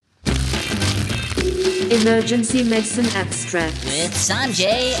Emergency Medicine Abstract with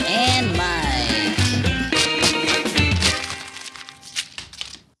Sanjay and Mike.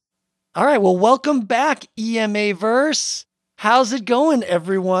 All right, well, welcome back, EMA-verse. How's it going,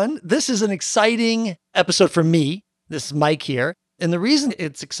 everyone? This is an exciting episode for me. This is Mike here. And the reason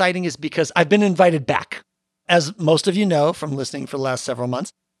it's exciting is because I've been invited back. As most of you know from listening for the last several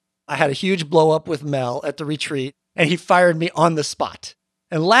months, I had a huge blow up with Mel at the retreat, and he fired me on the spot.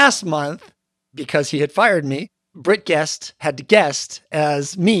 And last month, because he had fired me, Britt Guest had to guest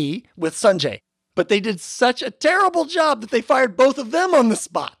as me with Sanjay. But they did such a terrible job that they fired both of them on the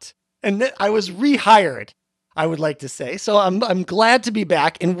spot. And I was rehired, I would like to say. So I'm glad to be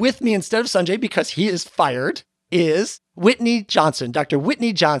back. And with me instead of Sanjay, because he is fired, is Whitney Johnson, Dr.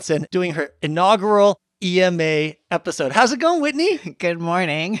 Whitney Johnson, doing her inaugural EMA episode. How's it going, Whitney? Good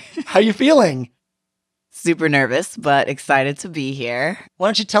morning. How you feeling? Super nervous, but excited to be here. Why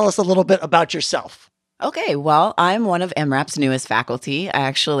don't you tell us a little bit about yourself? Okay, well, I'm one of MRAP's newest faculty. I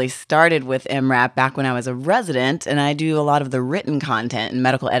actually started with MRAP back when I was a resident, and I do a lot of the written content and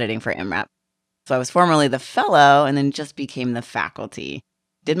medical editing for MRAP. So I was formerly the fellow and then just became the faculty.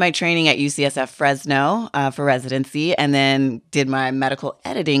 Did my training at UCSF Fresno for residency, and then did my medical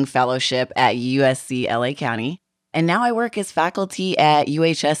editing fellowship at USC LA County. And now I work as faculty at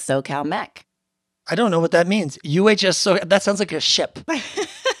UHS SoCal MEC. I don't know what that means. UHS, so that sounds like a ship.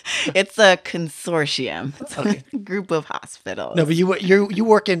 It's a consortium. It's a group of hospitals. No, but you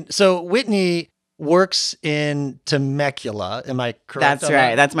work in, so Whitney works in Temecula, am I correct? That's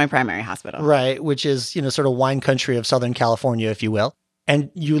right. That's my primary hospital. Right, which is, sort of wine country of Southern California, if you will.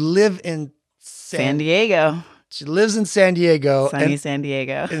 And you live in San Diego. She lives in San Diego. Sunny San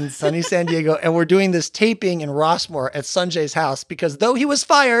Diego. In sunny San Diego. And we're doing this taping in Rossmore at Sanjay's house because though he was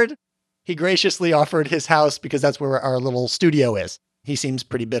fired, he graciously offered his house because that's where our little studio is. He seems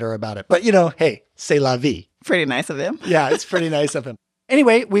pretty bitter about it. But, hey, c'est la vie. Pretty nice of him. Yeah, it's pretty nice of him.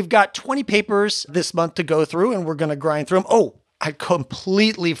 Anyway, we've got 20 papers this month to go through, and we're going to grind through them. Oh, I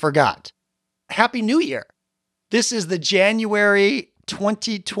completely forgot. Happy New Year. This is the January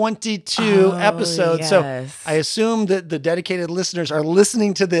 2022 episode. Yes. So I assume that the dedicated listeners are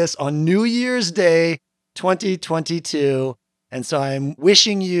listening to this on New Year's Day 2022. And so I'm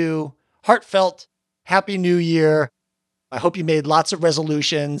wishing you heartfelt Happy New Year. I hope you made lots of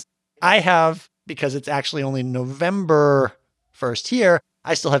resolutions. I have, because it's actually only November 1st here,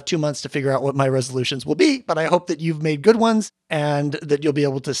 I still have 2 months to figure out what my resolutions will be, but I hope that you've made good ones and that you'll be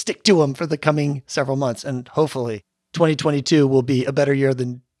able to stick to them for the coming several months. And hopefully 2022 will be a better year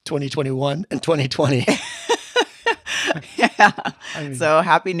than 2021 and 2020. Yeah. So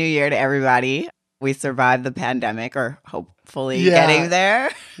Happy New Year to everybody. We survived the pandemic, or hopefully getting there.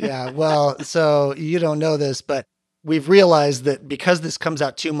 Yeah. Well, so you don't know this, but we've realized that because this comes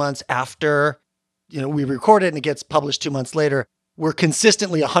out 2 months after, we record it and it gets published 2 months later, we're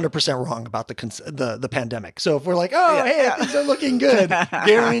consistently 100% wrong about the pandemic. So if we're like, things are looking good,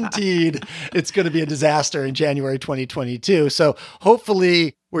 guaranteed it's going to be a disaster in January 2022. So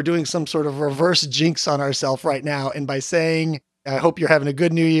hopefully we're doing some sort of reverse jinx on ourselves right now. And by saying, I hope you're having a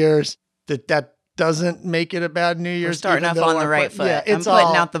good New Year's, that doesn't make it a bad New Year's. We're starting off on the right foot. Yeah, I'm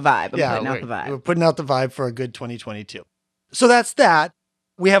putting out the vibe. We're putting out the vibe for a good 2022. So that's that.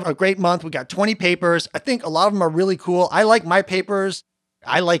 We have a great month. We got 20 papers. I think a lot of them are really cool. I like my papers.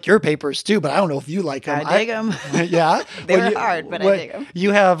 I like your papers too, but I don't know if you like them. I dig them. Yeah. They're hard, but I dig them.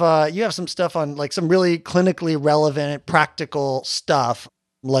 You have some stuff on like some really clinically relevant, practical stuff,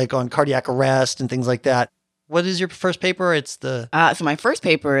 like on cardiac arrest and things like that. What is your first paper? It's the... So my first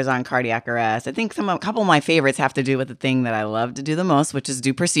paper is on cardiac arrest. I think a couple of my favorites have to do with the thing that I love to do the most, which is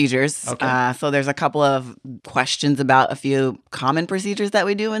do procedures. Okay. So there's a couple of questions about a few common procedures that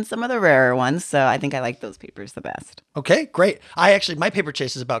we do and some of the rarer ones. So I think I like those papers the best. Okay, great. My paper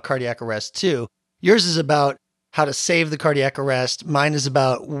chase is about cardiac arrest too. Yours is about how to save the cardiac arrest. Mine is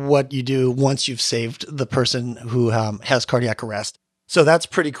about what you do once you've saved the person who has cardiac arrest. So that's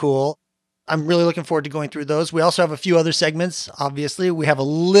pretty cool. I'm really looking forward to going through those. We also have a few other segments. Obviously, we have a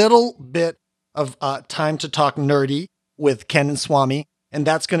little bit of time to talk nerdy with Ken and Swami, and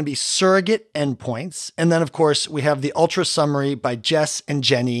that's going to be surrogate endpoints. And then, of course, we have the ultra summary by Jess and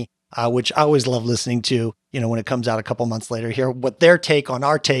Jenny, which I always love listening to, when it comes out a couple months later, hear what their take on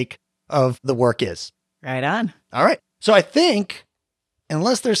our take of the work is. Right on. All right. So I think,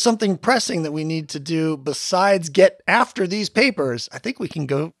 unless there's something pressing that we need to do besides get after these papers, I think we can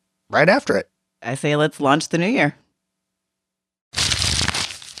go right after it. I say let's launch the new year.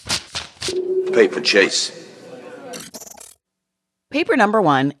 Paper chase. Paper number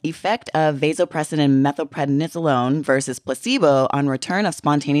 1, effect of vasopressin and methylprednisolone versus placebo on return of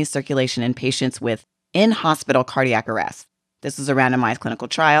spontaneous circulation in patients with in-hospital cardiac arrest. This was a randomized clinical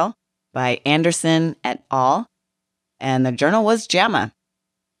trial by Anderson et al., and the journal was JAMA.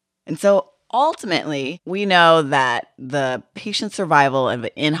 And so ultimately, we know that the patient survival of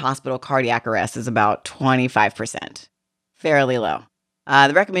in-hospital cardiac arrest is about 25%, fairly low.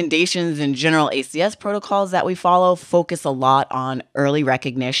 The recommendations in general ACS protocols that we follow focus a lot on early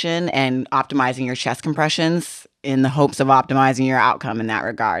recognition and optimizing your chest compressions in the hopes of optimizing your outcome in that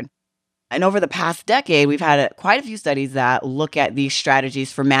regard. And over the past decade, we've had quite a few studies that look at these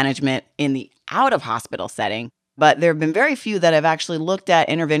strategies for management in the out-of-hospital setting, but there have been very few that have actually looked at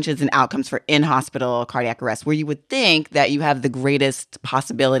interventions and outcomes for in-hospital cardiac arrest, where you would think that you have the greatest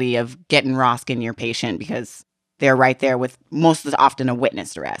possibility of getting ROSC in your patient because they're right there with most often a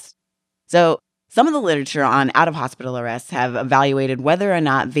witnessed arrest. So some of the literature on out-of-hospital arrests have evaluated whether or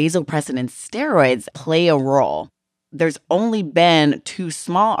not vasopressin and steroids play a role. There's only been 2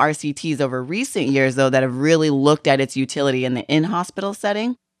 small RCTs over recent years, though, that have really looked at its utility in the in-hospital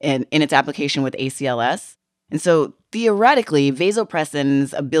setting and in its application with ACLS. And so theoretically,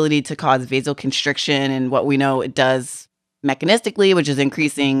 vasopressin's ability to cause vasoconstriction and what we know it does mechanistically, which is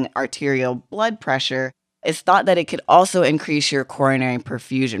increasing arterial blood pressure, is thought that it could also increase your coronary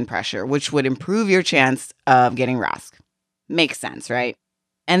perfusion pressure, which would improve your chance of getting ROSC. Makes sense, right?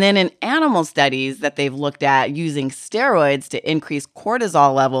 And then in animal studies that they've looked at, using steroids to increase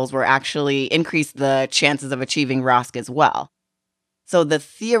cortisol levels will actually increase the chances of achieving ROSC as well. So the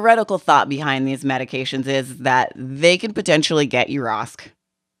theoretical thought behind these medications is that they can potentially get you ROSC.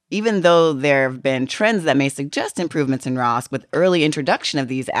 Even though there have been trends that may suggest improvements in ROSC with early introduction of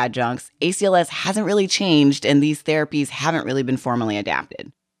these adjuncts, ACLS hasn't really changed and these therapies haven't really been formally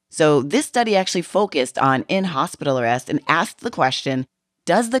adapted. So this study actually focused on in-hospital arrest and asked the question,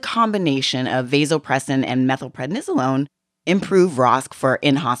 does the combination of vasopressin and methylprednisolone improve ROSC for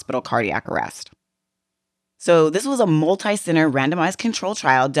in-hospital cardiac arrest? So this was a multi-center randomized control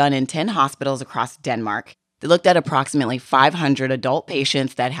trial done in 10 hospitals across Denmark. They looked at approximately 500 adult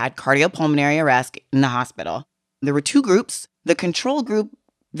patients that had cardiopulmonary arrest in the hospital. There were 2 groups. The control group,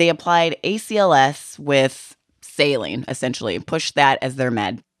 they applied ACLS with saline, essentially, and pushed that as their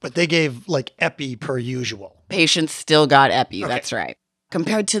med. But they gave like epi per usual. Patients still got epi, Okay. That's right.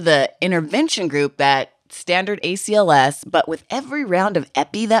 Compared to the intervention group that standard ACLS, but with every round of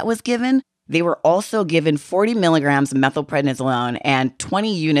epi that was given, they were also given 40 milligrams of methylprednisolone and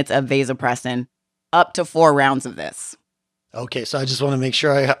 20 units of vasopressin, up to 4 rounds of this. Okay, so I just want to make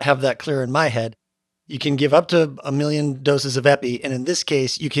sure I have that clear in my head. You can give up to 1 million doses of epi, and in this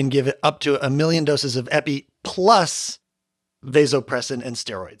case, you can give it up to 1 million doses of epi plus vasopressin and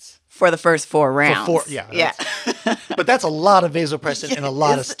steroids. For the first 4 rounds. Yeah. But that's a lot of vasopressin and a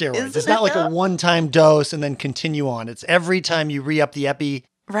lot of steroids. It's not like a one-time dose and then continue on. It's every time you re-up the epi,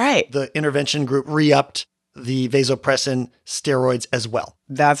 right. The intervention group re-upped the vasopressin steroids as well.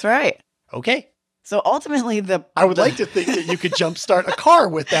 That's right. Okay. So ultimately, I would like to think that you could jumpstart a car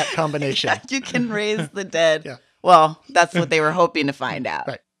with that combination. Yeah, you can raise the dead. Yeah. Well, that's what they were hoping to find out.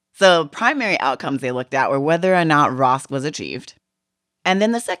 Right. So primary outcomes they looked at were whether or not ROSC was achieved. And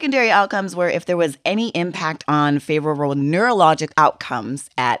then the secondary outcomes were if there was any impact on favorable neurologic outcomes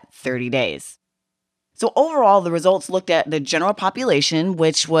at 30 days. So overall, the results looked at the general population,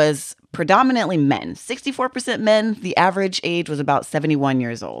 which was predominantly men, 64% men. The average age was about 71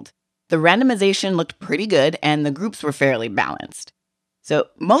 years old. The randomization looked pretty good, and the groups were fairly balanced. So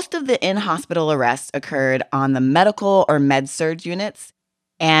most of the in-hospital arrests occurred on the medical or med-surg units,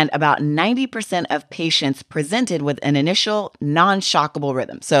 and about 90% of patients presented with an initial non-shockable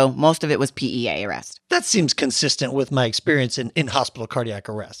rhythm. So most of it was PEA arrest. That seems consistent with my experience in hospital cardiac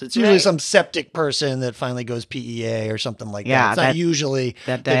arrest. It's usually some septic person that finally goes PEA or something like that. It's not usually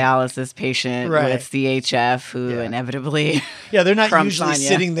that dialysis patient with CHF who inevitably they're not crumps usually on you.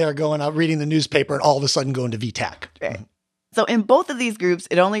 sitting there going out reading the newspaper and all of a sudden going to VTAC. Right. So in both of these groups,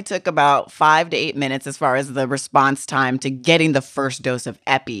 it only took about 5 to 8 minutes as far as the response time to getting the first dose of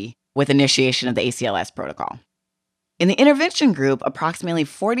epi with initiation of the ACLS protocol. In the intervention group, approximately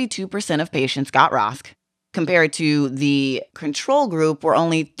 42% of patients got ROSC, compared to the control group where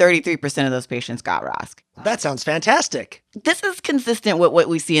only 33% of those patients got ROSC. That sounds fantastic. This is consistent with what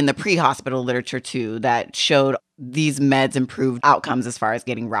we see in the pre-hospital literature too, that showed these meds improved outcomes as far as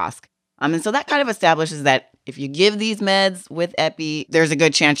getting ROSC. And so that kind of establishes that if you give these meds with epi, there's a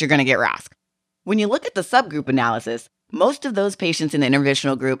good chance you're going to get ROSC. When you look at the subgroup analysis, most of those patients in the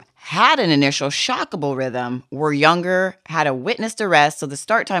interventional group had an initial shockable rhythm, were younger, had a witnessed arrest, so the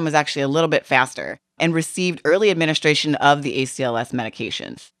start time was actually a little bit faster, and received early administration of the ACLS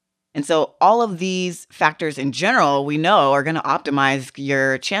medications. And so all of these factors in general, we know, are going to optimize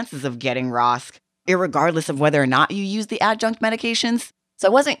your chances of getting ROSC irregardless of whether or not you use the adjunct medications. So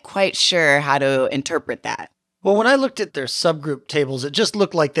I wasn't quite sure how to interpret that. Well, when I looked at their subgroup tables, it just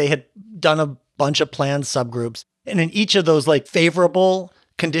looked like they had done a bunch of planned subgroups. And in each of those like favorable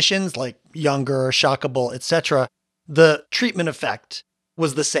conditions, like younger, shockable, etc., the treatment effect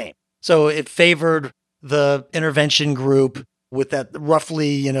was the same. So it favored the intervention group with that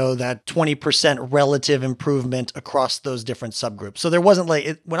roughly, that 20% relative improvement across those different subgroups. So there wasn't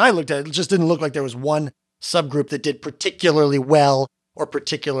when I looked at it, it just didn't look like there was one subgroup that did particularly well or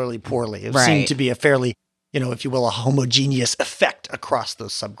particularly poorly. It seemed to be a fairly, if you will, a homogeneous effect across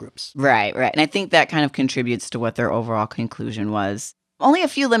those subgroups. Right. And I think that kind of contributes to what their overall conclusion was. Only a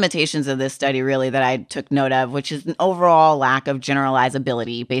few limitations of this study, really, that I took note of, which is an overall lack of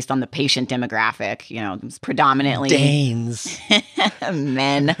generalizability based on the patient demographic. It was predominantly Danes.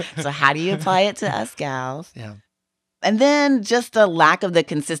 men. So how do you apply it to us gals? Yeah. And then just a lack of the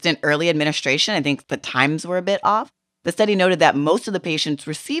consistent early administration. I think the times were a bit off. The study noted that most of the patients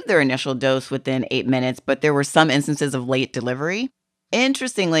received their initial dose within 8 minutes, but there were some instances of late delivery.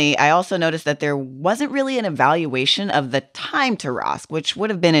 Interestingly, I also noticed that there wasn't really an evaluation of the time to ROSC, which would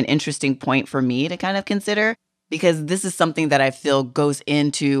have been an interesting point for me to kind of consider, because this is something that I feel goes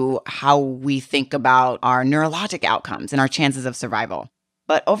into how we think about our neurologic outcomes and our chances of survival.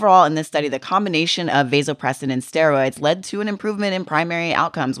 But overall, in this study, the combination of vasopressin and steroids led to an improvement in primary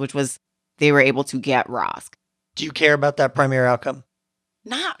outcomes, which was they were able to get ROSC. Do you care about that primary outcome?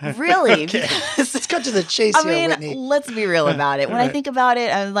 Not really. Okay. Let's cut to the chase here, Whitney. Let's be real about it. When I think about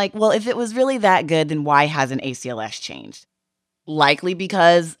it, I'm like, well, if it was really that good, then why hasn't ACLS changed? Likely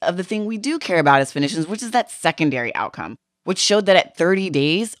because of the thing we do care about as clinicians, which is that secondary outcome, which showed that at 30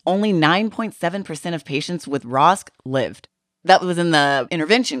 days, only 9.7% of patients with ROSC lived. That was in the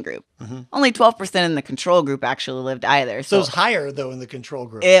intervention group. Mm-hmm. Only 12% in the control group actually lived either. So it was higher, though, in the control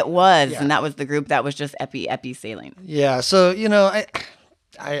group. It was, and that was the group that was just saline. Yeah, so,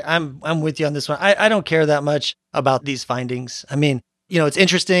 I'm with you on this one. I don't care that much about these findings. I mean, it's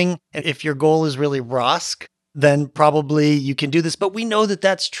interesting. If your goal is really ROSC, then probably you can do this. But we know that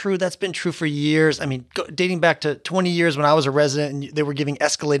that's true. That's been true for years. I mean, dating back to 20 years when I was a resident and they were giving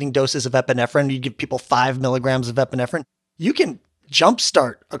escalating doses of epinephrine. You give people 5 milligrams of epinephrine. You can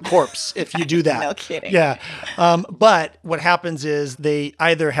jumpstart a corpse if you do that. No kidding. Yeah. But what happens is they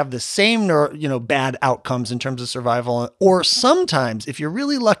either have the same bad outcomes in terms of survival, or sometimes if you're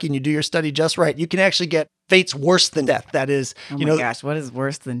really lucky and you do your study just right, you can actually get fates worse than death. That is, oh my gosh, what is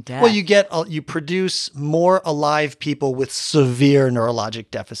worse than death? Well, you produce more alive people with severe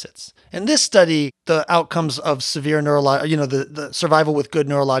neurologic deficits. In this study, the outcomes of severe the survival with good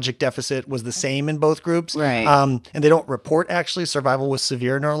neurologic deficit was the same in both groups. Right. And they don't report actually survival with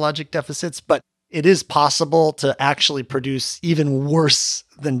severe neurologic deficits, but it is possible to actually produce even worse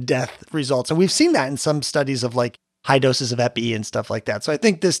than death results. And we've seen that in some studies of like high doses of epi and stuff like that. So I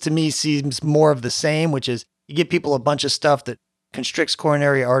think this to me seems more of the same, which is you give people a bunch of stuff that constricts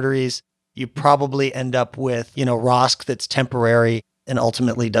coronary arteries. You probably end up with, ROSC that's temporary and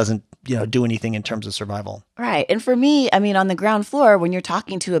ultimately doesn't, do anything in terms of survival. Right. And for me, I mean, on the ground floor, when you're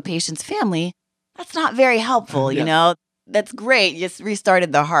talking to a patient's family, that's not very helpful, That's great. You just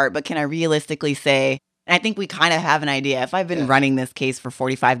restarted the heart, but can I realistically say, and I think we kind of have an idea, if I've been running this case for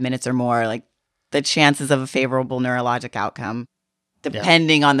 45 minutes or more, like the chances of a favorable neurologic outcome,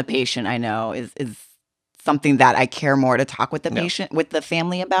 depending on the patient, I know is something that I care more to talk with the patient, with the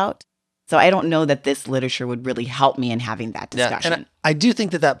family about. So I don't know that this literature would really help me in having that discussion. And I do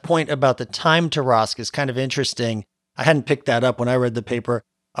think that point about the time to ROSC is kind of interesting. I hadn't picked that up when I read the paper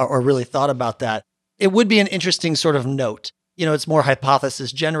or really thought about that. It would be an interesting sort of note. It's more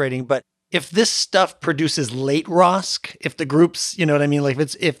hypothesis generating, but if this stuff produces late ROSC, if the groups, you know what I mean? Like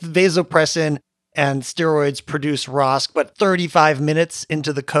if vasopressin and steroids produce ROSC, but 35 minutes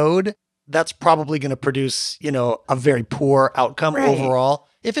into the code, that's probably going to produce, a very poor outcome overall.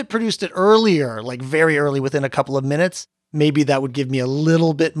 If it produced it earlier, like very early within a couple of minutes, maybe that would give me a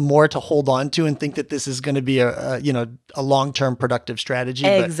little bit more to hold on to and think that this is going to be a long-term productive strategy.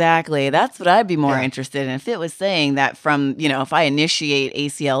 Exactly. That's what I'd be more interested in. If it was saying that from, if I initiate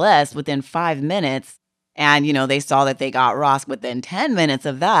ACLS within 5 minutes and, they saw that they got ROSC within 10 minutes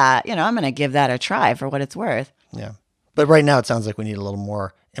of that, I'm going to give that a try for what it's worth. Yeah. But right now it sounds like we need a little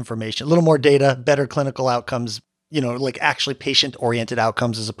more information, a little more data, better clinical outcomes, like actually patient-oriented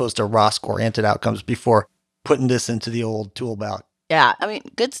outcomes as opposed to ROSC-oriented outcomes before putting this into the old tool belt. Yeah, I mean,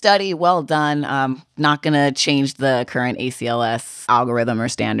 good study, well done. Not going to change the current ACLS algorithm or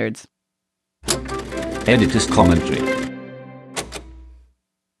standards. Editor's commentary.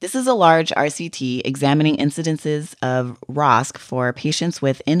 This is a large RCT examining incidences of ROSC for patients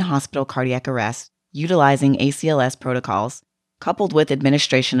with in-hospital cardiac arrest utilizing ACLS protocols, coupled with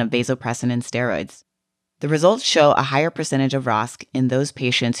administration of vasopressin and steroids. The results show a higher percentage of ROSC in those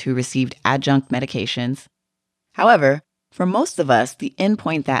patients who received adjunct medications. However, for most of us, the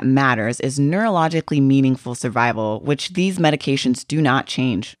endpoint that matters is neurologically meaningful survival, which these medications do not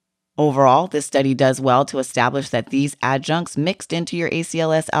change. Overall, this study does well to establish that these adjuncts mixed into your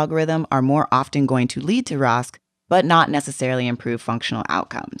ACLS algorithm are more often going to lead to ROSC, but not necessarily improve functional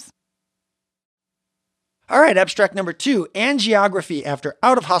outcomes. All right, abstract number 2, angiography after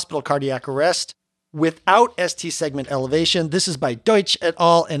out-of-hospital cardiac arrest without ST segment elevation. This is by Deutsch et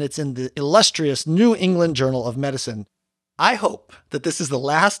al., and it's in the illustrious New England Journal of Medicine. I hope that this is the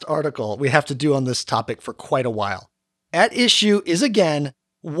last article we have to do on this topic for quite a while. At issue is, again,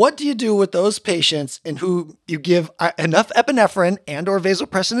 what do you do with those patients in who you give enough epinephrine and or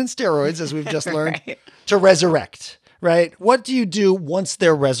vasopressin and steroids, as we've just learned, Right. to resurrect, right? What do you do once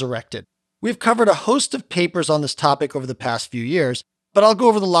they're resurrected? We've covered a host of papers on this topic over the past few years, but I'll go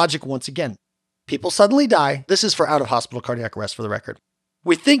over the logic once again. People suddenly die. This is for out-of-hospital cardiac arrest, for the record.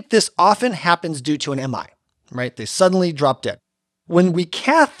 We think this often happens due to an MI, right? They suddenly drop dead. When we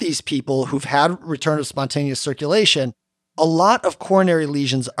cath these people who've had return of spontaneous circulation, a lot of coronary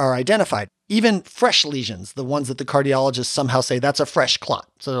lesions are identified, even fresh lesions, the ones that the cardiologists somehow say that's a fresh clot.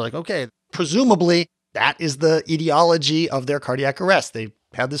 So they're like, okay, presumably that is the etiology of their cardiac arrest. They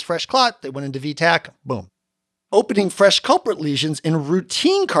had this fresh clot, they went into VTAC, boom. Opening fresh culprit lesions in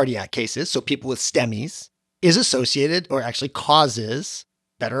routine cardiac cases, so people with STEMIs, is associated or actually causes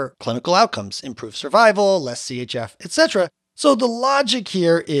better clinical outcomes, improved survival, less CHF, etc. So the logic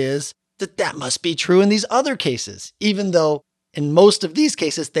here is that must be true in these other cases, even though in most of these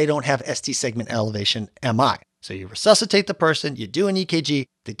cases, they don't have ST segment elevation MI. So you resuscitate the person, you do an EKG,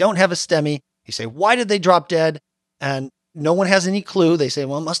 they don't have a STEMI, you say, why did they drop dead? And no one has any clue. They say,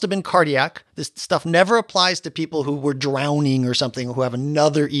 well, it must have been cardiac. This stuff never applies to people who were drowning or something, who have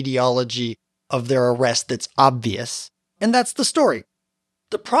another etiology of their arrest that's obvious. And that's the story.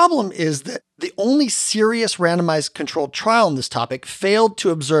 The problem is that the only serious randomized controlled trial on this topic failed to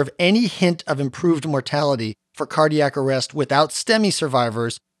observe any hint of improved mortality for cardiac arrest without STEMI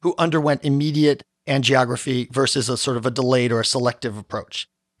survivors who underwent immediate angiography versus a sort of a delayed or a selective approach.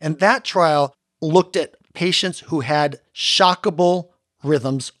 And that trial looked at patients who had shockable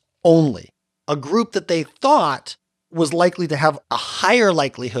rhythms only, a group that they thought was likely to have a higher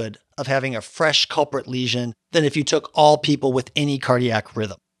likelihood of having a fresh culprit lesion than if you took all people with any cardiac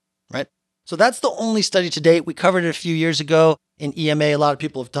rhythm, right? So that's the only study to date. We covered it a few years ago in EMA. A lot of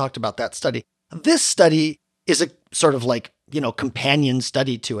people have talked about that study. This study is a sort of like, companion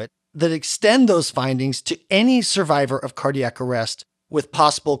study to it that extend those findings to any survivor of cardiac arrest with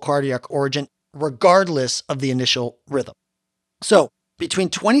possible cardiac origin, regardless of the initial rhythm. So between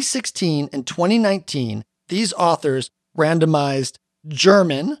 2016 and 2019, these authors randomized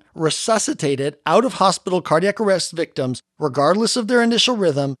German resuscitated out-of-hospital cardiac arrest victims, regardless of their initial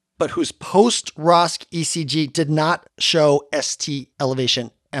rhythm, but whose post-ROSC ECG did not show ST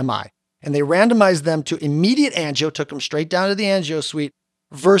elevation MI. And they randomized them to immediate angio, took them straight down to the angio suite,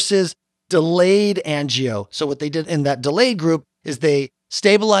 versus delayed angio. So what they did in that delayed group is they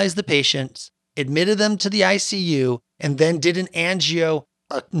stabilized the patients, admitted them to the ICU, and then did an angio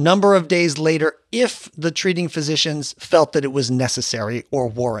a number of days later if the treating physicians felt that it was necessary or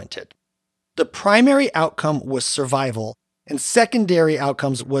warranted. The primary outcome was survival, and secondary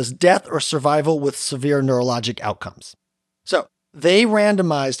outcomes was death or survival with severe neurologic outcomes. So they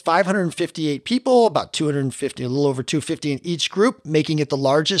randomized 558 people, about 250, a little over 250 in each group, making it the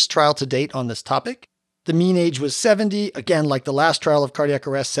largest trial to date on this topic. The mean age was 70, again, like the last trial of cardiac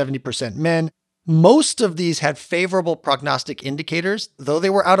arrest, 70% men. Most of these had favorable prognostic indicators. Though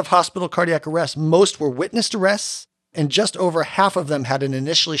they were out of hospital cardiac arrest, most were witnessed arrests, and just over half of them had an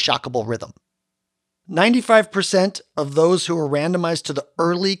initially shockable rhythm. 95% of those who were randomized to the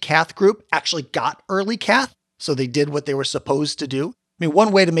early cath group actually got early cath, so they did what they were supposed to do. I mean,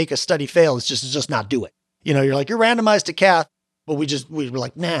 one way to make a study fail is just not do it. You're like, you're randomized to cath, but we were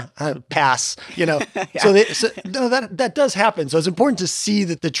like, nah, pass, Yeah. So that does happen. So it's important to see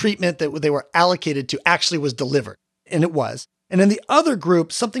that the treatment that they were allocated to actually was delivered, and it was. And in the other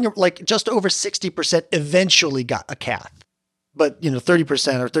group, something like just over 60% eventually got a cath, but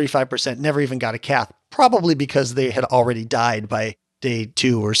 30% or 35% never even got a cath, probably because they had already died by day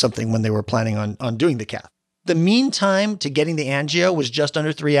 2 or something when they were planning on doing the cath. The mean time to getting the angio was just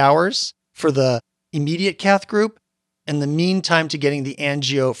under 3 hours for the immediate cath group, and the mean time to getting the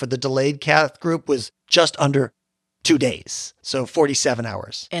angio for the delayed cath group was just under 2 days. So 47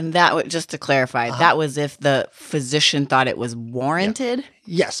 hours. And just to clarify, that was if the physician thought it was warranted?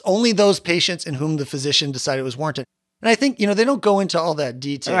 Yes, only those patients in whom the physician decided it was warranted. And I think, they don't go into all that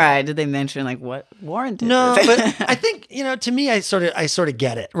detail. Right. Did they mention what warranted? No, this? but I think, to me, I sort of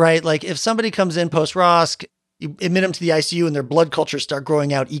get it, right? Like if somebody comes in post-ROSC, you admit them to the ICU and their blood cultures start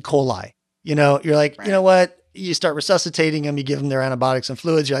growing out E. coli. You're like, right. You know what? You start resuscitating them, you give them their antibiotics and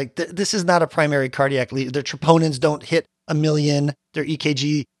fluids. You're like, this is not a primary cardiac lesion. Their troponins don't hit 1 million. Their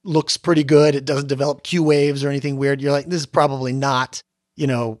EKG looks pretty good. It doesn't develop Q waves or anything weird. You're like, this is probably not,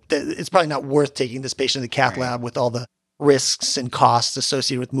 it's probably not worth taking this patient to the cath lab with all the risks and costs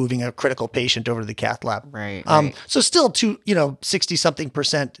associated with moving a critical patient over to the cath lab. Right. So still 60 something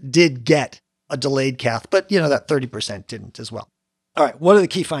 % did get a delayed cath, but that 30% didn't as well. All right. What are the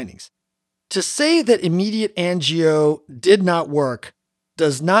key findings? To say that immediate angio did not work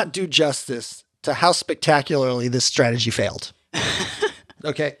does not do justice to how spectacularly this strategy failed.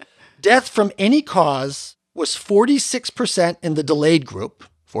 Okay. Death from any cause was 46% in the delayed group,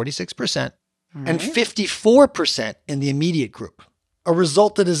 46%, and 54% in the immediate group, a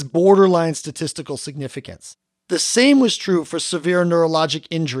result that is borderline statistical significance. The same was true for severe neurologic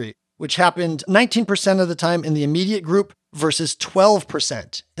injury, which happened 19% of the time in the immediate group versus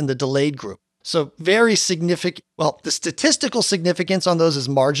 12% in the delayed group. So very significant. Well, the statistical significance on those is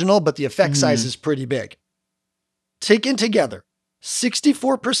marginal, but the effect size is pretty big. Taken together,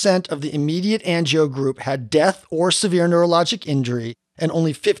 64% of the immediate angio group had death or severe neurologic injury, and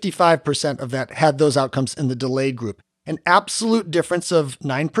only 55% of that had those outcomes in the delayed group, an absolute difference of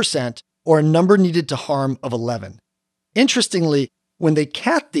 9% or a number needed to harm of 11. Interestingly, when they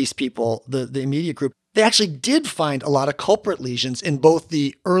cath these people, the immediate group, they actually did find a lot of culprit lesions in both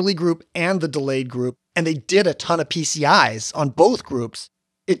the early group and the delayed group, and they did a ton of PCIs on both groups.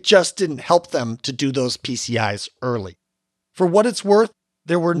 It just didn't help them to do those PCIs early. For what it's worth,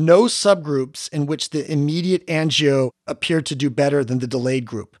 there were no subgroups in which the immediate angio appeared to do better than the delayed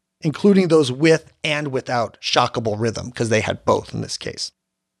group, including those with and without shockable rhythm, because they had both in this case.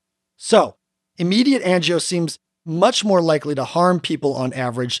 So, immediate angio seems much more likely to harm people on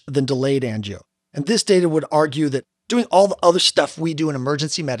average than delayed angio. And this data would argue that doing all the other stuff we do in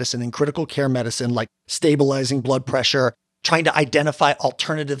emergency medicine and critical care medicine, like stabilizing blood pressure, trying to identify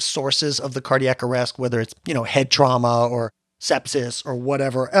alternative sources of the cardiac arrest, whether it's, head trauma or sepsis or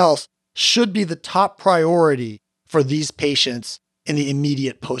whatever else, should be the top priority for these patients in the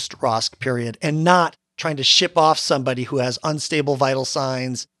immediate post-ROSC period, and not trying to ship off somebody who has unstable vital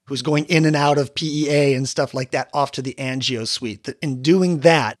signs, who's going in and out of PEA and stuff like that off to the angio suite. That in doing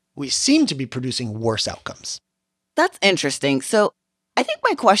that, we seem to be producing worse outcomes. That's interesting. So I think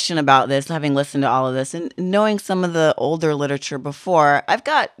my question about this, having listened to all of this and knowing some of the older literature before, I've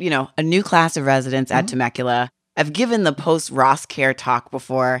got, a new class of residents at Temecula. I've given the post-ROSC care talk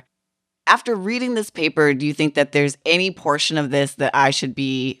before. After reading this paper, do you think that there's any portion of this that I should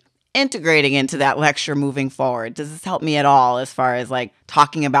be integrating into that lecture moving forward? Does this help me at all as far as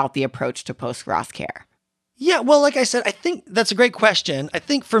talking about the approach to post-ROSC care? Yeah, well, like I said, I think that's a great question. I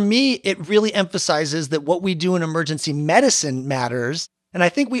think for me, it really emphasizes that what we do in emergency medicine matters. And I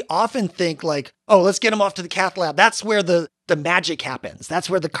think we often think let's get them off to the cath lab. That's where the magic happens. That's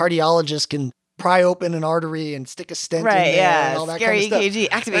where the cardiologist can pry open an artery and stick a stent in there and all that Scary kind of EKG,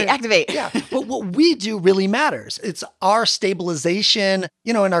 stuff. activate. Yeah, but what we do really matters. It's our stabilization,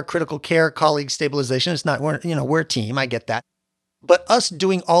 in our critical care colleague stabilization. It's not, we're a team. I get that. But us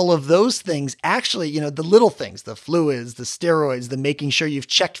doing all of those things, actually, the little things, the fluids, the steroids, the making sure you've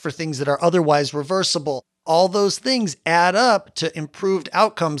checked for things that are otherwise reversible, all those things add up to improved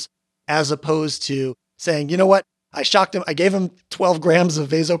outcomes, as opposed to saying, you know what, I shocked him. I gave him 12 grams of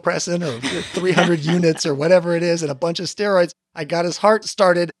vasopressin or 300 units or whatever it is and a bunch of steroids. I got his heart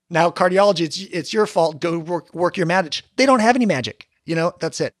started. Now cardiology, it's your fault. Go work your magic. They don't have any magic.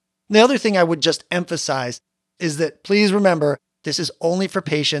 That's it. And the other thing I would just emphasize is that please remember, this is only for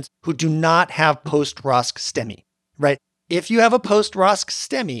patients who do not have post-ROSC STEMI, right? If you have a post-ROSC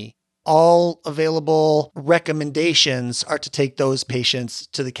STEMI, all available recommendations are to take those patients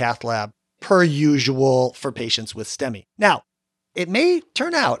to the cath lab per usual for patients with STEMI. Now, it may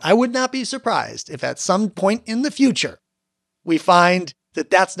turn out, I would not be surprised if at some point in the future, we find that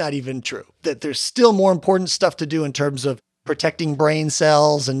that's not even true, that there's still more important stuff to do in terms of protecting brain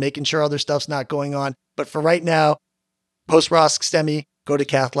cells and making sure other stuff's not going on. But for right now, post-ROSC STEMI, go to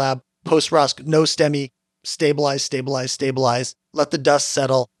cath lab. Post-ROSC, no STEMI, stabilize. Let the dust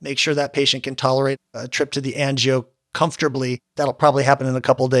settle. Make sure that patient can tolerate a trip to the angio comfortably. That'll probably happen in a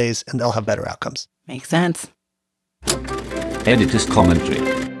couple of days, and they'll have better outcomes. Makes sense. Editor's commentary.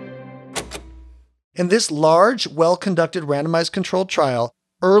 In this large, well-conducted randomized controlled trial,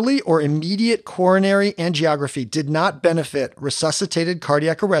 early or immediate coronary angiography did not benefit resuscitated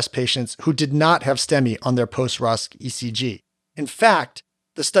cardiac arrest patients who did not have STEMI on their post-ROSC ECG. In fact,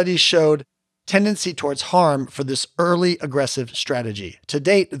 the studies showed tendency towards harm for this early aggressive strategy. To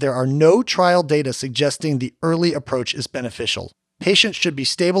date, there are no trial data suggesting the early approach is beneficial. Patients should be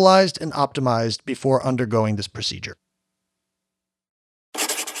stabilized and optimized before undergoing this procedure.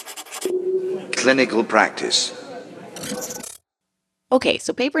 Clinical practice. Okay,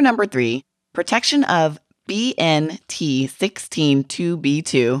 so paper number 3, protection of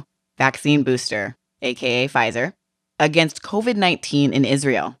BNT162B2 vaccine booster, aka Pfizer, against COVID-19 in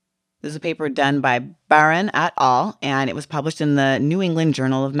Israel. This is a paper done by Baron et al., and it was published in the New England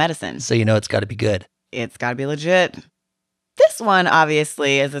Journal of Medicine. So you know it's got to be good. It's got to be legit. This one,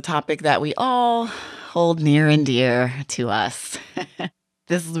 obviously, is a topic that we all hold near and dear to us.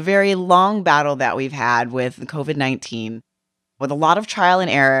 This is a very long battle that we've had with COVID-19, with a lot of trial and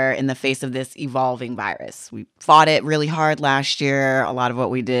error in the face of this evolving virus. We fought it really hard last year. A lot of what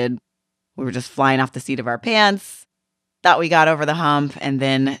we did, we were just flying off the seat of our pants. Thought we got over the hump, and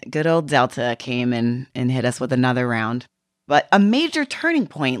then good old Delta came and hit us with another round. But a major turning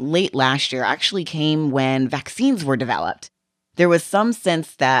point late last year actually came when vaccines were developed. There was some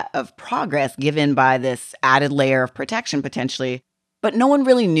sense of progress given by this added layer of protection potentially, but no one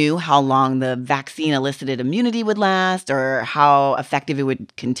really knew how long the vaccine-elicited immunity would last or how effective it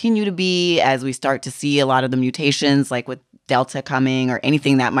would continue to be as we start to see a lot of the mutations, like with Delta coming or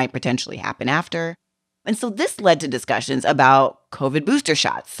anything that might potentially happen after. And so this led to discussions about COVID booster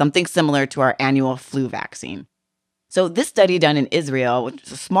shots, something similar to our annual flu vaccine. So this study done in Israel, which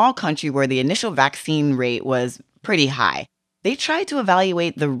is a small country where the initial vaccine rate was pretty high, they tried to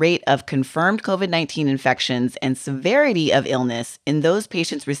evaluate the rate of confirmed COVID-19 infections and severity of illness in those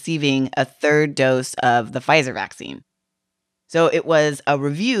patients receiving a third dose of the Pfizer vaccine. So it was a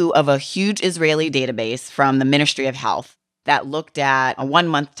review of a huge Israeli database from the Ministry of Health that looked at a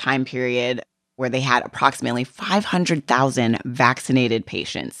 1-month time period where they had approximately 500,000 vaccinated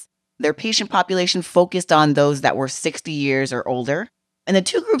patients. Their patient population focused on those that were 60 years or older, and the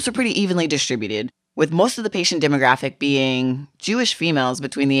two groups were pretty evenly distributed, with most of the patient demographic being Jewish females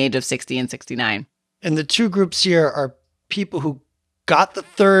between the age of 60 and 69. And the two groups here are people who got the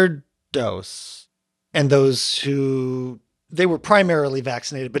third dose and those who they were primarily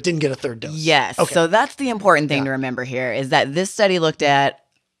vaccinated but didn't get a third dose. Yes. Okay. So that's the important thing to remember here is that this study looked at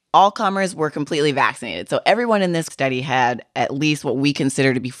all comers were completely vaccinated. So everyone in this study had at least what we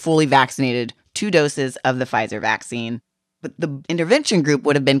consider to be fully vaccinated, 2 doses of the Pfizer vaccine. But the intervention group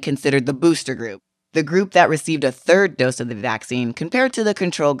would have been considered the booster group, the group that received a third dose of the vaccine compared to the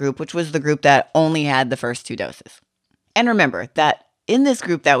control group, which was the group that only had the first 2 doses. And remember that in this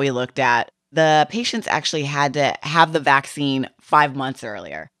group that we looked at, the patients actually had to have the vaccine 5 months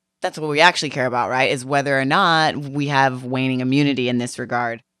earlier. That's what we actually care about, right? Is whether or not we have waning immunity in this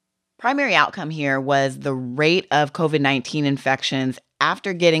regard. Primary outcome here was the rate of COVID-19 infections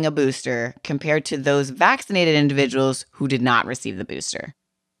after getting a booster compared to those vaccinated individuals who did not receive the booster.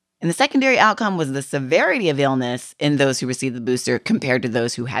 And the secondary outcome was the severity of illness in those who received the booster compared to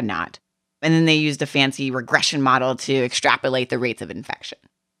those who had not. And then they used a fancy regression model to extrapolate the rates of infection.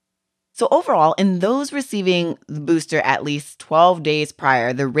 So overall, in those receiving the booster at least 12 days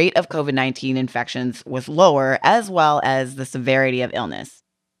prior, the rate of COVID-19 infections was lower, as well as the severity of illness.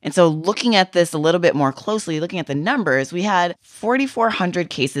 And so looking at this a little bit more closely, looking at the numbers, we had 4,400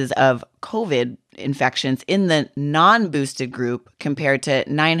 cases of COVID infections in the non-boosted group compared to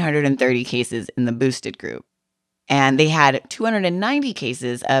 930 cases in the boosted group. And they had 290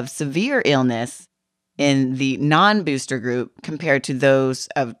 cases of severe illness in the non-booster group compared to those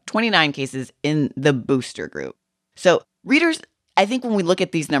of 29 cases in the booster group. So readers, I think when we look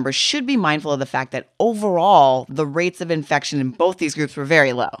at these numbers, should be mindful of the fact that overall, the rates of infection in both these groups were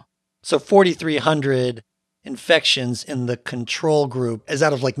very low. So 4,300 infections in the control group is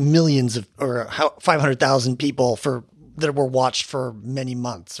out of like millions of, or 500,000 people that were watched for many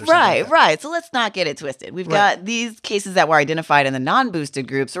months. Or something right. So let's not get it twisted. We've got these cases that were identified in the non-boosted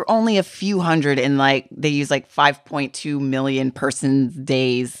groups are only a few hundred in they use 5.2 million persons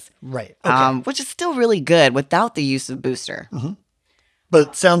days. Right. Okay. Which is still really good without the use of booster. Mm-hmm. But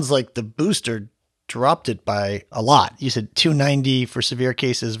it sounds like the booster dropped it by a lot. You said 290 for severe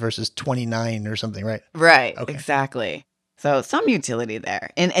cases versus 29 or something, right? Right. Okay. Exactly. So some utility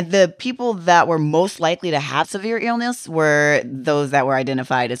there. And the people that were most likely to have severe illness were those that were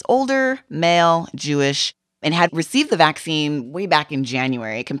identified as older, male, Jewish, and had received the vaccine way back in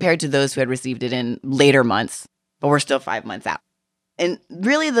January compared to those who had received it in later months, but were still 5 months out. And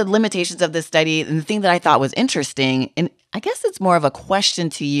really the limitations of this study and the thing that I thought was interesting, and I guess it's more of a question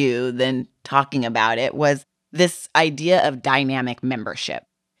to you than talking about it, was this idea of dynamic membership.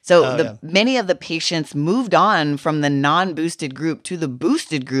 So many of the patients moved on from the non-boosted group to the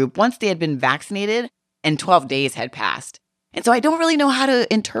boosted group once they had been vaccinated and 12 days had passed. And so I don't really know how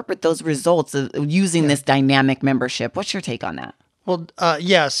to interpret those results of using this dynamic membership. What's your take on that? Well,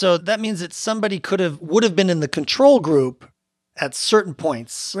 so that means that somebody would have been in the control group at certain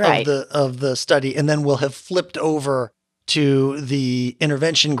points of the study, and then will have flipped over to the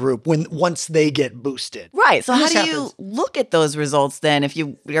intervention group once they get boosted. Right. So how do you look at those results then if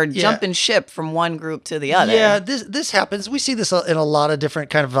you are jumping ship from one group to the other? Yeah, this happens. We see this in a lot of different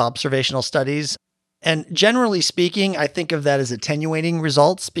kind of observational studies. And generally speaking, I think of that as attenuating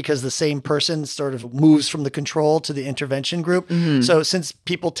results because the same person sort of moves from the control to the intervention group. Mm-hmm. So since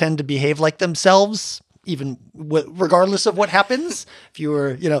people tend to behave like themselves, even regardless of what happens, if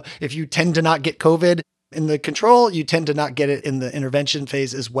you tend to not get COVID in the control, you tend to not get it in the intervention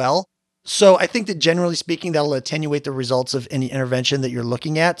phase as well. So I think that generally speaking, that'll attenuate the results of any intervention that you're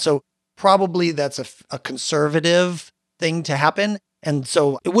looking at. So probably that's a conservative thing to happen. And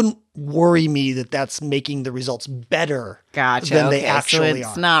so it wouldn't worry me that that's making the results better than they actually are. So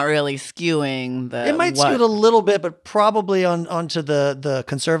it's are. not really skewing the... It might skew it a little bit, but probably onto the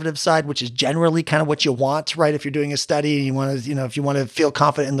conservative side, which is generally kind of what you want, right? If you're doing a study and you want to, if you want to feel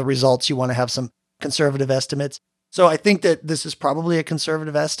confident in the results, you want to have some conservative estimates. So I think that this is probably a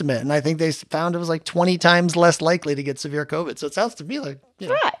conservative estimate. And I think they found it was like 20 times less likely to get severe COVID. So it sounds to me like,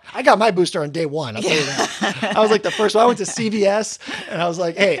 I got my booster on day one. I'll tell you that. I was like the first one. I went to CVS and I was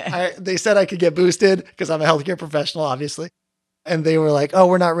like, hey, they said I could get boosted because I'm a healthcare professional, obviously. And they were like, oh,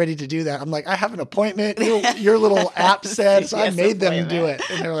 we're not ready to do that. I'm like, I have an appointment. Your little app said, so I made them do it.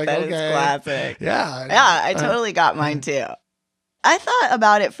 And they were like, that okay. Is classic. Yeah. Yeah, I totally got mine too. I thought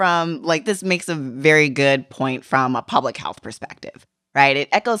about it from, this makes a very good point from a public health perspective, right? It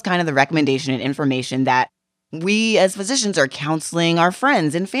echoes kind of the recommendation and information that we as physicians are counseling our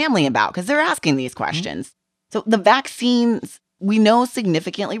friends and family about because they're asking these questions. Mm-hmm. So the vaccines, we know,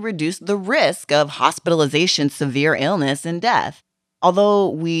 significantly reduce the risk of hospitalization, severe illness, and death. Although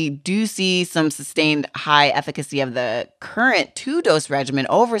we do see some sustained high efficacy of the current 2-dose regimen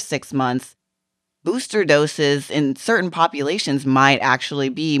over 6 months, booster doses in certain populations might actually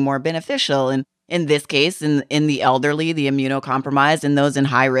be more beneficial. And in this case, in the elderly, the immunocompromised, and those in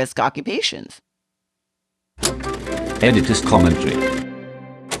high-risk occupations. Editor's commentary.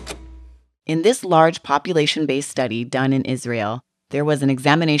 In this large population-based study done in Israel, there was an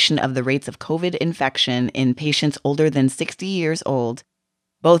examination of the rates of COVID infection in patients older than 60 years old,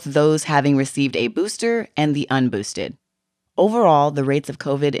 both those having received a booster and the unboosted. Overall, the rates of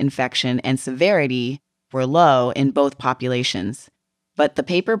COVID infection and severity were low in both populations. But the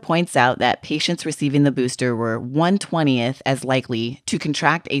paper points out that patients receiving the booster were 1/20th as likely to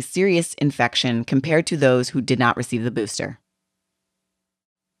contract a serious infection compared to those who did not receive the booster.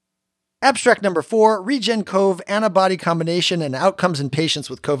 Abstract number 4, REGEN-COV antibody combination and outcomes in patients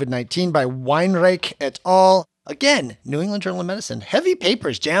with COVID-19 by Weinreich et al. Again, New England Journal of Medicine. Heavy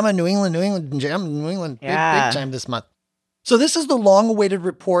papers. JAMA, New England, JAMA, New England. Big time this month. So this is the long-awaited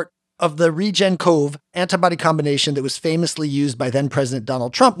report of the REGEN-COV antibody combination that was famously used by then-President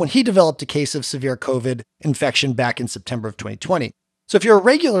Donald Trump when he developed a case of severe COVID infection back in September of 2020. So if you're a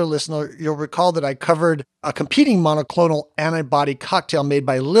regular listener, you'll recall that I covered a competing monoclonal antibody cocktail made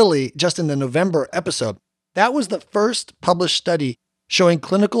by Lilly just in the November episode. That was the first published study showing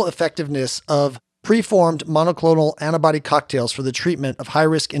clinical effectiveness of preformed monoclonal antibody cocktails for the treatment of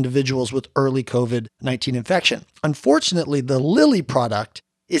high-risk individuals with early COVID-19 infection. Unfortunately, the Lilly product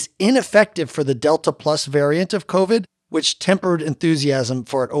is ineffective for the Delta Plus variant of COVID, which tempered enthusiasm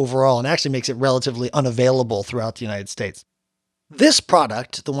for it overall and actually makes it relatively unavailable throughout the United States. This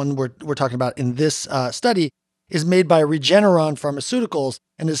product, the one we're talking about in this study, is made by Regeneron Pharmaceuticals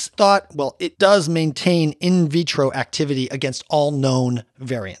and is thought, it does maintain in vitro activity against all known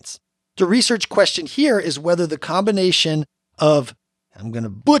variants. The research question here is whether the combination of, I'm going to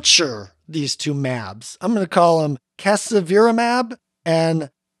butcher these two mAbs. I'm going to call them Casirivimab and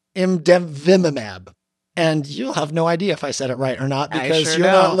Imdevimab. And you'll have no idea if I said it right or not because you're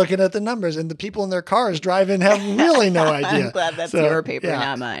not looking at the numbers and the people in their cars driving have really no idea. I'm glad that's your paper,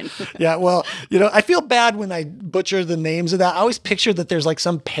 not mine. Yeah, well, I feel bad when I butcher the names of that. I always picture that there's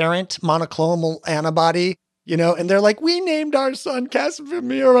some parent monoclonal antibody, and they're like, we named our son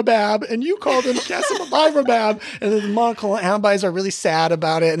Casirivimab and you called him Casirivimab. And then the monoclonal antibodies are really sad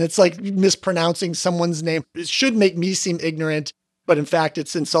about it. And it's like mispronouncing someone's name. It should make me seem ignorant, but in fact,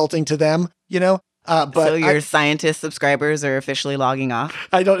 it's insulting to them, But so your scientist subscribers are officially logging off?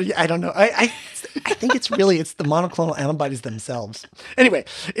 I don't know. I think it's the monoclonal antibodies themselves. Anyway,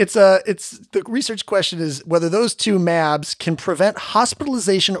 it's the research question is whether those two mAbs can prevent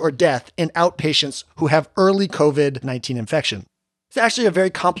hospitalization or death in outpatients who have early COVID-19 infection. It's actually a very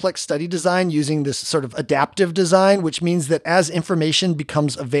complex study design using this sort of adaptive design, which means that as information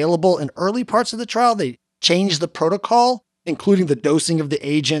becomes available in early parts of the trial, they change the protocol, including the dosing of the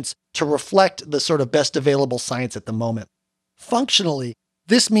agents, to reflect the sort of best available science at the moment. Functionally,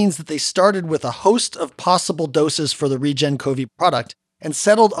 this means that they started with a host of possible doses for the REGEN-COV product and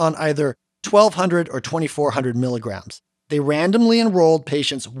settled on either 1,200 or 2,400 milligrams. They randomly enrolled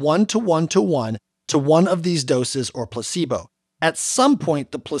patients 1:1:1 to one of these doses or placebo. At some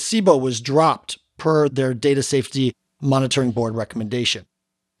point, the placebo was dropped per their Data Safety Monitoring Board recommendation.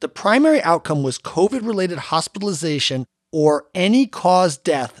 The primary outcome was COVID-related hospitalization or any cause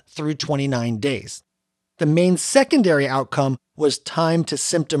death through 29 days. The main secondary outcome was time to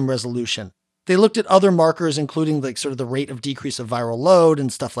symptom resolution. They looked at other markers, including like sort of the rate of decrease of viral load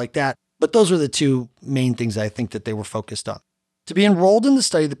and stuff like that, but those were the two main things I think that they were focused on. To be enrolled in the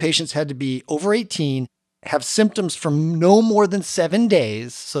study, the patients had to be over 18, have symptoms from no more than 7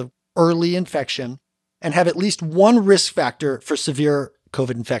 days, so early infection, and have at least one risk factor for severe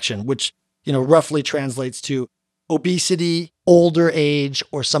COVID infection, which, roughly translates to obesity, older age,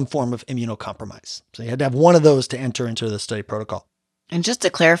 or some form of immunocompromise. So you had to have one of those to enter into the study protocol. And just to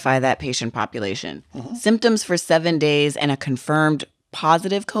clarify that patient population, symptoms for 7 days and a confirmed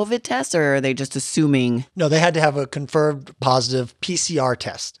positive COVID test, or are they just assuming? No, they had to have a confirmed positive PCR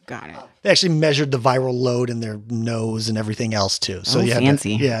test. Got it. They actually measured the viral load in their nose and everything else too. So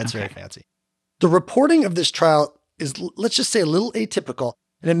fancy. It's very fancy. The reporting of this trial is, let's just say, a little atypical,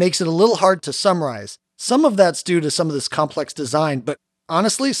 and it makes it a little hard to summarize. Some of that's due to some of this complex design, but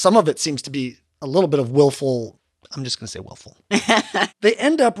honestly, some of it seems to be a little bit of willful. I'm just going to say willful. They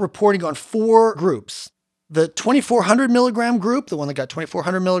end up reporting on 4 groups. The 2,400 milligram group, the one that got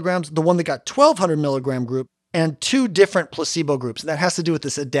 2,400 milligrams, the one that got 1,200 milligram group, and 2 different placebo groups. And that has to do with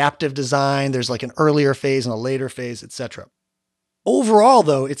this adaptive design. There's like an earlier phase and a later phase, etc. Overall,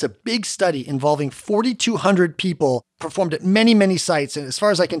 though, it's a big study involving 4,200 people performed at many, many sites. And as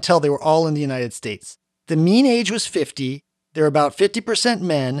far as I can tell, they were all in the United States. The mean age was 50. They're about 50%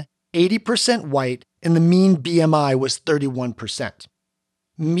 men, 80% white, and the mean BMI was 31%.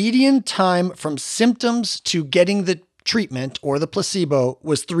 Median time from symptoms to getting the treatment or the placebo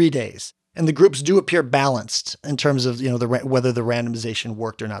was 3 days. And the groups do appear balanced in terms of, whether the randomization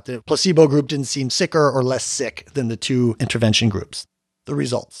worked or not. The placebo group didn't seem sicker or less sick than the 2 intervention groups. The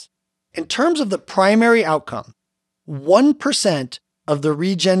results. In terms of the primary outcome, 1% of the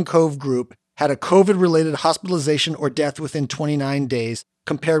REGEN-COV group had a COVID-related hospitalization or death within 29 days,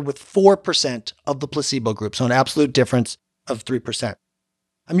 compared with 4% of the placebo group. So an absolute difference of 3%.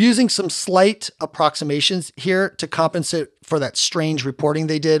 I'm using some slight approximations here to compensate for that strange reporting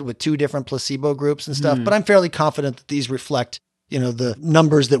they did with 2 different placebo groups and stuff, but I'm fairly confident that these reflect, the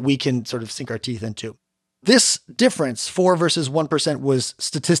numbers that we can sort of sink our teeth into. This difference, 4 versus 1%, was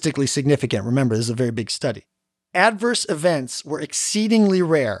statistically significant. Remember, this is a very big study. Adverse events were exceedingly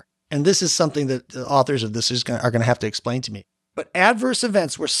rare, and this is something that the authors of this are going to have to explain to me. But adverse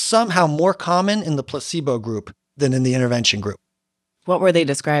events were somehow more common in the placebo group than in the intervention group. What were they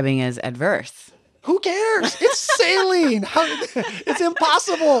describing as adverse? Who cares? It's saline. It's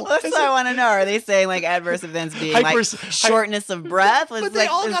impossible. That's what I want to know. Are they saying like adverse events being shortness of breath? But they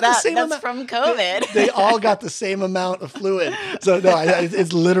all got the same amount. That's from COVID. They all got the same amount of fluid. So no,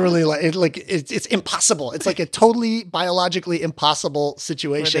 it's literally it's impossible. It's like a totally biologically impossible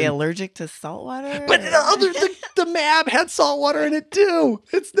situation. Were they allergic to salt water? But the mAb had salt water in it too.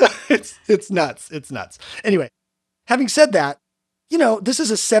 It's nuts. It's nuts. Anyway, having said that, this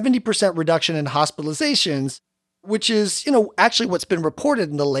is a 70% reduction in hospitalizations, which is, actually what's been reported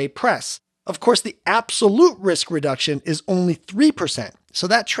in the lay press. Of course, the absolute risk reduction is only 3%. So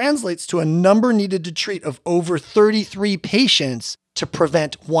that translates to a number needed to treat of over 33 patients to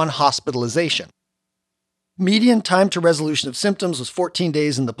prevent 1 hospitalization. Median time to resolution of symptoms was 14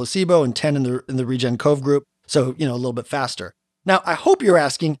 days in the placebo and 10 in the REGEN-COV group. So, a little bit faster. Now, I hope you're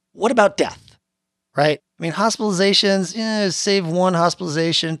asking, what about death? Right? I mean, hospitalizations, save 1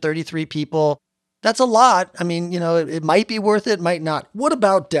 hospitalization, 33 people. That's a lot. I mean, it might be worth it, might not. What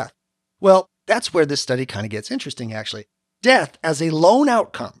about death? Well, that's where this study kind of gets interesting, actually. Death as a lone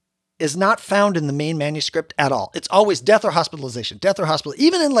outcome is not found in the main manuscript at all. It's always death or hospitalization, death or hospital.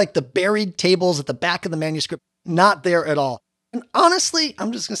 Even in like the buried tables at the back of the manuscript, not there at all. And honestly,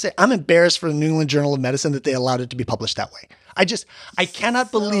 I'm just going to say, I'm embarrassed for the New England Journal of Medicine that they allowed it to be published that way. I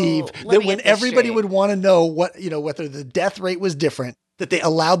cannot believe that when everybody would want to know whether the death rate was different, that they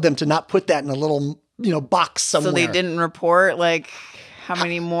allowed them to not put that in a little, box somewhere. So they didn't report how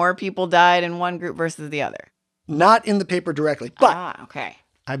many more people died in one group versus the other? Not in the paper directly, but okay.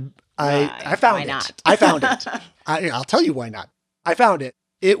 I found it. Not? I found it. I'll tell you why not. I found it.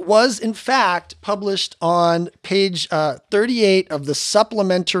 It was, in fact, published on page 38 of the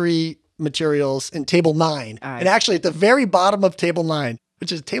supplementary materials in Table 9. And actually at the very bottom of Table 9,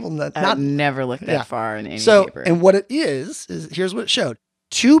 which is Table 9. I've never looked that far in any paper. And what it is here's what it showed.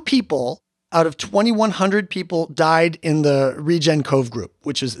 2 people out of 2,100 people died in the REGEN-COV group,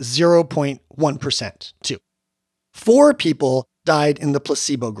 which is 0.1%. 2. 4 people died in the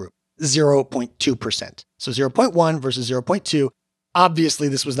placebo group, 0.2%. So 0.1 versus 0.2. Obviously,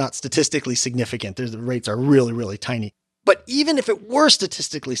 this was not statistically significant. The rates are really, really tiny. But even if it were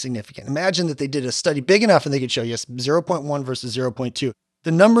statistically significant, imagine that they did a study big enough and they could show, yes, 0.1 versus 0.2.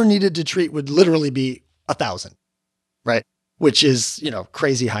 The number needed to treat would literally be 1,000, right? Which is,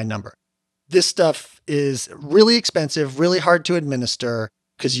 crazy high number. This stuff is really expensive, really hard to administer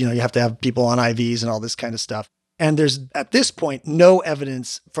because, you have to have people on IVs and all this kind of stuff. And there's, at this point, no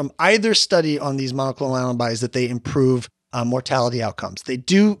evidence from either study on these monoclonal antibodies that they improve mortality outcomes.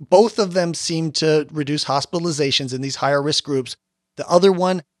 Both of them seem to reduce hospitalizations in these higher risk groups. The other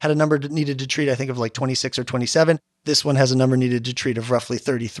one had a number needed to treat, I think, of 26 or 27. This one has a number needed to treat of roughly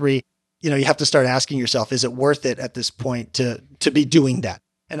 33. You have to start asking yourself, is it worth it at this point to be doing that?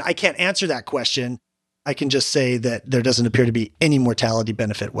 And I can't answer that question. I can just say that there doesn't appear to be any mortality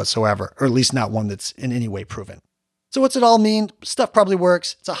benefit whatsoever, or at least not one that's in any way proven. So what's it all mean? Stuff probably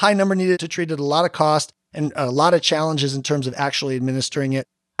works. It's a high number needed to treat at a lot of cost and a lot of challenges in terms of actually administering it.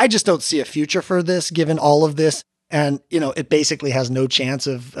 I just don't see a future for this given all of this. And, it basically has no chance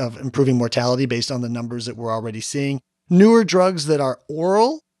of improving mortality based on the numbers that we're already seeing. Newer drugs that are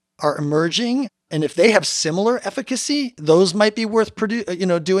oral are emerging. And if they have similar efficacy, those might be worth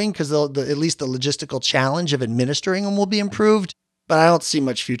doing because at least the logistical challenge of administering them will be improved. But I don't see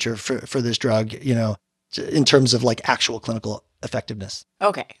much future for this drug, in terms of actual clinical effectiveness.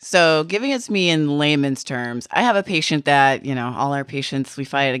 Okay. So giving it to me in layman's terms, I have a patient that, all our patients, we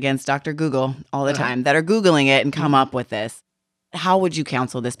fight against Dr. Google all the time that are Googling it and come up with this. How would you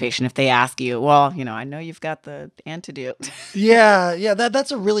counsel this patient if they ask you, well, I know you've got the antidote. Yeah.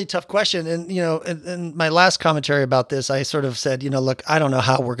 That's a really tough question. And, in my last commentary about this, I sort of said, look, I don't know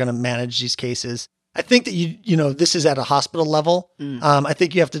how we're going to manage these cases. I think that this is at a hospital level. I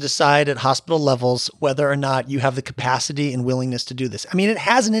think you have to decide at hospital levels whether or not you have the capacity and willingness to do this. I mean, it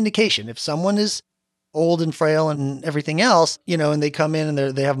has an indication. If someone is old and frail and everything else, and they come in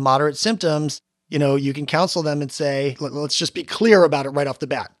and they have moderate symptoms, you can counsel them and say, let's just be clear about it right off the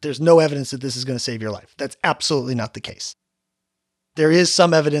bat. There's no evidence that this is going to save your life. That's absolutely not the case. There is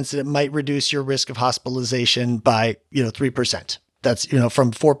some evidence that it might reduce your risk of hospitalization by, 3%. That's,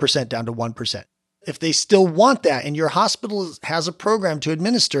 from 4% down to 1%. If they still want that and your hospital has a program to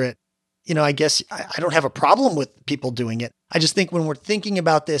administer it, I guess I don't have a problem with people doing it. I just think when we're thinking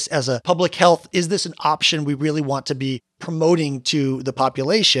about this as a public health, is this an option we really want to be promoting to the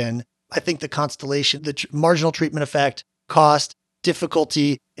population? I think the constellation, the marginal treatment effect, cost,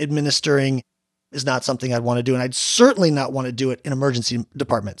 difficulty administering is not something I'd want to do. And I'd certainly not want to do it in emergency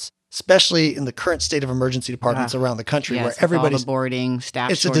departments, especially in the current state of emergency departments around the country where everybody's boarding,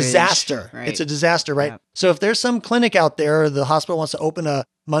 staff it's shortage. A disaster. Right? It's a disaster, right? Yeah. So if there's some clinic out there, the hospital wants to open a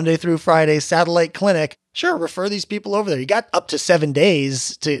Monday through Friday satellite clinic, sure, refer these people over there. You got up to 7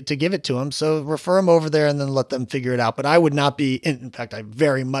 days to give it to them. So refer them over there and then let them figure it out. But I would not be, in fact, I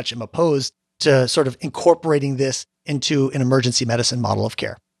very much am opposed to sort of incorporating this into an emergency medicine model of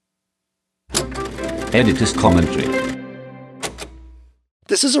care. Editor's commentary.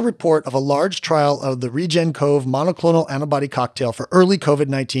 This is a report of a large trial of the REGEN-COV monoclonal antibody cocktail for early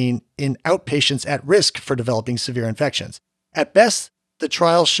COVID-19 in outpatients at risk for developing severe infections. At best, the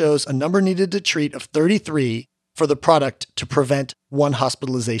trial shows a number needed to treat of 33 for the product to prevent 1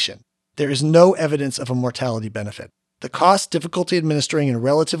 hospitalization. There is no evidence of a mortality benefit. The cost, difficulty administering, and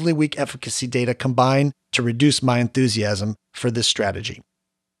relatively weak efficacy data combine to reduce my enthusiasm for this strategy.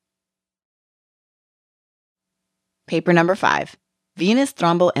 Paper number 5. Venous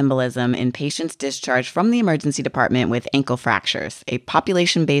thromboembolism in patients discharged from the emergency department with ankle fractures, a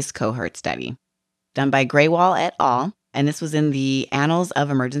population-based cohort study. Done by Graywall et al., and this was in the Annals of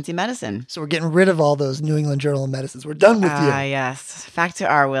Emergency Medicine. So we're getting rid of all those New England Journal of Medicines. We're done with you. Yes. Back to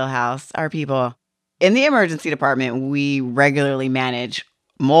our wheelhouse, our people. In the emergency department, we regularly manage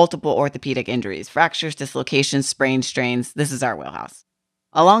multiple orthopedic injuries, fractures, dislocations, sprains, strains. This is our wheelhouse.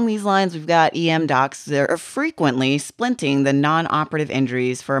 Along these lines, we've got EM docs that are frequently splinting the non-operative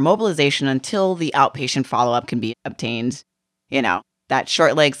injuries for immobilization until the outpatient follow-up can be obtained. You know, that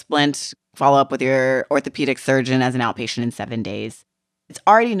short leg splint, follow up with your orthopedic surgeon as an outpatient in 7 days. It's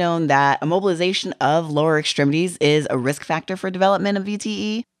already known that immobilization of lower extremities is a risk factor for development of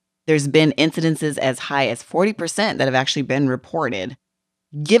VTE. There's been incidences as high as 40% that have actually been reported.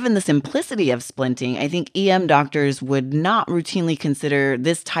 Given the simplicity of splinting, I think EM doctors would not routinely consider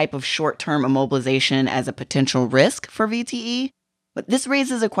this type of short-term immobilization as a potential risk for VTE. But this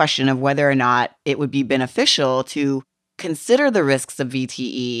raises a question of whether or not it would be beneficial to consider the risks of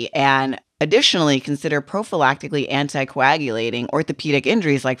VTE and additionally consider prophylactically anticoagulating orthopedic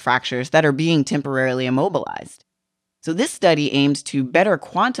injuries like fractures that are being temporarily immobilized. So this study aimed to better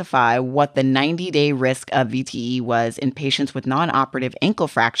quantify what the 90-day risk of VTE was in patients with non-operative ankle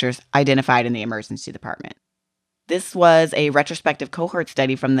fractures identified in the emergency department. This was a retrospective cohort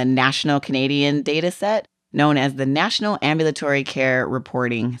study from the National Canadian Dataset, known as the National Ambulatory Care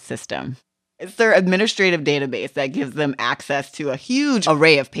Reporting System. It's their administrative database that gives them access to a huge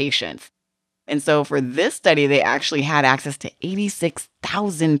array of patients. And so for this study, they actually had access to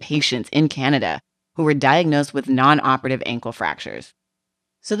 86,000 patients in Canada who were diagnosed with non-operative ankle fractures.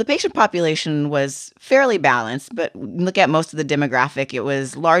 So the patient population was fairly balanced, but look at most of the demographic. It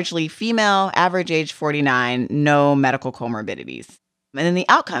was largely female, average age 49, no medical comorbidities. And then the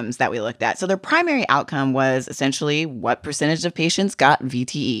outcomes that we looked at. So their primary outcome was essentially what percentage of patients got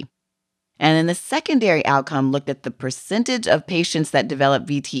VTE. And then the secondary outcome looked at the percentage of patients that developed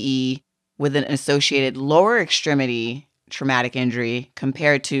VTE with an associated lower extremity traumatic injury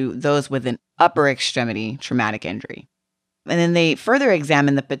compared to those with an upper extremity traumatic injury. And then they further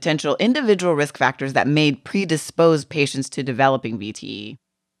examined the potential individual risk factors that may predispose patients to developing VTE.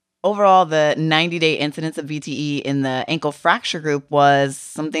 Overall, the 90-day incidence of VTE in the ankle fracture group was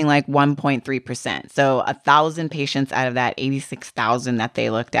something like 1.3%. So 1,000 patients out of that 86,000 that they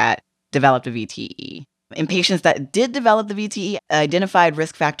looked at developed a VTE. In patients that did develop the VTE, identified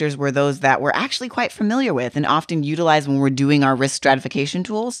risk factors were those that we're actually quite familiar with and often utilized when we're doing our risk stratification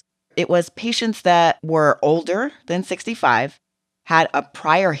tools. It was patients that were older than 65, had a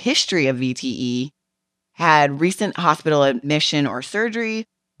prior history of VTE, had recent hospital admission or surgery,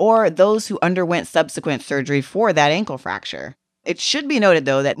 or those who underwent subsequent surgery for that ankle fracture. It should be noted,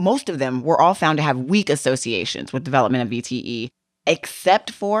 though, that most of them were all found to have weak associations with development of VTE,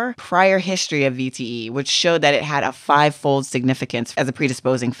 except for prior history of VTE, which showed that it had a 5-fold significance as a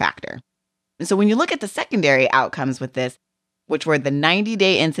predisposing factor. And so when you look at the secondary outcomes with this, which were the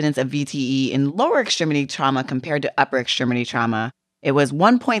 90-day incidence of VTE in lower extremity trauma compared to upper extremity trauma, it was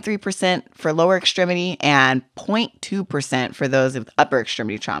 1.3% for lower extremity and 0.2% for those with upper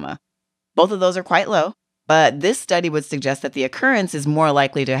extremity trauma. Both of those are quite low, but this study would suggest that the occurrence is more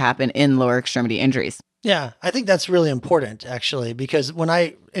likely to happen in lower extremity injuries. Yeah, I think that's really important, actually, because when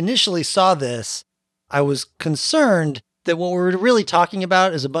I initially saw this, I was concerned that what we're really talking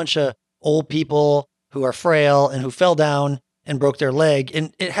about is a bunch of old people who are frail and who fell down and broke their leg.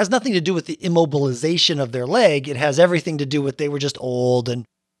 And it has nothing to do with the immobilization of their leg. It has everything to do with they were just old and,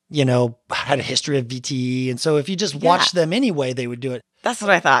 had a history of VTE. And so if you just watch them anyway, they would do it. That's what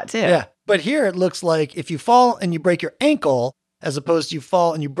I thought, too. Yeah. But here it looks like if you fall and you break your ankle, as opposed to you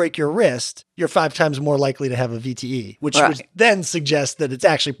fall and you break your wrist, you're 5 times more likely to have a VTE, which would then suggest that it's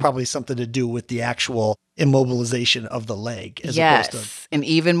actually probably something to do with the actual immobilization of the leg. As opposed to, and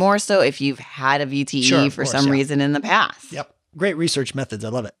even more so if you've had a VTE for some reason in the past. Yep. Great research methods. I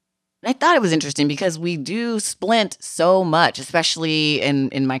love it. And I thought it was interesting because we do splint so much, especially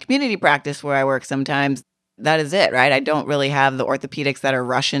in my community practice where I work sometimes. That is it, right? I don't really have the orthopedics that are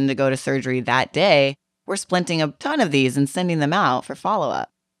rushing to go to surgery that day. We're splinting a ton of these and sending them out for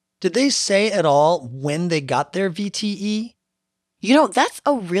follow-up. Did they say at all when they got their VTE? That's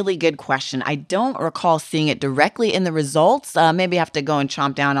a really good question. I don't recall seeing it directly in the results. Maybe I have to go and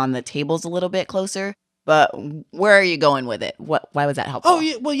chomp down on the tables a little bit closer. But where are you going with it? Why was that helpful? Oh,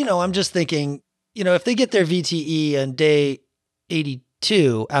 yeah, well, I'm just thinking, if they get their VTE on day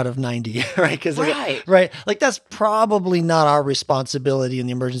 82 out of 90, right? Right. Like that's probably not our responsibility in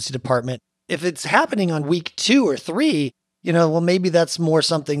the emergency department. If it's happening on week 2 or 3, maybe that's more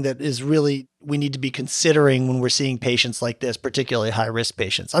something that is really, we need to be considering when we're seeing patients like this, particularly high-risk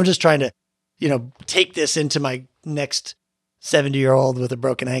patients. I'm just trying to, take this into my next 70-year-old with a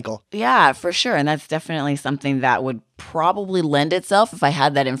broken ankle. Yeah, for sure. And that's definitely something that would probably lend itself if I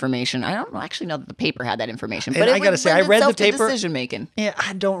had that information. I don't actually know that the paper had that information, but I got to say, I read the paper. Decision-making. Yeah,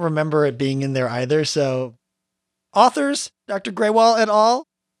 I don't remember it being in there either. So authors, Dr. Graywall et al.,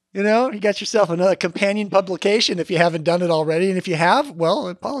 You know, you got yourself another companion publication if you haven't done it already. And if you have, well,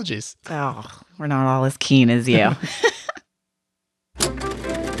 apologies. Oh, we're not all as keen as you.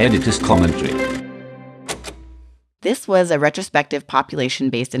 Editor's commentary. This was a retrospective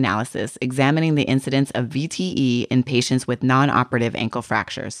population-based analysis examining the incidence of VTE in patients with non-operative ankle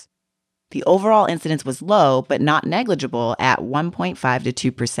fractures. The overall incidence was low, but not negligible at 1.5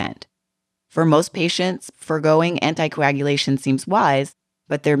 to 2%. For most patients, foregoing anticoagulation seems wise,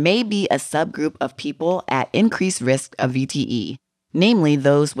 but there may be a subgroup of people at increased risk of VTE, namely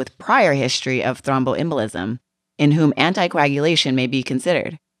those with prior history of thromboembolism, in whom anticoagulation may be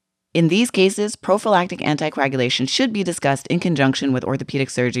considered. In these cases, prophylactic anticoagulation should be discussed in conjunction with orthopedic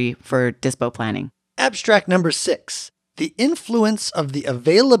surgery for dispo planning. Abstract number 6. The influence of the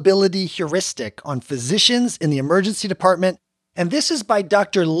availability heuristic on physicians in the emergency department. And this is by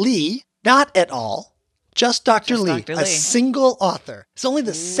Dr. Lee, not et al., just Dr. Lee, a single author. It's only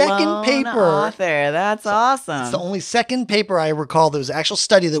the second Lone paper. author. That's awesome. It's the only second paper I recall. There was an actual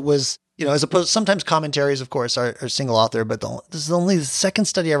study that was, as opposed, sometimes commentaries, of course, are single author, but this is only the second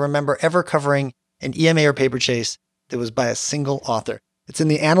study I remember ever covering an EMA or paper chase that was by a single author. It's in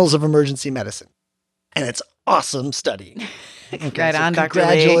the Annals of Emergency Medicine. And it's awesome study. Okay, Right on, Dr. Lee.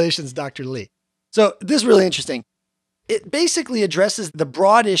 Congratulations, Dr. Lee. So this is really interesting. It basically addresses the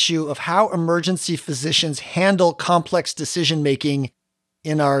broad issue of how emergency physicians handle complex decision-making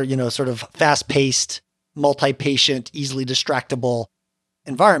in our, sort of fast-paced, multi-patient, easily distractible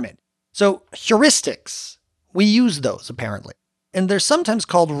environment. So heuristics, we use those apparently. And they're sometimes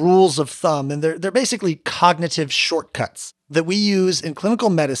called rules of thumb, and they're basically cognitive shortcuts that we use in clinical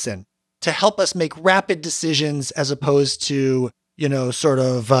medicine to help us make rapid decisions as opposed to,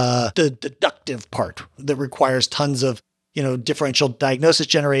 the deductive part that requires tons of, differential diagnosis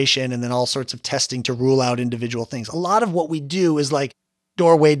generation and then all sorts of testing to rule out individual things. A lot of what we do is like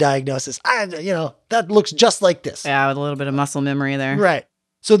doorway diagnosis. That looks just like this. Yeah, with a little bit of muscle memory there. Right.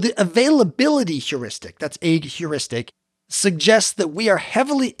 So the availability heuristic, that's a heuristic, suggests that we are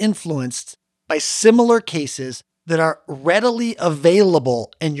heavily influenced by similar cases that are readily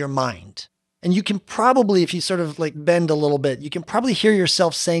available in your mind. And you can probably, if you sort of like bend a little bit, you can probably hear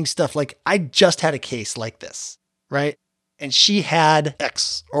yourself saying stuff like, I just had a case like this, right? And she had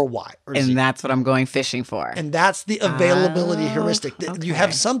X or Y or Z. And that's what I'm going fishing for. And that's the availability heuristic. Okay. You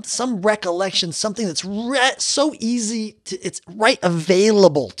have some recollection, something that's so easy it's right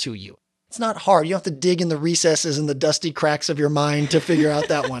available to you. It's not hard. You don't have to dig in the recesses and the dusty cracks of your mind to figure out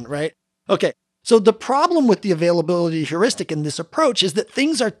that one, right? Okay. So the problem with the availability heuristic in this approach is that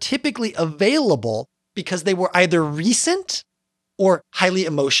things are typically available because they were either recent or highly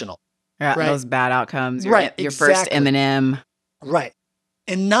emotional. Yeah, right? Those bad outcomes. Your first exactly. M&M. Right.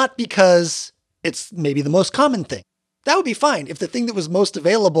 And not because it's maybe the most common thing. That would be fine if the thing that was most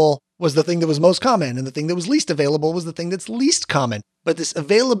available was the thing that was most common and the thing that was least available was the thing that's least common. But this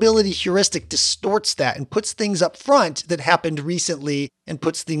availability heuristic distorts that and puts things up front that happened recently and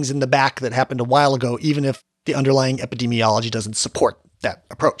puts things in the back that happened a while ago, even if the underlying epidemiology doesn't support that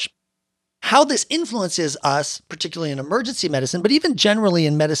approach. How this influences us, particularly in emergency medicine, but even generally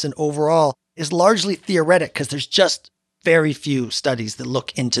in medicine overall, is largely theoretic because there's just very few studies that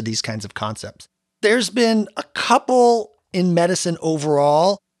look into these kinds of concepts. There's been a couple in medicine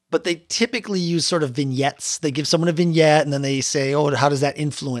overall, but they typically use sort of vignettes. They give someone a vignette and then they say, oh, how does that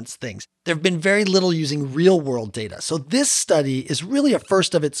influence things? There have been very little using real world data. So this study is really a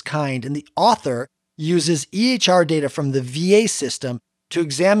first of its kind, and the author uses EHR data from the VA system to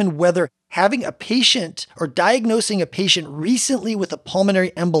examine whether having a patient or diagnosing a patient recently with a pulmonary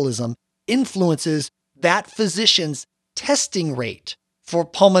embolism influences that physician's testing rate for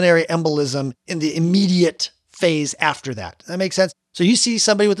pulmonary embolism in the immediate phase after that. Does that make sense? So you see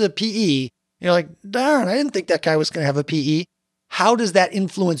somebody with a PE, you're like, darn, I didn't think that guy was going to have a PE. How does that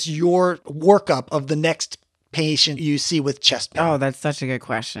influence your workup of the next patient you see with chest pain? Oh, that's such a good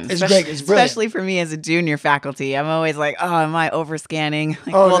question. It's great. It's brilliant. Especially for me as a junior faculty. I'm always like, oh, am I overscanning?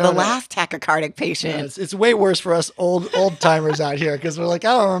 Like, No. last tachycardic patient. Yeah, it's way worse for us old timers out here because we're like,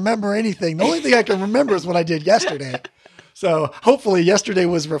 I don't remember anything. The only thing I can remember is what I did yesterday. So hopefully yesterday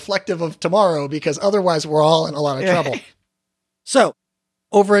was reflective of tomorrow because otherwise we're all in a lot of trouble. So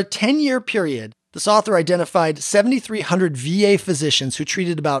over a 10-year period, this author identified 7,300 VA physicians who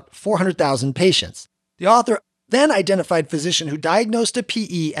treated about 400,000 patients. The author then identified physicians who diagnosed a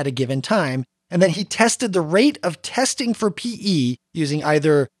PE at a given time, and then he tested the rate of testing for PE using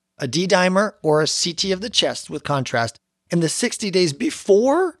either a D-dimer or a CT of the chest with contrast in the 60 days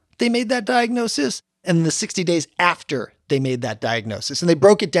before they made that diagnosis and the 60 days after they made that diagnosis. And they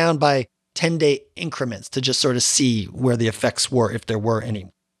broke it down by 10-day increments to just sort of see where the effects were, if there were any.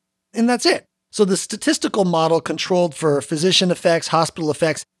 And that's it. So the statistical model controlled for physician effects, hospital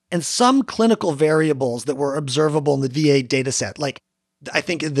effects, and some clinical variables that were observable in the VA data set. Like, I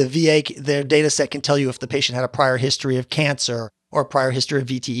think the VA, their data set can tell you if the patient had a prior history of cancer or a prior history of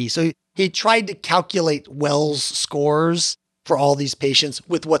VTE. So he tried to calculate Wells scores for all these patients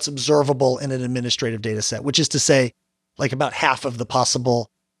with what's observable in an administrative data set, which is to say, like about half of the possible,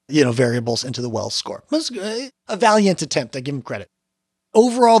 variables into the Wells score. It was a valiant attempt. I give him credit.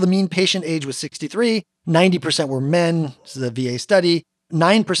 Overall, the mean patient age was 63. 90% were men. This is a VA study.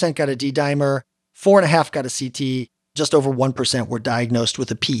 9% got a D-dimer. 4.5% got a CT. Just over 1% were diagnosed with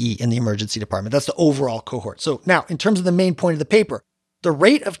a PE in the emergency department. That's the overall cohort. So now, in terms of the main point of the paper, the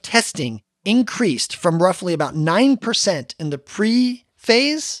rate of testing increased from roughly about 9% in the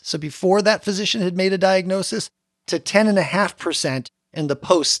pre-phase, so before that physician had made a diagnosis, to 10.5% in the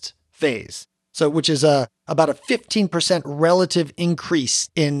post-phase. So, which is about a 15% relative increase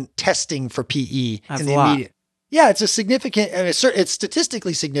in testing for PE That's in the a lot. immediate. Yeah, it's a significant, and it's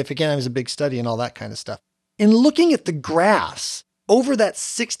statistically significant. It was a big study and all that kind of stuff. In looking at the graphs over that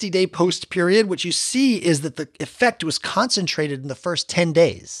 60-day post period, what you see is that the effect was concentrated in the first 10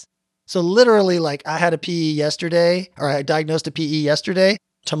 days. So literally, like, I had a PE yesterday, or I diagnosed a PE yesterday.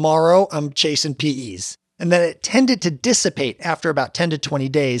 Tomorrow, I'm chasing PEs. And then it tended to dissipate after about 10 to 20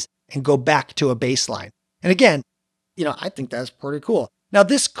 days and go back to a baseline. And again, I think that's pretty cool. Now,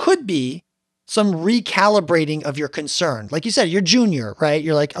 this could be some recalibrating of your concern. Like you said, you're junior, right?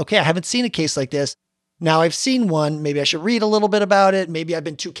 You're like, okay, I haven't seen a case like this. Now I've seen one. Maybe I should read a little bit about it. Maybe I've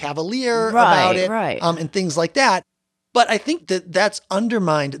been too cavalier about it, and things like that. But I think that's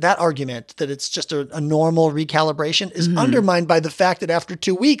undermined, that argument that it's just a normal recalibration is undermined by the fact that after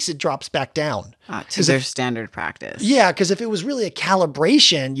 2 weeks, it drops back down. To their standard practice. Yeah, because if it was really a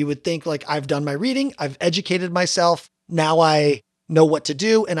calibration, you would think, like, I've done my reading, I've educated myself, now I know what to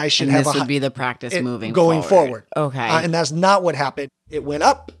do, and I should have this would be the practice going forward. Okay. And that's not what happened. It went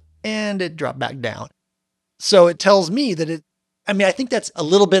up and it dropped back down. So it tells me that I think that's a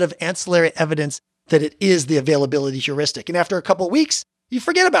little bit of ancillary evidence that it is the availability heuristic. And after a couple of weeks, you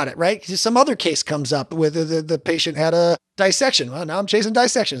forget about it, right? Because some other case comes up where the patient had a dissection. Well, now I'm chasing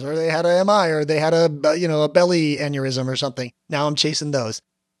dissections, or they had a MI, or they had a belly aneurysm or something. Now I'm chasing those.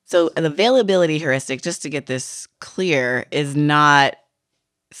 So the availability heuristic, just to get this clear, is not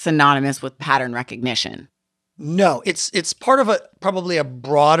synonymous with pattern recognition. No, it's part of probably a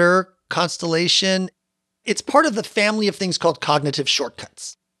broader constellation. It's part of the family of things called cognitive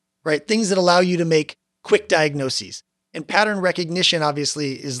shortcuts, right? Things that allow you to make quick diagnoses. And pattern recognition,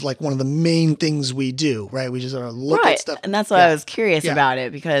 obviously, is like one of the main things we do, right? We just sort of look at stuff. And that's why I was curious about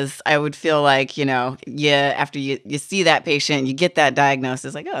it, because I would feel like, after you see that patient, you get that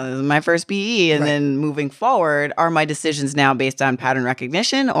diagnosis, like, oh, this is my first PE. And then moving forward, are my decisions now based on pattern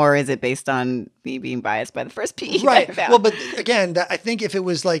recognition, or is it based on me being biased by the first PE? Right. Well, but again, I think if it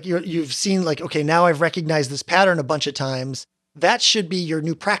was like you've seen, like, okay, now I've recognized this pattern a bunch of times, that should be your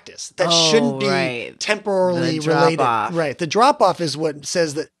new practice. That shouldn't be temporarily related. Right. The drop-off is what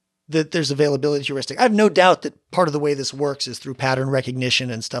says that there's availability heuristic. I have no doubt that part of the way this works is through pattern recognition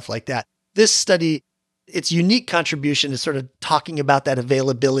and stuff like that. This study, its unique contribution is sort of talking about that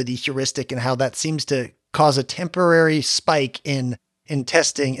availability heuristic and how that seems to cause a temporary spike in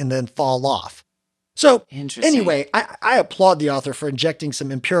testing and then fall off. So anyway, I applaud the author for injecting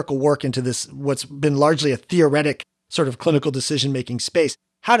some empirical work into this, what's been largely a theoretic sort of clinical decision-making space.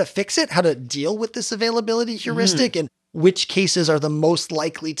 How to fix it, how to deal with this availability heuristic, and which cases are the most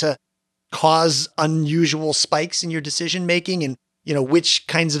likely to cause unusual spikes in your decision-making, and which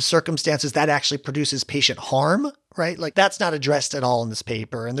kinds of circumstances that actually produces patient harm, right? Like, that's not addressed at all in this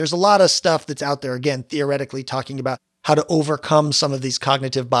paper. And there's a lot of stuff that's out there, again, theoretically talking about how to overcome some of these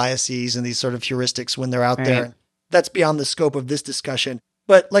cognitive biases and these sort of heuristics when they're out there. That's beyond the scope of this discussion.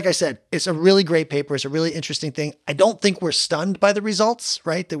 But like I said, it's a really great paper. It's a really interesting thing. I don't think we're stunned by the results,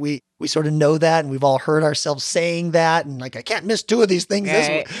 right? That we sort of know that, and we've all heard ourselves saying that. And like, I can't miss two of these things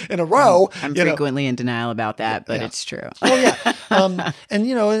in a row. I'm frequently in denial about that, but it's true. Oh yeah.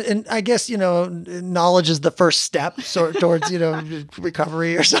 And I guess, knowledge is the first step towards,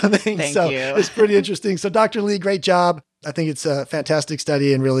 recovery or something. Thank you. It's pretty interesting. So Dr. Lee, great job. I think it's a fantastic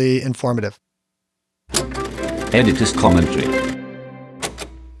study and really informative. Editor's commentary.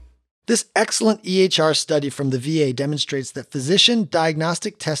 This excellent EHR study from the VA demonstrates that physician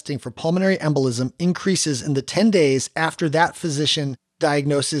diagnostic testing for pulmonary embolism increases in the 10 days after that physician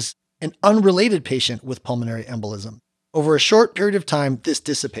diagnoses an unrelated patient with pulmonary embolism. Over a short period of time, this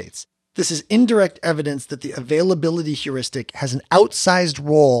dissipates. This is indirect evidence that the availability heuristic has an outsized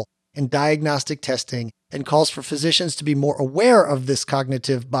role in diagnostic testing and calls for physicians to be more aware of this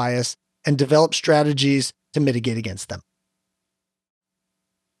cognitive bias and develop strategies to mitigate against them.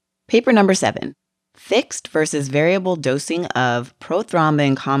 Paper number 7, fixed versus variable dosing of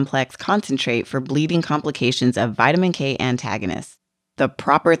prothrombin complex concentrate for bleeding complications of vitamin K antagonists, the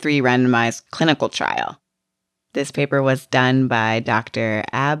Proper 3 randomized clinical trial. This paper was done by Dr.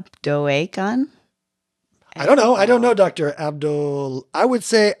 Abdoakan. I don't know, Dr. Abdul. I would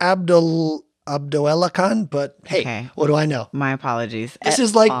say Abdoelakan, but hey, Okay. What do I know? My apologies. This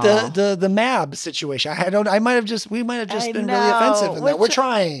is like the MAB situation. We might have just been really offensive in that. We're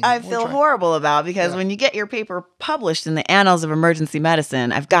trying. I feel horrible about because when you get your paper published in the Annals of Emergency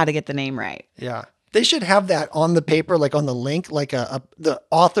Medicine, I've got to get the name right. Yeah. They should have that on the paper, like on the link, like the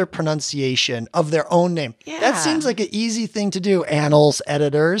author pronunciation of their own name. Yeah. That seems like an easy thing to do, Annals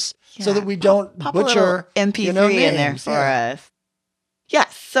editors, so that we don't Pop butcher a MP3 in there for us.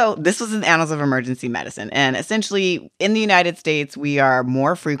 Yes, so this was in the Annals of Emergency Medicine. And essentially, in the United States, we are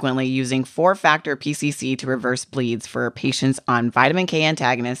more frequently using 4-factor PCC to reverse bleeds for patients on vitamin K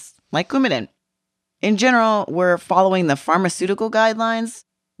antagonists like Coumadin. In general, we're following the pharmaceutical guidelines,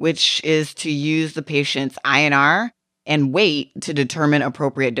 which is to use the patient's INR and weight to determine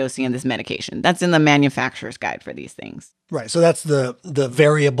appropriate dosing of this medication. That's in the manufacturer's guide for these things. Right. So that's the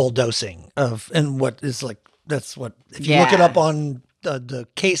variable dosing of, and what is like, that's what, if you look it up on the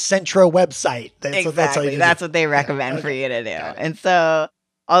Case Centro website, that's what they recommend for you to do. And so,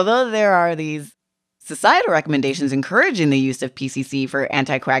 although there are these societal recommendations encouraging the use of PCC for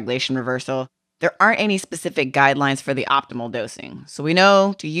anticoagulation reversal, there aren't any specific guidelines for the optimal dosing. So we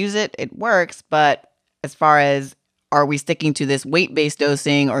know to use it, it works, but as far as are we sticking to this weight-based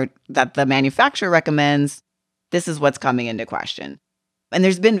dosing or that the manufacturer recommends, this is what's coming into question. And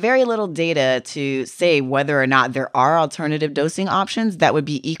there's been very little data to say whether or not there are alternative dosing options that would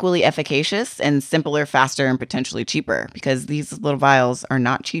be equally efficacious and simpler, faster, and potentially cheaper, because these little vials are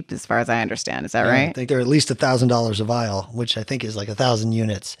not cheap as far as I understand. Is that right? I think they're at least $1,000 a vial, which I think is like 1,000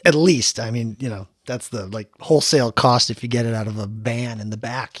 units. At least. I mean, that's the like wholesale cost if you get it out of a van in the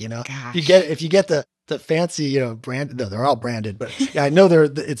back, Gosh. If you get the fancy, brand, no, they're all branded, but yeah, I know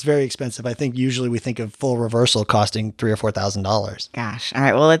it's very expensive. I think usually we think of full reversal costing $3,000 or $4,000. Gosh. All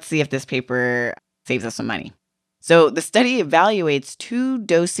right. Well, let's see if this paper saves us some money. So the study evaluates 2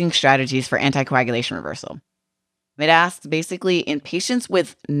 dosing strategies for anticoagulation reversal. It asks basically in patients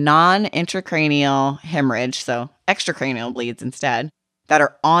with non-intracranial hemorrhage, so extracranial bleeds instead, that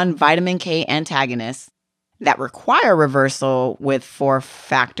are on vitamin K antagonists that require reversal with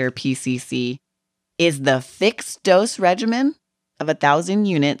 4-factor PCC, is the fixed dose regimen of 1,000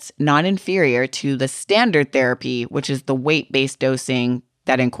 units non-inferior to the standard therapy, which is the weight-based dosing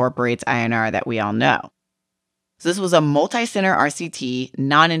that incorporates INR that we all know. So this was a multicenter RCT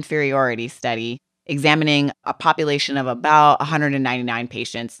non-inferiority study examining a population of about 199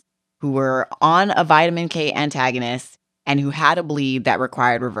 patients who were on a vitamin K antagonist and who had a bleed that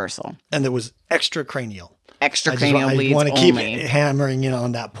required reversal. And there was extracranial. Extracranial bleeds I want to only. keep hammering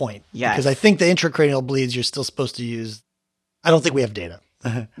on that point. Yes. Because I think the intracranial bleeds you're still supposed to use. I don't think we have data.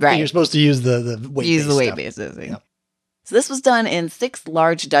 Right. You're supposed to use the weight-based Use the stuff. weight-based dosing. Yeah. So this was done in 6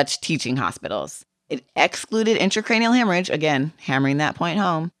 large Dutch teaching hospitals. It excluded intracranial hemorrhage, again, hammering that point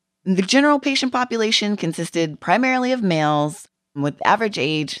home. The general patient population consisted primarily of males with average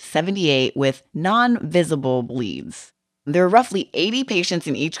age 78 with non-visible bleeds. There were roughly 80 patients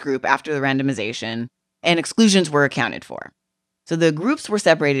in each group after the randomization, and exclusions were accounted for. So the groups were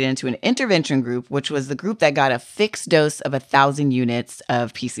separated into an intervention group, which was the group that got a fixed dose of 1,000 units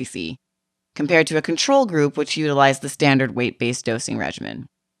of PCC, compared to a control group, which utilized the standard weight-based dosing regimen.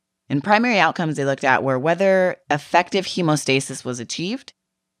 In primary outcomes, they looked at were whether effective hemostasis was achieved,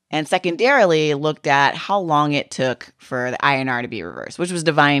 and secondarily looked at how long it took for the INR to be reversed, which was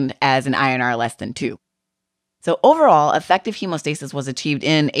defined as an INR less than 2. So overall, effective hemostasis was achieved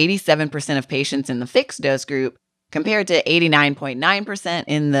in 87% of patients in the fixed dose group, compared to 89.9%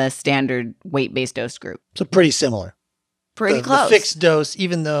 in the standard weight-based dose group. So pretty similar. Pretty close. The fixed dose,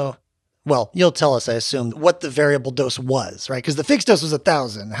 even though, well, you'll tell us, I assume, what the variable dose was, right? Because the fixed dose was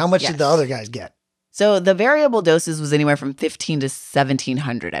 1,000. How much did the other guys get? So the variable doses was anywhere from 1,500 to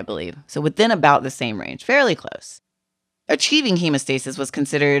 1,700, I believe. So within about the same range, fairly close. Achieving hemostasis was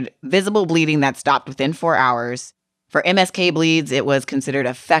considered visible bleeding that stopped within 4 hours. For MSK bleeds, it was considered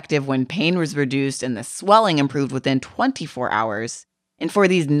effective when pain was reduced and the swelling improved within 24 hours. And for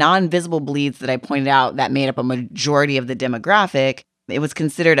these non-visible bleeds that I pointed out that made up a majority of the demographic, it was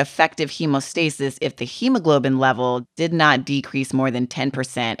considered effective hemostasis if the hemoglobin level did not decrease more than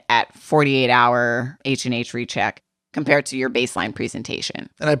 10% at 48-hour H&H recheck. compared to your baseline presentation.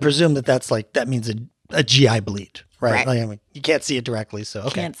 And I presume that means a GI bleed, right? Right. Like, I mean, you can't see it directly, so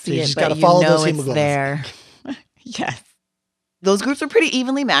okay. Can't So see you it, just but gotta you follow know those it's hemoglobins. there. Yes. Those groups were pretty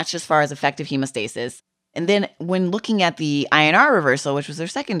evenly matched as far as effective hemostasis. And then when looking at the INR reversal, which was their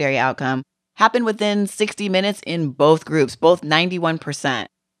secondary outcome, happened within 60 minutes in both groups, both 91%.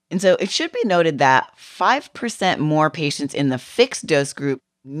 And so it should be noted that 5% more patients in the fixed dose group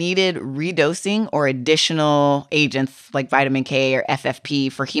needed redosing or additional agents like vitamin K or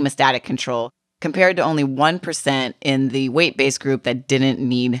FFP for hemostatic control, compared to only 1% in the weight-based group that didn't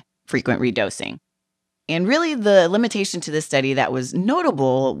need frequent redosing. And really, the limitation to this study that was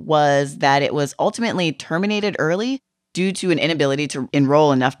notable was that it was ultimately terminated early due to an inability to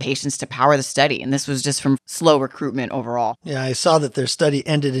enroll enough patients to power the study. And this was just from slow recruitment overall. Yeah, I saw that their study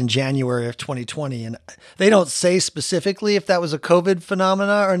ended in January of 2020, and they don't say specifically if that was a COVID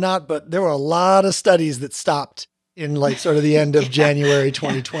phenomena or not, but there were a lot of studies that stopped in like sort of the end of January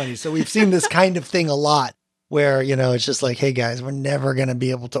 2020. So we've seen this kind of thing a lot where, it's just like, hey guys, we're never going to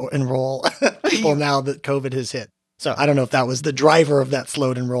be able to enroll people now that COVID has hit. So I don't know if that was the driver of that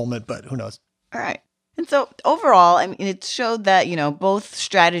slowed enrollment, but who knows? All right. And so overall, I mean, it showed that, both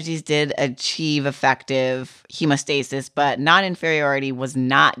strategies did achieve effective hemostasis, but non-inferiority was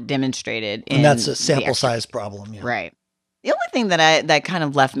not demonstrated. And that's a sample size problem. Yeah. Right. The only thing that kind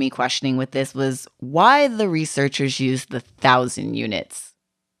of left me questioning with this was why the researchers used the 1,000 units.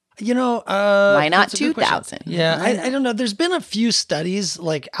 Why not 2,000? Yeah, I don't know. There's been a few studies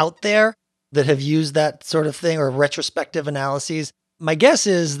like out there that have used that sort of thing or retrospective analyses. My guess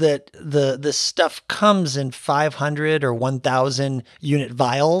is that this stuff comes in 500 or 1,000 unit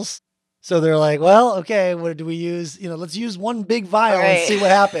vials. So they're like, well, okay, what do we use? Let's use one big vial and see what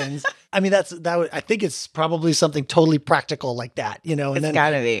happens. I mean, I think it's probably something totally practical like that, and It's then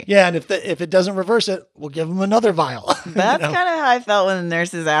gotta be. Yeah, and if it doesn't reverse it, we'll give them another vial. That's kind of how I felt when the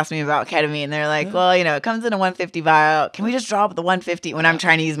nurses asked me about ketamine. They're like, well, it comes in a 150 vial. Can we just drop the 150 when I'm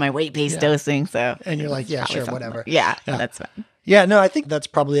trying to use my weight-based dosing? So, and you're like, yeah, sure, whatever. Yeah, that's fine. Yeah, no, I think that's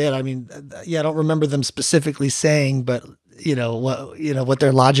probably it. I mean, I don't remember them specifically saying, but what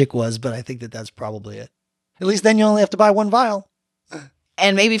their logic was, but I think that's probably it. At least then you only have to buy one vial.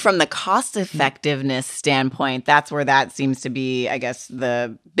 And maybe from the cost effectiveness standpoint, that's where that seems to be, I guess,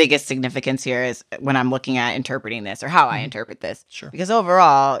 the biggest significance here is when I'm looking at interpreting this or how I interpret this. Sure. Because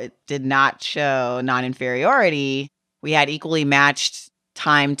overall, it did not show non-inferiority. We had equally matched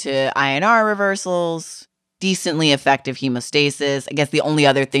time to INR reversals, decently effective hemostasis. I guess the only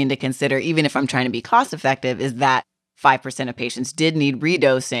other thing to consider, even if I'm trying to be cost effective, is that 5% of patients did need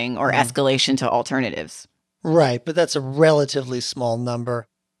redosing or escalation to alternatives. Right, but that's a relatively small number.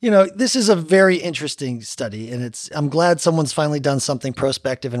 This is a very interesting study, and I'm glad someone's finally done something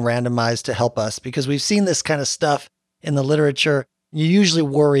prospective and randomized to help us, because we've seen this kind of stuff in the literature. You usually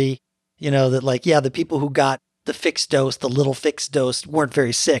worry, that the people who got the fixed dose, the little fixed dose, weren't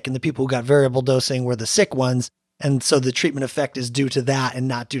very sick, and the people who got variable dosing were the sick ones. And so the treatment effect is due to that and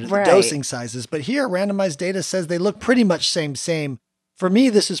not due to the dosing sizes. But here, randomized data says they look pretty much same. For me,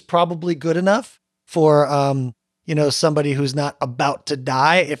 this is probably good enough for, somebody who's not about to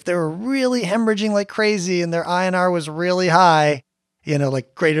die. If they were really hemorrhaging like crazy and their INR was really high,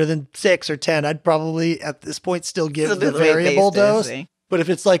 like greater than 6 or 10, I'd probably at this point still give the variable dose. But if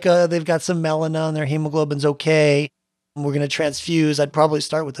it's like they've got some melena and their hemoglobin's okay, and we're going to transfuse, I'd probably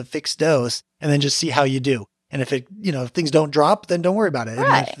start with a fixed dose and then just see how you do. And if if things don't drop, then don't worry about it.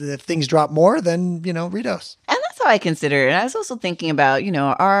 Right. And if things drop more, then, redose. And that's how I consider it. And I was also thinking about,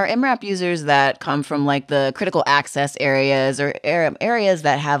 our MRAP users that come from like the critical access areas or areas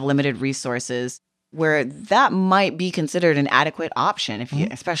that have limited resources, where that might be considered an adequate option,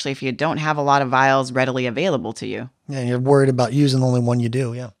 especially if you don't have a lot of vials readily available to you. Yeah, and you're worried about using the only one you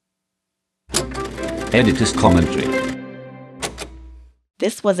do, yeah. Editor's commentary.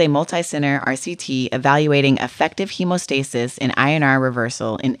 This was a multicenter RCT evaluating effective hemostasis and INR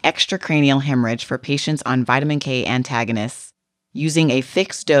reversal in extracranial hemorrhage for patients on vitamin K antagonists using a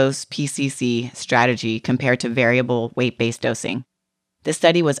fixed dose PCC strategy compared to variable weight-based dosing. The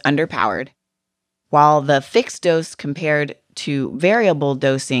study was underpowered. While the fixed dose compared to variable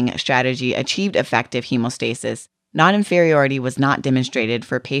dosing strategy achieved effective hemostasis, non-inferiority was not demonstrated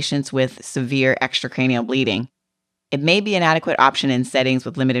for patients with severe extracranial bleeding. It may be an adequate option in settings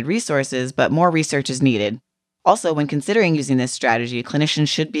with limited resources, but more research is needed. Also, when considering using this strategy, clinicians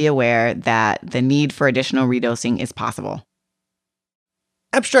should be aware that the need for additional redosing is possible.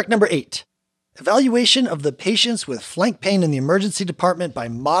 Abstract number 8. Evaluation of the patients with flank pain in the emergency department by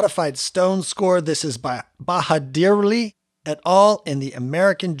modified Stone score. This is by Bahadirli et al. In the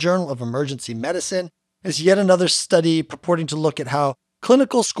American Journal of Emergency Medicine. is yet another study purporting to look at how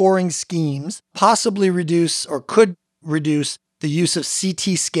clinical scoring schemes possibly reduce or could reduce the use of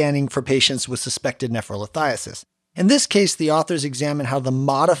CT scanning for patients with suspected nephrolithiasis. In this case, the authors examine how the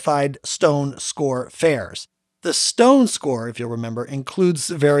modified Stone score fares. The Stone score, if you'll remember, includes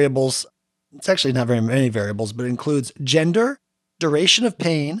variables. It's actually not very many variables, but it includes gender, duration of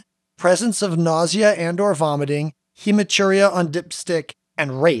pain, presence of nausea and or vomiting, hematuria on dipstick,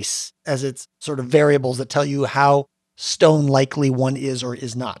 and race as its sort of variables that tell you how stone likely one is or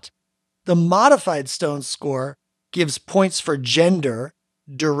is not. The modified Stone score gives points for gender,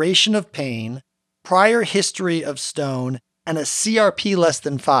 duration of pain, prior history of stone, and a CRP less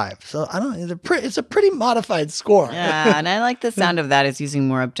than 5. So it's a pretty modified score. Yeah, and I like the sound of that as using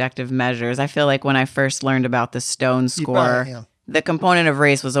more objective measures. I feel like when I first learned about the Stone score, the component of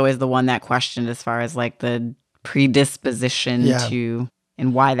race was always the one that questioned as far as like the predisposition to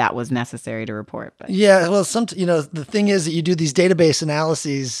and why that was necessary to report. But yeah, well, the thing is that you do these database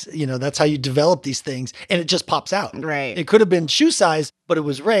analyses, that's how you develop these things, and it just pops out. Right. It could have been shoe size, but it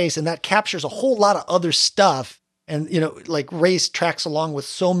was race, and that captures a whole lot of other stuff. And, like race tracks along with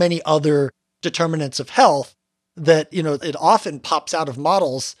so many other determinants of health that, it often pops out of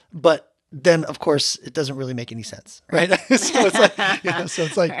models, but then of course it doesn't really make any sense. Right. So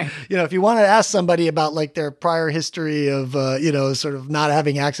it's like, Right. If you want to ask somebody about like their prior history of, sort of not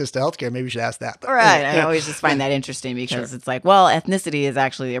having access to healthcare, maybe you should ask that. But, right. I always just find that interesting because it's like, well, ethnicity is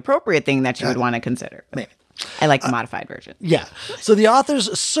actually the appropriate thing that you would want to consider. Maybe. I like the modified version. Yeah. So the authors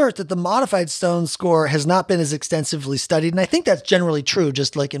assert that the modified Stone score has not been as extensively studied. And I think that's generally true.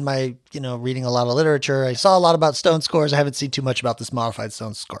 Just like in my, reading a lot of literature, I saw a lot about Stone scores. I haven't seen too much about this modified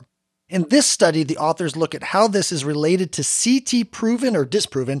Stone score. In this study, the authors look at how this is related to CT proven or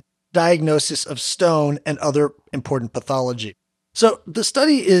disproven diagnosis of stone and other important pathology. So the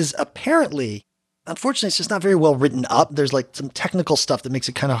study is apparently, unfortunately, it's just not very well written up. There's like some technical stuff that makes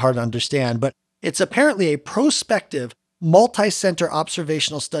it kind of hard to understand, but it's apparently a prospective multicenter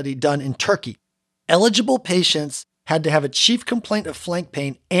observational study done in Turkey. Eligible patients had to have a chief complaint of flank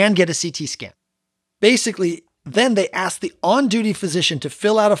pain and get a CT scan. Basically, then they asked the on-duty physician to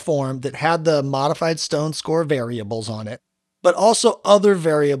fill out a form that had the modified Stone score variables on it, but also other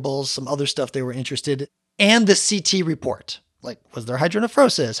variables, some other stuff they were interested in, and the CT report. Like, was there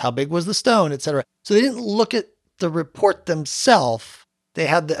hydronephrosis? How big was the stone, etc. So they didn't look at the report themselves. They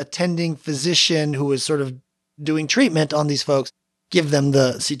had the attending physician who was sort of doing treatment on these folks give them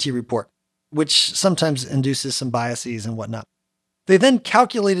the CT report, which sometimes induces some biases and whatnot. They then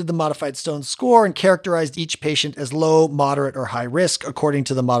calculated the modified Stone score and characterized each patient as low, moderate, or high risk according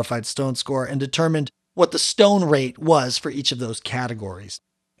to the modified Stone score and determined what the stone rate was for each of those categories.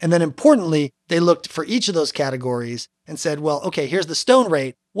 And then importantly, they looked for each of those categories and said, well, okay, here's the stone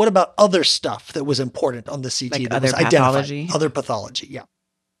rate. What about other stuff that was important on the CT like that other was pathology? identified? Other pathology, yeah.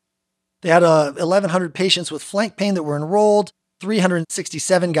 They had 1,100 patients with flank pain that were enrolled.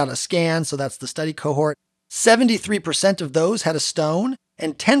 367 got a scan, so that's the study cohort. 73% of those had a stone,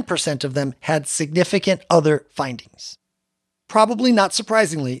 and 10% of them had significant other findings. Probably not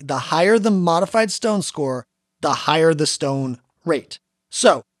surprisingly, the higher the modified Stone score, the higher the stone rate.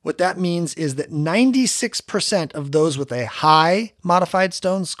 So what that means is that 96% of those with a high modified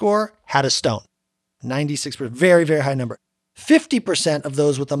Stone score had a stone. 96%, very, very high number. 50% of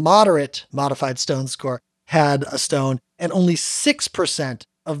those with a moderate modified Stone score had a stone, and only 6%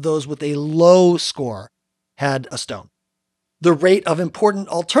 of those with a low score had a stone. The rate of important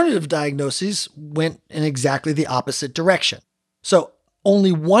alternative diagnoses went in exactly the opposite direction. So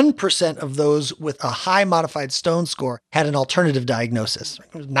only 1% of those with a high modified Stone score had an alternative diagnosis.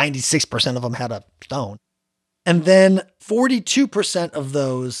 96% of them had a stone. And then 42% of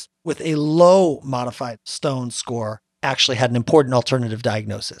those with a low modified Stone score actually had an important alternative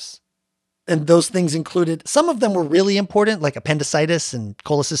diagnosis. And those things included, some of them were really important, like appendicitis and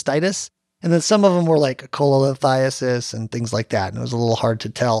cholecystitis. And then some of them were like cholelithiasis and things like that. And it was a little hard to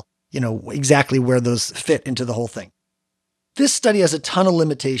tell, exactly where those fit into the whole thing. This study has a ton of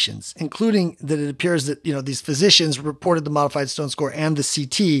limitations, including that it appears that, these physicians reported the modified Stone score and the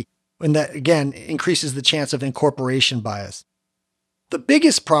CT, and that, again, increases the chance of incorporation bias. The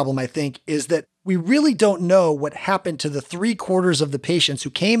biggest problem, I think, is that we really don't know what happened to the 3/4 of the patients who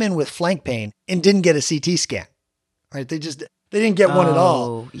came in with flank pain and didn't get a CT scan, right? They didn't get one at all.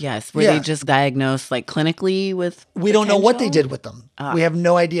 Oh, yes. Were they just diagnosed like clinically with We don't know what they did with them. We have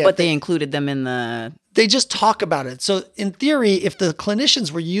no idea. But they included them in the... They just talk about it. So in theory, if the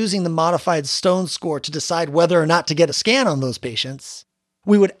clinicians were using the modified Stone score to decide whether or not to get a scan on those patients,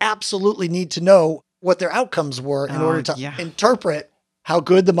 we would absolutely need to know what their outcomes were in order to interpret how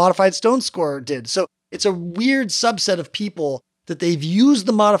good the modified Stone score did. So it's a weird subset of people that they've used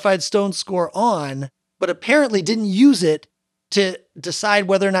the modified stone score on, but apparently didn't use it to decide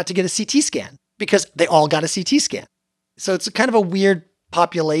whether or not to get a CT scan because they all got a CT scan. So it's kind of a weird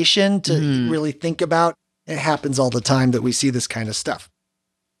population to really think about. It happens all the time that we see this kind of stuff.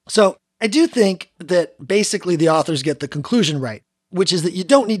 So I do think that basically the authors get the conclusion right, which is that you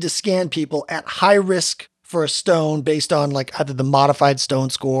don't need to scan people at high risk for a stone based on like either the modified stone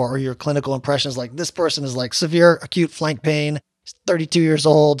score or your clinical impressions. Like this person is like severe acute flank pain, 32 years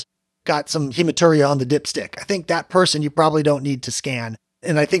old, got some hematuria on the dipstick. I think that person you probably don't need to scan.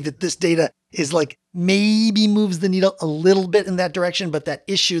 And I think that this data is like maybe moves the needle a little bit in that direction, but that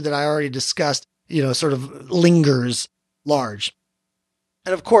issue that I already discussed, sort of lingers large.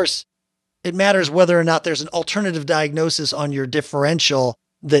 And of course, it matters whether or not there's an alternative diagnosis on your differential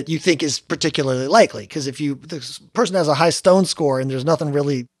that you think is particularly likely. Because if this person has a high stone score and there's nothing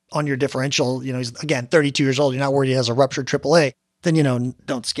really on your differential, he's again 32 years old, you're not worried he has a ruptured AAA, then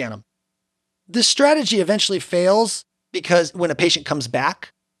don't scan him. This strategy eventually fails because when a patient comes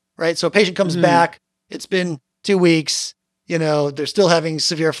back, right? So a patient comes back, it's been 2 weeks, they're still having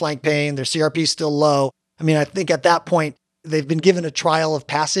severe flank pain, their CRP is still low. I mean, I think at that point, they've been given a trial of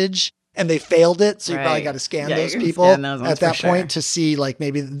passage and they failed it. So you probably got to scan those people at that point to see like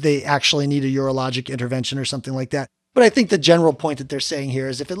maybe they actually need a urologic intervention or something like that. But I think the general point that they're saying here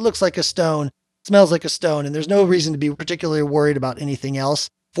is if it looks like a stone, smells like a stone, and there's no reason to be particularly worried about anything else,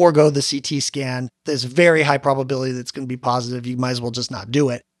 forego the CT scan. There's very high probability that it's going to be positive. You might as well just not do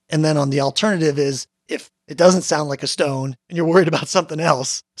it. And then on the alternative is if it doesn't sound like a stone and you're worried about something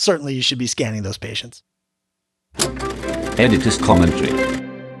else, certainly you should be scanning those patients. Editor's commentary.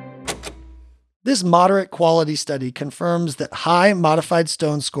 This moderate quality study confirms that high modified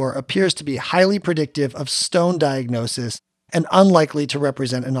stone score appears to be highly predictive of stone diagnosis and unlikely to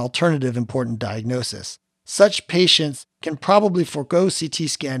represent an alternative important diagnosis. Such patients can probably forego CT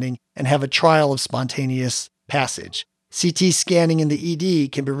scanning and have a trial of spontaneous passage. CT scanning in the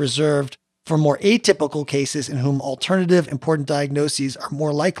ED can be reserved for more atypical cases in whom alternative important diagnoses are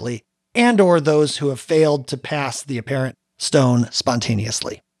more likely and/or those who have failed to pass the apparent stone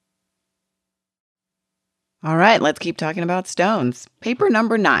spontaneously. All right, let's keep talking about stones. Paper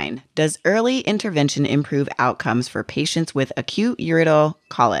number 9. Does early intervention improve outcomes for patients with acute ureteral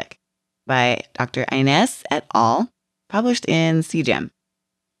colic? By Dr. Inez et al., published in CGEM.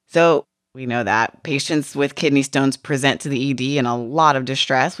 So we know that patients with kidney stones present to the ED in a lot of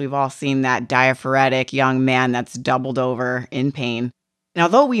distress. We've all seen that diaphoretic young man that's doubled over in pain. And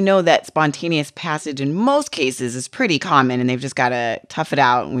although we know that spontaneous passage in most cases is pretty common and they've just got to tough it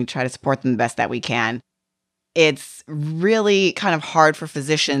out and we try to support them the best that we can, it's really kind of hard for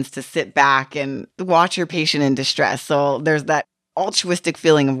physicians to sit back and watch your patient in distress. So there's that altruistic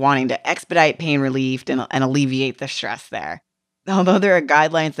feeling of wanting to expedite pain relief and alleviate the stress there. Although there are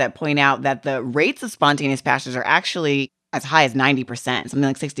guidelines that point out that the rates of spontaneous passage are actually as high as 90%, something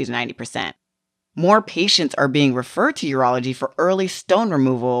like 60 to 90%. More patients are being referred to urology for early stone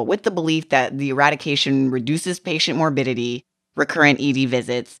removal with the belief that the eradication reduces patient morbidity, recurrent ED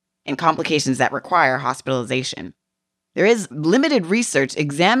visits, and complications that require hospitalization. There is limited research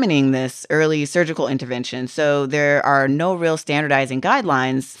examining this early surgical intervention, so there are no real standardizing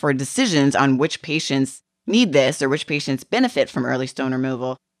guidelines for decisions on which patients need this or which patients benefit from early stone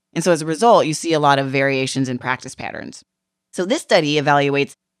removal. And so as a result, you see a lot of variations in practice patterns. So this study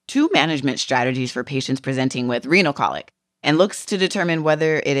evaluates 2 management strategies for patients presenting with renal colic and looks to determine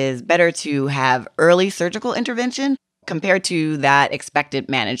whether it is better to have early surgical intervention compared to that expected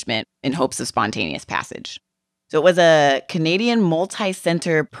management in hopes of spontaneous passage. So it was a Canadian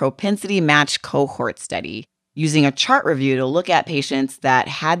multicenter propensity match cohort study using a chart review to look at patients that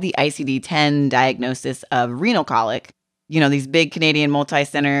had the ICD-10 diagnosis of renal colic. These big Canadian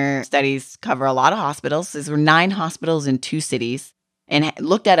multicenter studies cover a lot of hospitals. These were 9 hospitals in 2 cities and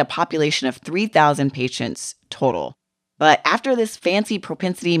looked at a population of 3,000 patients total. But after this fancy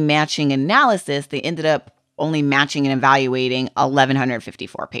propensity matching analysis, they ended up only matching and evaluating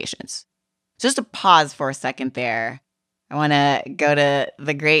 1,154 patients. Just to pause for a second there, I want to go to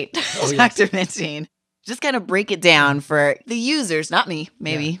the great Dr. Menchine. Just kind of break it down for the users, not me,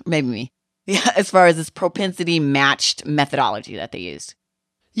 maybe me. Yeah, as far as this propensity matched methodology that they used.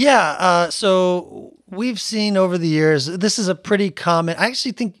 Yeah, so we've seen over the years, this is a pretty common, I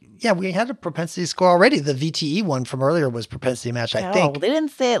actually think, we had a propensity score already. The VTE one from earlier was propensity match, I think. Oh, they didn't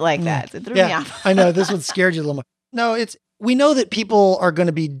say it like that. It threw me off. I know, this one scared you a little more. No, we know that people are going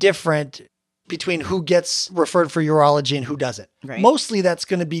to be different between who gets referred for urology and who doesn't. Right. Mostly that's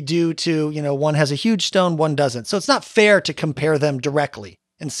going to be due to, one has a huge stone, one doesn't. So it's not fair to compare them directly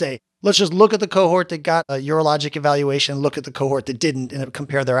and say, let's just look at the cohort that got a urologic evaluation, look at the cohort that didn't, and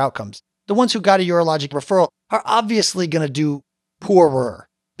compare their outcomes. The ones who got a urologic referral are obviously going to do poorer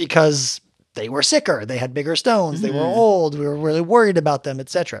because they were sicker, they had bigger stones, they were old, we were really worried about them,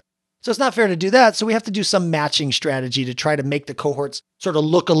 etc. So it's not fair to do that. So we have to do some matching strategy to try to make the cohorts sort of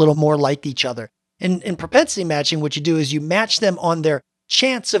look a little more like each other. In propensity matching, what you do is you match them on their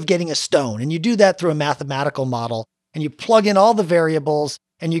chance of getting a stone. And you do that through a mathematical model. And you plug in all the variables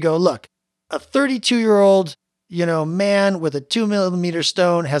and you go, look, a 32-year-old, man with a 2 mm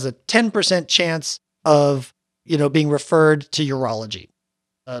stone has a 10% chance of, being referred to urology.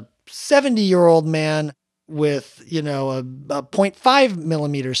 A 70-year-old man with, a 0.5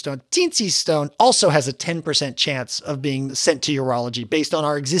 mm stone, teensy stone, also has a 10% chance of being sent to urology based on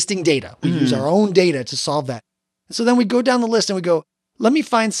our existing data. We use our own data to solve that. And so then we go down the list and we go, let me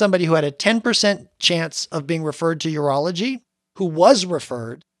find somebody who had a 10% chance of being referred to urology, who was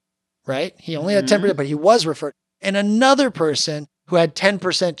referred, right? He only had 10%, but he was referred. And another person who had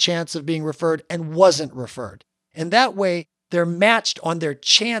 10% chance of being referred and wasn't referred. And that way, they're matched on their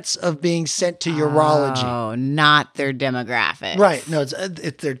chance of being sent to urology. Oh, not their demographics. Right. No,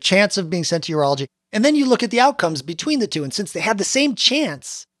 it's their chance of being sent to urology. And then you look at the outcomes between the two. And since they had the same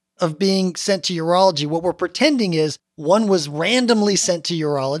chance of being sent to urology, what we're pretending is one was randomly sent to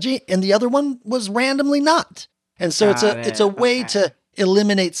urology and the other one was randomly not. And so it's a way to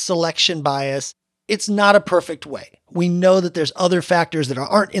eliminate selection bias. It's not a perfect way. We know that there's other factors that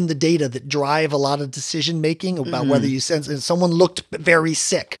aren't in the data that drive a lot of decision making about whether you send, and someone looked very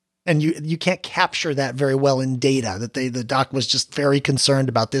sick and you can't capture that very well in data, that the doc was just very concerned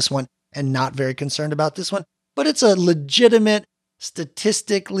about this one and not very concerned about this one. But it's a legitimate,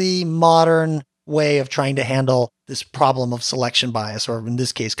 statistically modern way of trying to handle this problem of selection bias, or in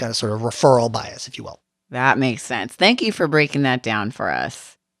this case, kind of sort of referral bias, if you will. That makes sense. Thank you for breaking that down for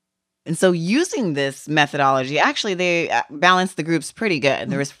us. And so using this methodology, actually, they balanced the groups pretty good.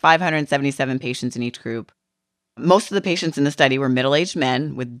 There was 577 patients in each group. Most of the patients in the study were middle-aged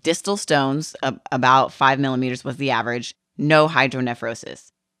men with distal stones, about 5 mm was the average, no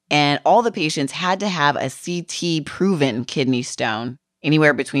hydronephrosis. And all the patients had to have a CT-proven kidney stone,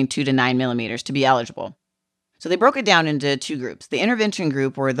 anywhere between 2 to 9 mm to be eligible. So they broke it down into two groups. The intervention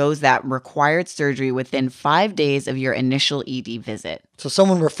group were those that required surgery within 5 days of your initial ED visit. So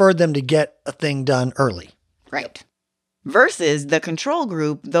someone referred them to get a thing done early. Right. Versus the control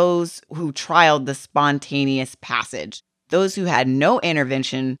group, those who trialed the spontaneous passage, those who had no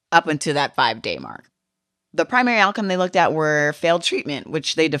intervention up until that 5-day mark. The primary outcome they looked at were failed treatment,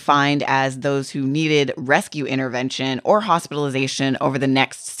 which they defined as those who needed rescue intervention or hospitalization over the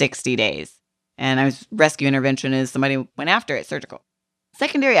next 60 days. And rescue intervention is somebody went after it, surgical.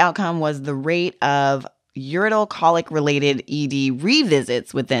 Secondary outcome was the rate of ureteral colic-related ED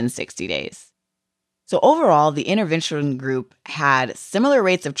revisits within 60 days. So overall, the intervention group had similar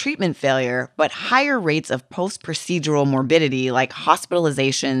rates of treatment failure, but higher rates of post-procedural morbidity like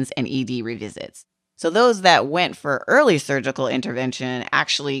hospitalizations and ED revisits. So those that went for early surgical intervention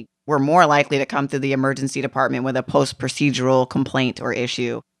actually were more likely to come through the emergency department with a post-procedural complaint or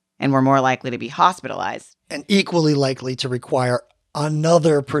issue, and were more likely to be hospitalized. And equally likely to require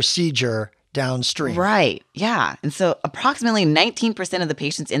another procedure downstream. Right, yeah. And so approximately 19% of the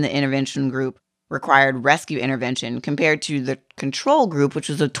patients in the intervention group required rescue intervention compared to the control group, which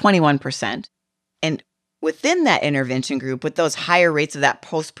was a 21%. And within that intervention group, with those higher rates of that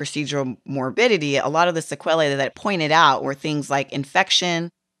post-procedural morbidity, a lot of the sequelae that pointed out were things like infection,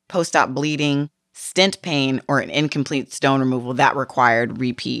 post-op bleeding, stent pain, or an incomplete stone removal that required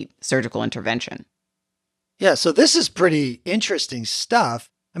repeat surgical intervention. Yeah, so this is pretty interesting stuff.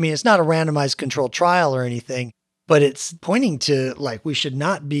 I mean, it's not a randomized controlled trial or anything, but it's pointing to we should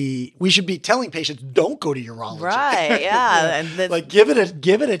be telling patients, don't go to urology. Right, yeah. Give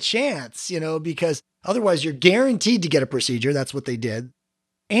it a chance, because otherwise you're guaranteed to get a procedure. That's what they did.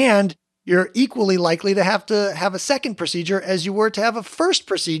 And you're equally likely to have a second procedure as you were to have a first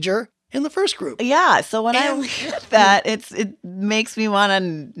procedure in the first group. Yeah. So when I look at that, it makes me want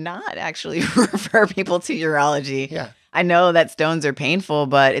to not actually refer people to urology. Yeah. I know that stones are painful,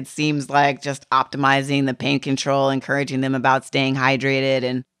 but it seems like just optimizing the pain control, encouraging them about staying hydrated,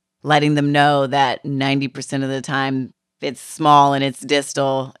 and letting them know that 90% of the time it's small and it's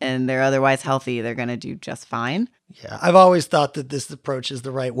distal and they're otherwise healthy, they're going to do just fine. Yeah. I've always thought that this approach is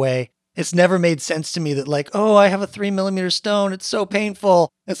the right way. It's never made sense to me that I have a 3 mm stone. It's so painful.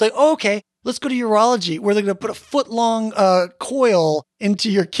 It's like, okay, Let's go to urology, where they're going to put a foot-long coil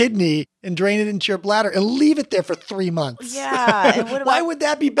into your kidney and drain it into your bladder and leave it there for 3 months. Yeah. And what about, why would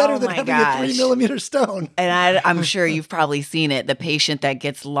that be better Oh than my having gosh. a 3-millimeter stone? And I'm sure you've probably seen it. The patient that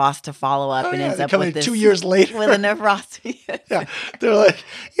gets lost to follow up and ends they up come with in this 2 years later with a nephrostomy. Yeah, they're like,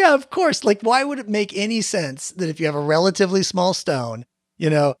 yeah, of course. Like, why would it make any sense that if you have a relatively small stone,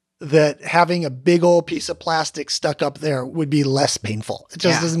 that having a big old piece of plastic stuck up there would be less painful? It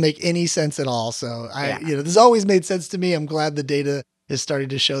just doesn't make any sense at all. So this always made sense to me. I'm glad the data is starting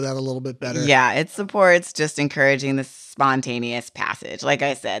to show that a little bit better. Yeah, it supports just encouraging the spontaneous passage. Like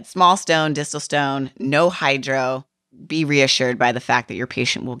I said, small stone, distal stone, no hydro. Be reassured by the fact that your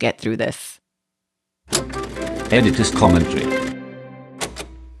patient will get through this. Editor's commentary.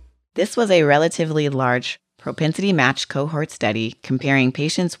 This was a relatively large propensity-matched cohort study comparing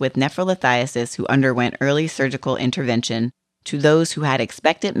patients with nephrolithiasis who underwent early surgical intervention to those who had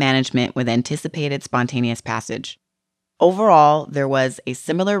expectant management with anticipated spontaneous passage. Overall, there was a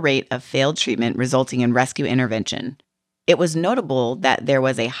similar rate of failed treatment resulting in rescue intervention. It was notable that there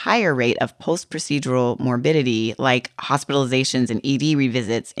was a higher rate of post-procedural morbidity, like hospitalizations and ED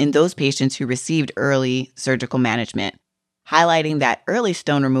revisits, in those patients who received early surgical management, highlighting that early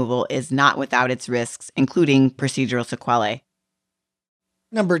stone removal is not without its risks, including procedural sequelae.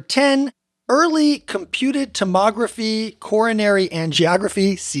 Number 10, early computed tomography coronary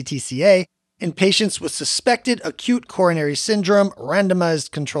angiography, CTCA, in patients with suspected acute coronary syndrome, randomized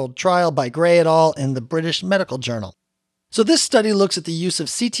controlled trial by Gray et al. In the British Medical Journal. So this study looks at the use of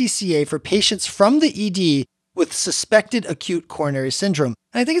CTCA for patients from the ED with suspected acute coronary syndrome.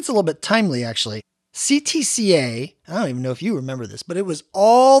 And I think it's a little bit timely, actually. CTCA, I don't even know if you remember this, but it was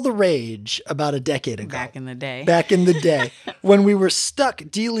all the rage about a decade ago. Back in the day. When we were stuck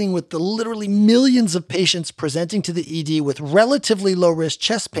dealing with the literally millions of patients presenting to the ED with relatively low-risk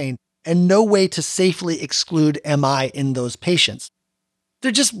chest pain and no way to safely exclude MI in those patients.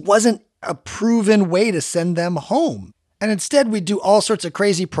 There just wasn't a proven way to send them home. And instead, we do all sorts of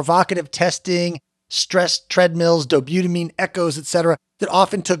crazy provocative testing, stress treadmills, dobutamine, echoes, etc., that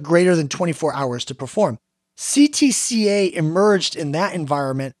often took greater than 24 hours to perform. CTCA emerged in that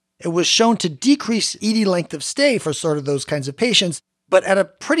environment. It was shown to decrease ED length of stay for sort of those kinds of patients, but at a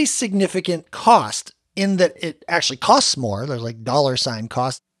pretty significant cost in that it actually costs more. There's like $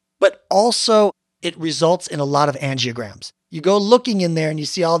 cost, but also it results in a lot of angiograms. You go looking in there and you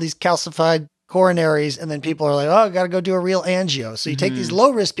see all these calcified coronaries, and then people are like, oh, I got to go do a real angio. So you take these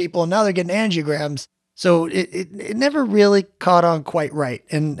low-risk people, and now they're getting angiograms. So it never really caught on quite right,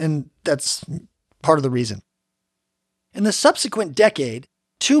 and that's part of the reason. In the subsequent decade,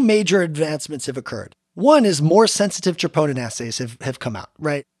 2 major advancements have occurred. One is more sensitive troponin assays have come out,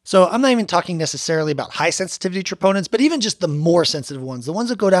 right? So I'm not even talking necessarily about high sensitivity troponins, but even just the more sensitive ones, the ones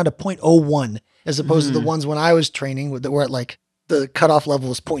that go down to 0.01, as opposed to the ones when I was training that were at like the cutoff level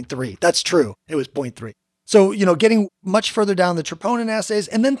was 0.3. That's true. It was 0.3. So, getting much further down the troponin assays,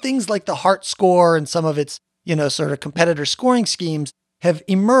 and then things like the heart score and some of its, sort of competitor scoring schemes have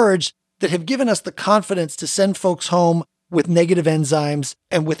emerged that have given us the confidence to send folks home with negative enzymes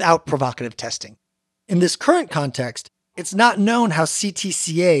and without provocative testing. In this current context, it's not known how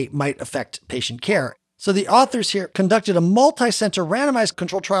CTCA might affect patient care. So the authors here conducted a multicenter randomized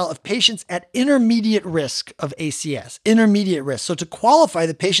control trial of patients at intermediate risk of ACS, intermediate risk. So to qualify,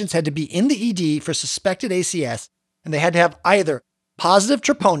 the patients had to be in the ED for suspected ACS, and they had to have either positive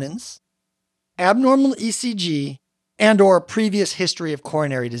troponins, abnormal ECG, and or a previous history of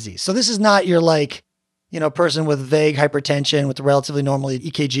coronary disease. So this is not your person with vague hypertension with a relatively normal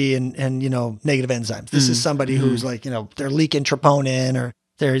EKG and negative enzymes. This is somebody who's they're leaking troponin, or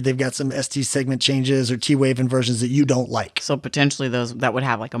they've got some ST segment changes or T-wave inversions that you don't like. So potentially those that would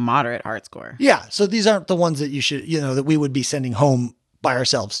have like a moderate heart score. Yeah. So these aren't the ones that you should, that we would be sending home by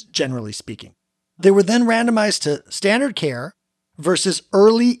ourselves, generally speaking. They were then randomized to standard care versus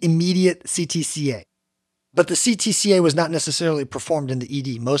early immediate CTCA. But the CTCA was not necessarily performed in the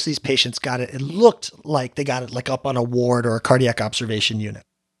ED. Most of these patients got it. It looked like they got it like up on a ward or a cardiac observation unit.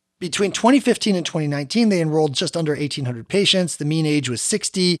 Between 2015 and 2019, they enrolled just under 1,800 patients. The mean age was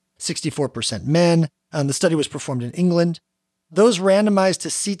 60, 64% men. The study was performed in England. Those randomized to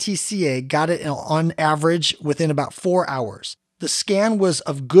CTCA got it on average within about 4 hours. The scan was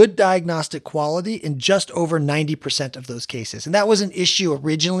of good diagnostic quality in just over 90% of those cases. And that was an issue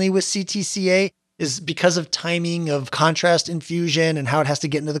originally with CTCA, is because of timing of contrast infusion and how it has to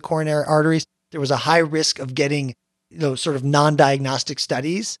get into the coronary arteries. There was a high risk of getting, sort of non-diagnostic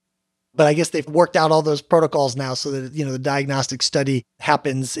studies. But I guess they've worked out all those protocols now so that, the diagnostic study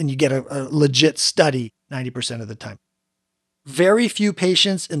happens and you get a legit study 90% of the time. Very few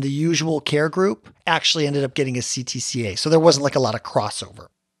patients in the usual care group actually ended up getting a CTCA, so there wasn't like a lot of crossover.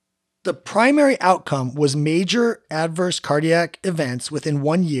 The primary outcome was major adverse cardiac events within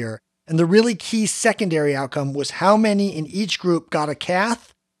 1 year, and the really key secondary outcome was how many in each group got a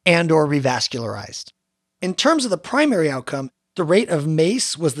cath and or revascularized. In terms of the primary outcome, the rate of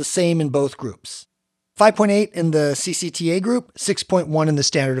MACE was the same in both groups. 5.8 in the CCTA group, 6.1 in the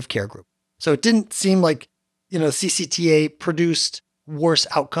standard of care group. So it didn't seem like, CCTA produced worse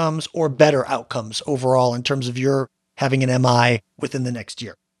outcomes or better outcomes overall in terms of your having an MI within the next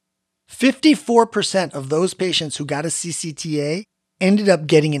year. 54% of those patients who got a CCTA ended up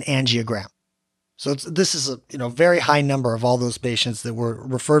getting an angiogram. So this is a very high number of all those patients that were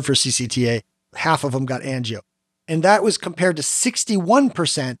referred for CCTA. Half of them got angio. And that was compared to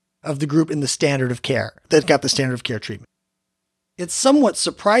 61% of the group in the standard of care that got the standard of care treatment. It's somewhat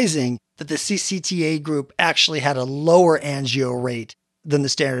surprising that the CCTA group actually had a lower angio rate than the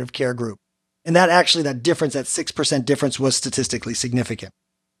standard of care group. And that 6% difference was statistically significant.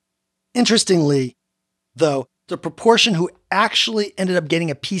 Interestingly, though, the proportion who actually ended up getting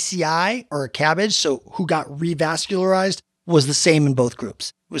a PCI or a CABG, so who got revascularized, was the same in both groups.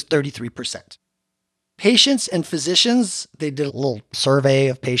 It was 33%. Patients and physicians, they did a little survey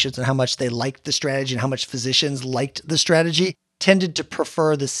of patients and how much they liked the strategy and how much physicians liked the strategy, tended to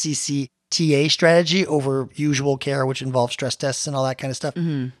prefer the CCTA strategy over usual care, which involves stress tests and all that kind of stuff.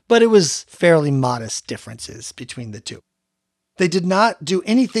 Mm-hmm. But it was fairly modest differences between the two. They did not do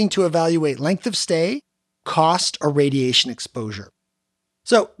anything to evaluate length of stay, cost, or radiation exposure.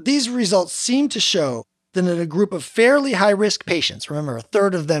 So these results seem to show that in a group of fairly high-risk patients, remember, a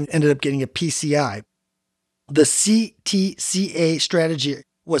third of them ended up getting a PCI, the CTCA strategy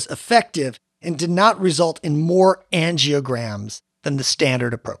was effective and did not result in more angiograms than the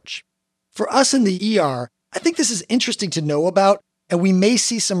standard approach. For us in the ER, I think this is interesting to know about, and we may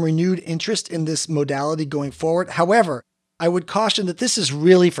see some renewed interest in this modality going forward. However, I would caution that this is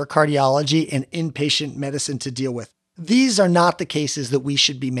really for cardiology and inpatient medicine to deal with. These are not the cases that we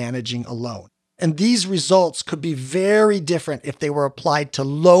should be managing alone. And these results could be very different if they were applied to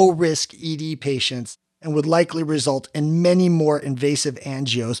low-risk ED patients and would likely result in many more invasive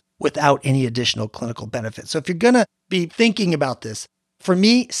angios without any additional clinical benefit. So if you're going to be thinking about this, for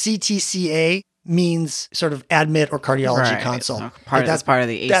me, CTCA means sort of admit or cardiology consult. That's part of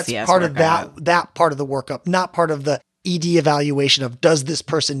the ACS. That's part of that part of the workup, not part of the ED evaluation of does this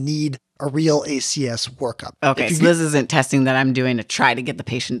person need a real ACS workup. Okay, so this isn't testing that I'm doing to try to get the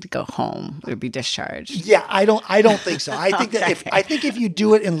patient to go home or be discharged. Yeah, I don't think so. I think that if you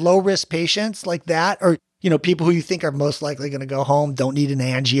do it in low risk patients like that, or people who you think are most likely going to go home, don't need an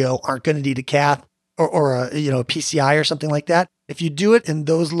angio, aren't going to need a cath or a PCI or something like that. If you do it in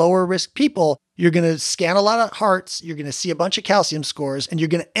those lower risk people, you're going to scan a lot of hearts, you're going to see a bunch of calcium scores, and you're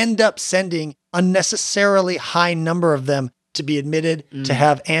going to end up sending unnecessarily high number of them to be admitted to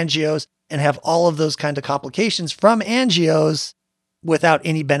have angios and have all of those kind of complications from angios without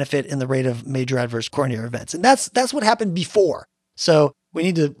any benefit in the rate of major adverse coronary events. And that's what happened before. So we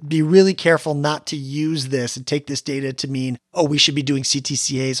need to be really careful not to use this and take this data to mean, we should be doing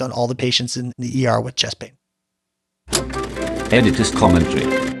CTCAs on all the patients in the ER with chest pain. Editor's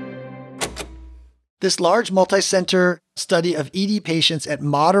commentary. This large multicenter study of ED patients at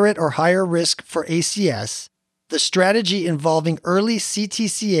moderate or higher risk for ACS, the strategy involving early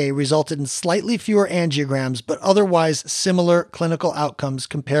CTCA resulted in slightly fewer angiograms, but otherwise similar clinical outcomes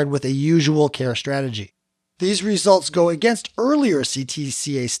compared with a usual care strategy. These results go against earlier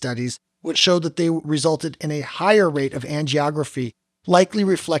CTCA studies, which showed that they resulted in a higher rate of angiography, likely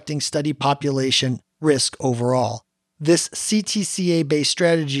reflecting study population risk overall. This CTCA-based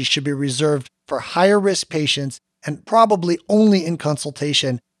strategy should be reserved for higher risk patients and probably only in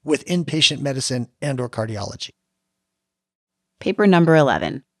consultation with inpatient medicine and/or cardiology. Paper number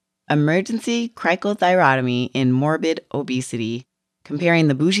 11, Emergency Cricothyrotomy in Morbid Obesity, comparing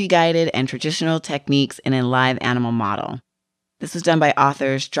the Bougie-Guided and traditional techniques in a live animal model. This was done by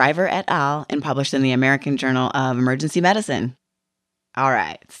authors Driver et al. And published in the American Journal of Emergency Medicine. All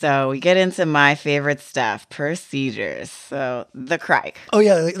right, so we get into my favorite stuff, procedures. So the cric. Oh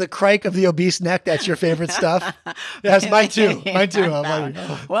yeah, the cric of the obese neck, that's your favorite stuff? That's mine too. Mine too.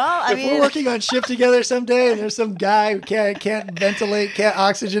 Well, if we're working on shift together someday and there's some guy who can't ventilate, can't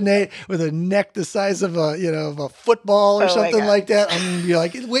oxygenate with a neck the size of a football or something like that, I'm going to be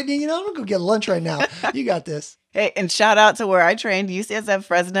like, Whitney, I'm going to go get lunch right now. You got this. Hey, and shout out to where I trained, UCSF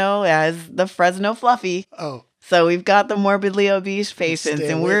Fresno, as the Fresno Fluffy. Oh. So we've got the morbidly obese patients,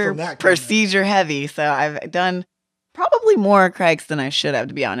 and we're procedure heavy. So I've done probably more crics than I should have,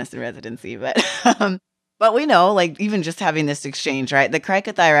 to be honest, in residency. But But we know, like, even just having this exchange, right? The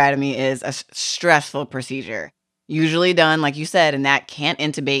cricothyrotomy is a stressful procedure, usually done, like you said, in that can't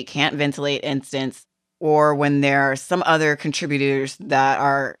intubate, can't ventilate instance, or when there are some other contributors that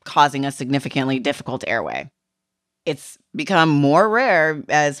are causing a significantly difficult airway. It's become more rare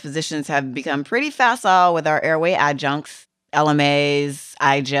as physicians have become pretty facile with our airway adjuncts, LMAs,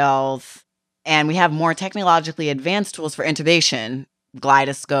 iGels, and we have more technologically advanced tools for intubation,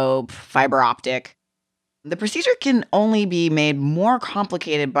 glidoscope, fiber optic. The procedure can only be made more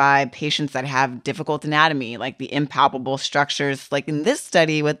complicated by patients that have difficult anatomy, like the impalpable structures, like in this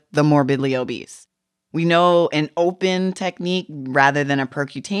study with the morbidly obese. We know an open technique rather than a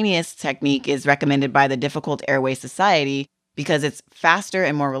percutaneous technique is recommended by the Difficult Airway Society because it's faster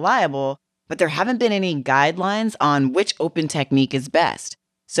and more reliable, but there haven't been any guidelines on which open technique is best.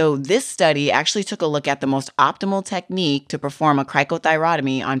 So this study actually took a look at the most optimal technique to perform a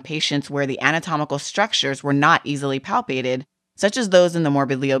cricothyrotomy on patients where the anatomical structures were not easily palpated, such as those in the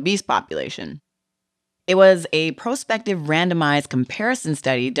morbidly obese population. It was a prospective randomized comparison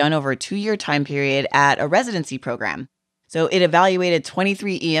study done over a 2-year time period at a residency program. So it evaluated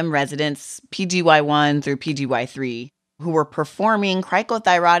 23 EM residents, PGY1 through PGY3, who were performing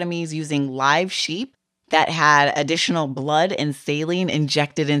cricothyrotomies using live sheep that had additional blood and saline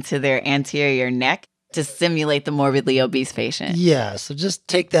injected into their anterior neck to simulate the morbidly obese patient. Yeah, so just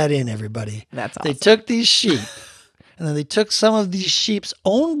take that in, everybody. That's awesome. They took these sheep, and then they took some of these sheep's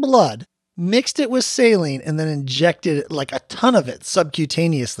own blood, mixed it with saline, and then injected it, like a ton of it,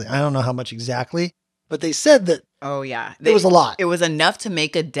 subcutaneously. I don't know how much exactly, but they said that Oh, yeah. it was a lot. It was enough to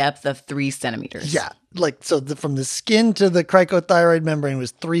make a depth of 3 centimeters. Yeah, like so from the skin to the cricothyroid membrane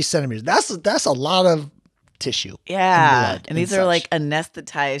was 3 centimeters. That's a lot of tissue. Yeah. And these are such. like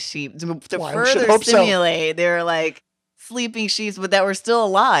anesthetized sheep. To Well, I should further hope so. simulate, they're like sleeping sheeps, but that were still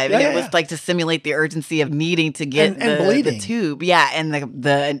alive. And Yeah, it was yeah. like to simulate the urgency of needing to get And the bleeding. tube. Yeah. And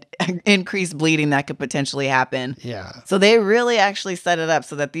the increased bleeding that could potentially happen. Yeah. So they really actually set it up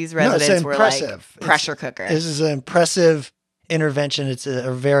so that these residents were like impressive. pressure cooker. This is an impressive intervention. It's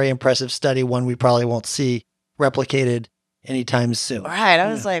a very impressive study, one we probably won't see replicated anytime soon. Right.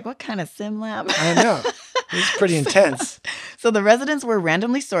 I was like, what kind of sim lab? I know. It's pretty intense. So the residents were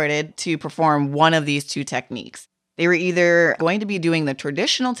randomly sorted to perform one of these 2 techniques. They were either going to be doing the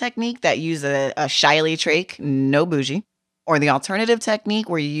traditional technique that used a Shiley trach, no bougie, or the alternative technique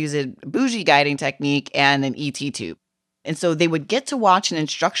where you use a bougie-guiding technique and an ET tube. And so they would get to watch an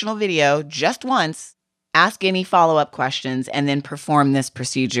instructional video just once, ask any follow-up questions, and then perform this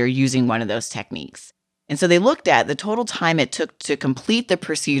procedure using one of those techniques. And so they looked at the total time it took to complete the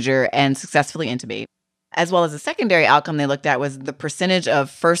procedure and successfully intubate, as well as the secondary outcome they looked at was the percentage of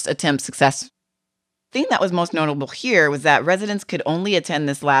first attempt success. The thing that was most notable here was that residents could only attend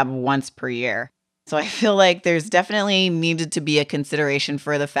this lab once per year. So I feel like there's definitely needed to be a consideration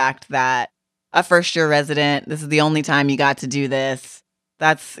for the fact that a first-year resident, this is the only time you got to do this.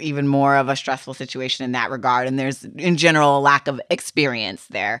 That's even more of a stressful situation in that regard. And there's, in general, a lack of experience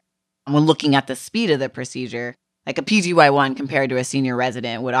there. And when looking at the speed of the procedure, like a PGY1 compared to a senior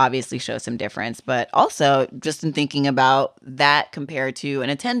resident would obviously show some difference. But also, just in thinking about that compared to an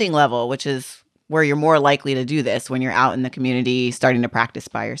attending level, which is where you're more likely to do this when you're out in the community starting to practice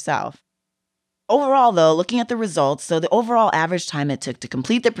by yourself. Overall, though, looking at the results, so the overall average time it took to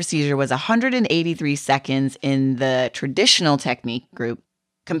complete the procedure was 183 seconds in the traditional technique group,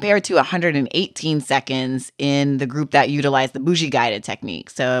 compared to 118 seconds in the group that utilized the Bougie-Guided technique.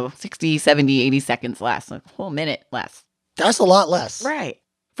 So 60, 70, 80 seconds less, a whole minute less. That's a lot less. Right.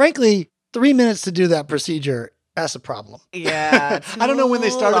 Frankly, 3 minutes to do that procedure, that's a problem. Yeah. I don't know when they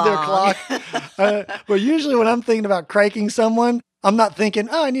started their clock. But usually when I'm thinking about criking someone, I'm not thinking,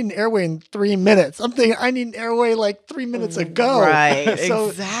 oh, I need an airway in 3 minutes. I'm thinking I need an airway like 3 minutes ago. Right, So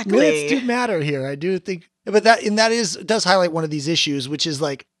exactly. minutes do matter here. I do think, but that does highlight one of these issues, which is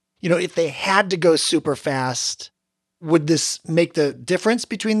like, if they had to go super fast, would this make the difference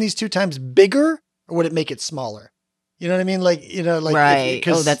between these 2 times bigger, or would it make it smaller? You know what I mean? Right.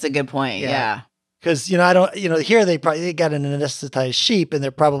 That's a good point. Yeah. Because, I don't, here they got an anesthetized sheep and they're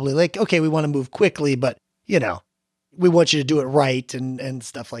probably like, okay, we want to move quickly, but, we want you to do it right and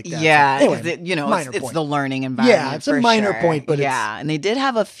stuff like that. Yeah. So anyway, it's the learning environment. Yeah, it's a minor point, but yeah. And they did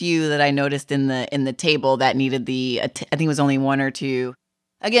have a few that I noticed in the table that needed I think it was only 1 or 2.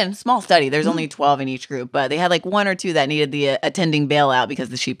 Again, small study. There's only 12 in each group, but they had like 1 or 2 that needed the attending bailout because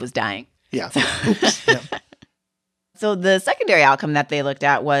the sheep was dying. Yeah. Oops. Yeah. So the secondary outcome that they looked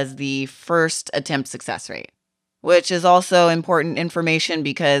at was the first attempt success rate. which is also important information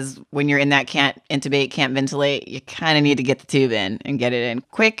because when you're in that can't intubate, can't ventilate, you kind of need to get the tube in and get it in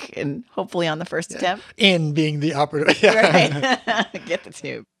quick and hopefully on the first attempt. In being the operative. Right. Get the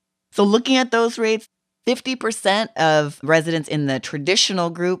tube. So looking at those rates, 50% of residents in the traditional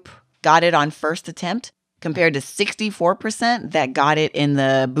group got it on first attempt compared to 64% that got it in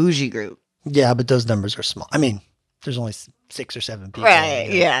the bougie group. Yeah, but those numbers are small. I mean, there's only 6 or 7 people. Right.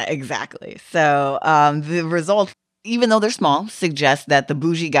 Yeah, exactly. So the results, even though they're small, suggest that the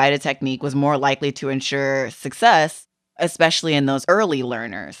Bougie-Guided technique was more likely to ensure success, especially in those early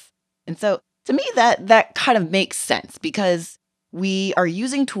learners. And so to me, that kind of makes sense because we are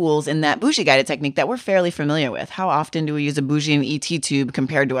using tools in that Bougie-Guided technique that we're fairly familiar with. How often do we use a Bougie and ET tube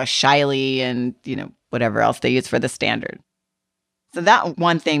compared to a Shiley and, whatever else they use for the standard? So that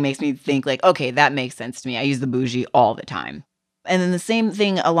one thing makes me think like, okay, that makes sense to me. I use the Bougie all the time. And then the same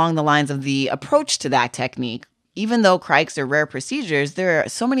thing along the lines of the approach to that technique. Even though crikes are rare procedures, there are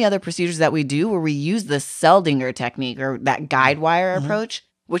so many other procedures that we do where we use the Seldinger technique or that guide wire approach,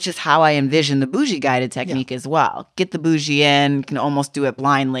 which is how I envision the Bougie-Guided technique as well. Get the Bougie in, can almost do it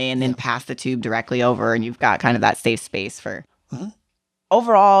blindly, and then pass the tube directly over, and you've got kind of that safe space for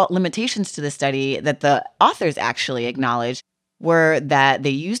overall limitations to the study that the authors actually acknowledge were that they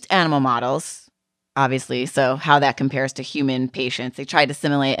used animal models, obviously, so how that compares to human patients. They tried to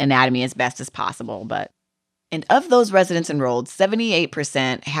simulate anatomy as best as possible, and of those residents enrolled,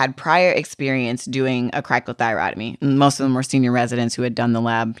 78% had prior experience doing a cricothyrotomy. And most of them were senior residents who had done the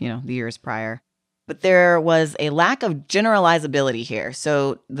lab, the years prior. But there was a lack of generalizability here.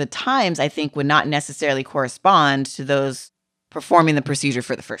 So the times, I think, would not necessarily correspond to those performing the procedure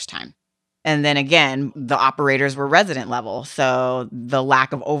for the first time. And then again, the operators were resident level. So the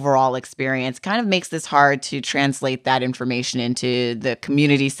lack of overall experience kind of makes this hard to translate that information into the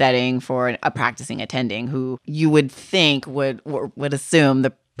community setting for a practicing attending who you would think would assume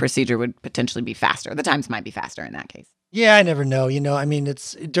the procedure would potentially be faster. The times might be faster in that case. Yeah, I never know. I mean,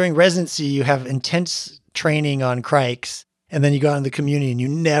 it's during residency, you have intense training on crikes. And then you go out in the community and you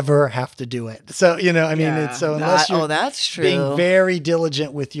never have to do it. So, it's so unless you're that's true. Being very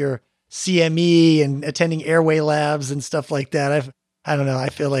diligent with your CME and attending airway labs and stuff like that. I don't know. I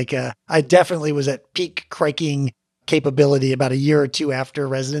feel like I definitely was at peak criking capability about a year or two after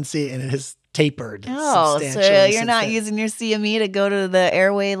residency, and it has tapered. Oh, so you're not using your CME to go to the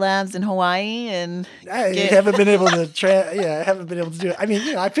airway labs in Hawaii and I haven't been able to do it. I mean,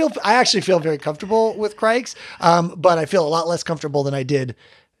 I actually feel very comfortable with crikes, but I feel a lot less comfortable than I did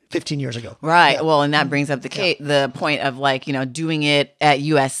 15 years ago. Right. Yeah. Well, and that brings up the point of doing it at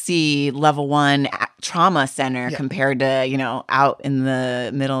USC level 1 trauma center compared to, out in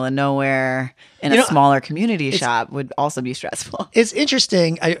the middle of nowhere in a smaller community shop would also be stressful. It's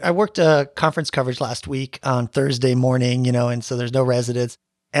interesting. I worked a conference coverage last week on Thursday morning, and so there's no residents.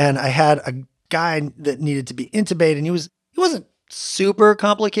 And I had a guy that needed to be intubated, and he wasn't super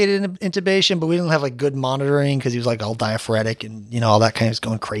complicated intubation, but we didn't have good monitoring because he was all diaphoretic and, all that kind of was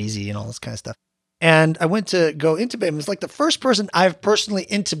going crazy and all this kind of stuff. And I went to go intubate him. It's the first person I've personally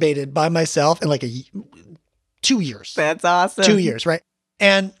intubated by myself in 2 years. That's awesome. 2 years, right?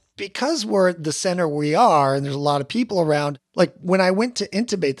 And because we're the center we are and there's a lot of people around, when I went to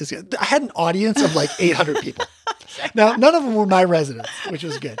intubate this guy, I had an audience of 800 people. Now, none of them were my residents, which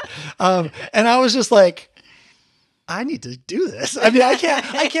was good. And I was just I need to do this. I mean, I can't,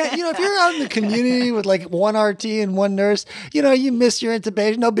 if you're out in the community with one RT and one nurse, you miss your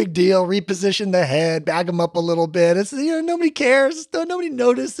intubation, no big deal. Reposition the head, bag them up a little bit. It's, nobody cares. Nobody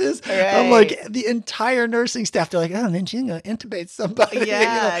notices. Right. I'm the entire nursing staff, they're oh, Menchine going to intubate somebody.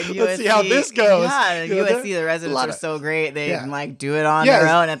 Yeah. Let's see how this goes. Yeah. USC, the residents are so great. They can do it on their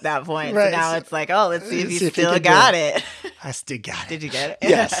own at that point. Right. So now it's let's see if you still got it. I still got it. Did you get it?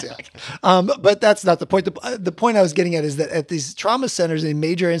 Yes. But that's not the point. The point I was getting at is that at these trauma centers in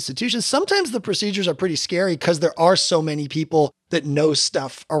major institutions, sometimes the procedures are pretty scary because there are so many people that know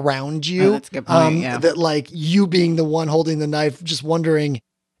stuff around you. Oh, that's a good point. That you being the one holding the knife, just wondering,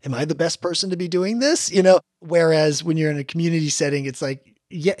 am I the best person to be doing this? Whereas when you're in a community setting, it's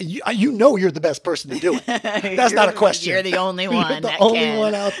yeah, you're the best person to do it. That's not a question. You're the only one. You're the only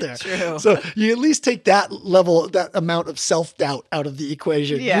one out there. True. So you at least take that amount of self-doubt out of the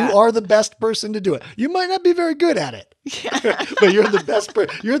equation. Yeah. You are the best person to do it. You might not be very good at it, but you're the best.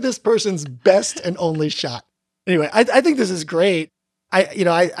 You're this person's best and only shot. Anyway, I think this is great. I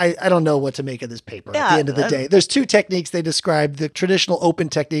don't know what to make of this paper at the end of the day. There's 2 techniques they describe: the traditional open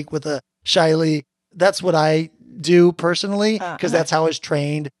technique with a Shiley. That's what I do personally because that's how I was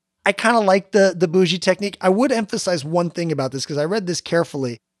trained. I kind of like the Bougie technique. I would emphasize one thing about this because I read this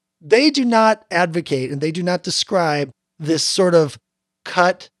carefully. they do not advocate and they do not describe this sort of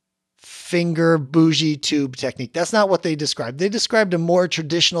cut finger bougie tube technique. That's not what they described. They described a more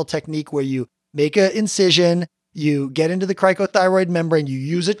traditional technique where you make an incision, you get into the cricothyroid membrane, you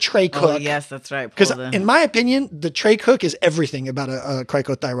use a trach hook. Oh, yes, that's right. Because in my opinion, the trach hook is everything about a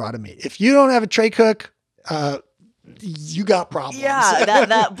cricothyrotomy. If you don't have a trach hook, you got problems. Yeah,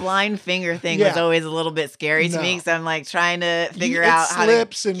 that blind finger thing was always a little bit scary to me because I'm like trying to figure out how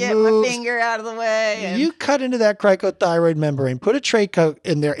to get my finger out of the way. You cut into that cricothyroid membrane, put a trach hook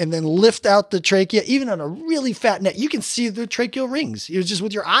in there, and then lift out the trachea. Even on a really fat neck, you can see the tracheal rings. You're just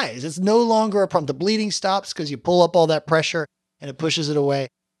with your eyes. It's no longer a problem. The bleeding stops because you pull up all that pressure and it pushes it away.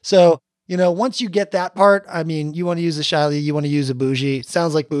 So, once you get that part, I mean, you want to use a Shiley, you want to use a Bougie.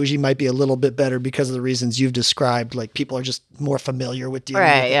 Sounds like Bougie might be a little bit better because of the reasons you've described. Like people are just more familiar with dealing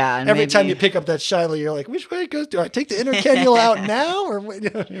with it. Yeah. Every time you pick up that Shiley, you're like, which way it goes? Do I take the inner cannula out now? Or,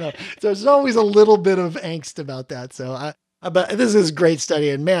 so there's always a little bit of angst about that. So but this is a great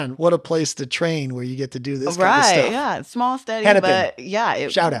study. And man, what a place to train where you get to do this kind of stuff. Yeah. Small study, Hennepin. but yeah.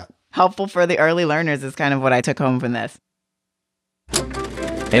 Shout out. Helpful for the early learners is kind of what I took home from this.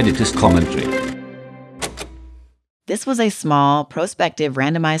 Editor's commentary. This was a small, prospective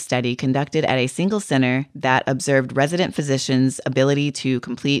randomized study conducted at a single center that observed resident physicians' ability to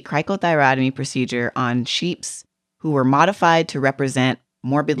complete cricothyrotomy procedure on sheeps who were modified to represent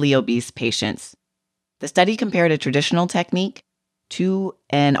morbidly obese patients. The study compared a traditional technique to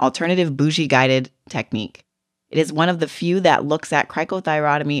an alternative Bougie-Guided technique. It is one of the few that looks at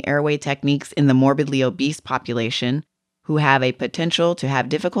cricothyrotomy airway techniques in the morbidly obese population who have a potential to have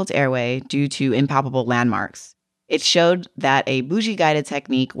difficult airway due to impalpable landmarks. It showed that a Bougie-Guided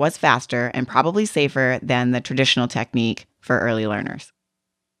technique was faster and probably safer than the traditional technique for early learners.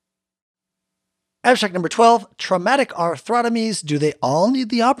 Abstract number 12, traumatic arthrotomies. Do they all need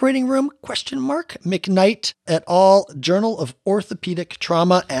the operating room? McKnight et al. Journal of Orthopedic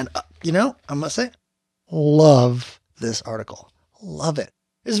Trauma. And, I must say, love this article. Love it.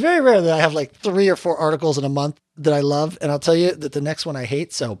 It's very rare that I have like 3 or 4 articles in a month that I love. And I'll tell you that the next one I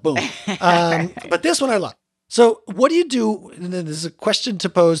hate. So boom. But this one I love. So what do you do? And this is a question to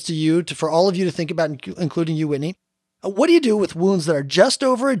pose to you, for all of you to think about, including you, Whitney. What do you do with wounds that are just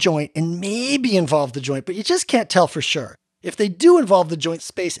over a joint and maybe involve the joint, but you just can't tell for sure? If they do involve the joint,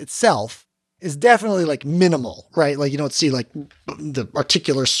 space itself is definitely like minimal, right? Like you don't see like the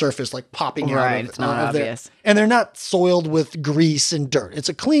articular surface like popping out. Right, it's not obvious. And they're not soiled with grease and dirt. It's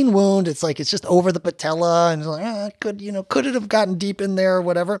a clean wound. It's like it's just over the patella, and it's like could it have gotten deep in there or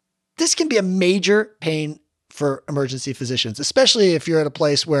whatever? This can be a major pain for emergency physicians, especially if you're at a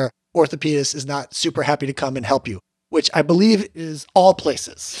place where orthopedist is not super happy to come and help you, which I believe is all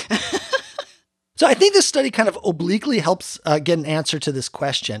places. So I think this study kind of obliquely helps get an answer to this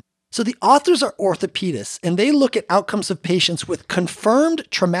question. So the authors are orthopedists, and they look at outcomes of patients with confirmed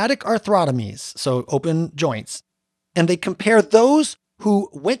traumatic arthrotomies, so open joints, and they compare those who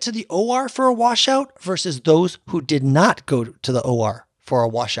went to the OR for a washout versus those who did not go to the OR for a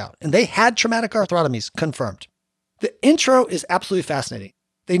washout. And they had traumatic arthrotomies confirmed. The intro is absolutely fascinating.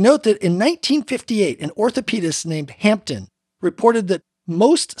 They note that in 1958, an orthopedist named Hampton reported that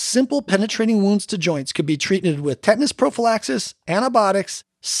most simple penetrating wounds to joints could be treated with tetanus prophylaxis, antibiotics,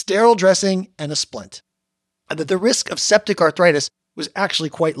 sterile dressing, and a splint, and that the risk of septic arthritis was actually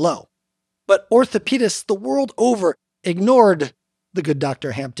quite low. But orthopedists the world over ignored the good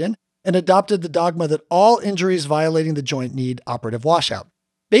Dr. Hampton and adopted the dogma that all injuries violating the joint need operative washout.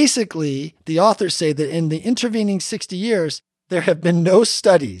 Basically, the authors say that in the intervening 60 years, there have been no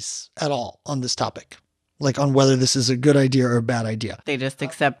studies at all on this topic, like on whether this is a good idea or a bad idea. They just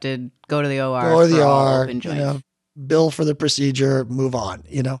accepted go to the OR. Go to the OR, open joints. Bill for the procedure, move on,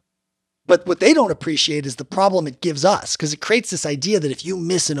 But what they don't appreciate is the problem it gives us, because it creates this idea that if you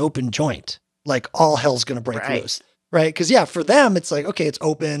miss an open joint, like all hell's going to break loose. Right? Because for them, it's like, okay, it's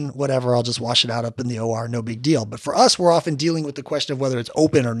open, whatever. I'll just wash it out up in the OR. No big deal. But for us, we're often dealing with the question of whether it's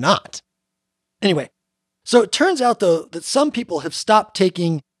open or not. Anyway, so it turns out, though, that some people have stopped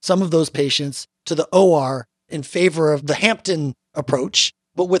taking some of those patients to the OR in favor of the Hampton approach,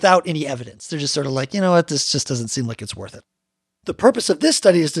 but without any evidence. They're just sort of like, you know what, this just doesn't seem like it's worth it. The purpose of this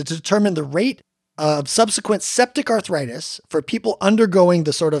study is to determine the rate of subsequent septic arthritis for people undergoing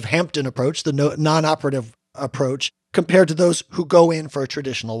the sort of Hampton approach, the non-operative approach, compared to those who go in for a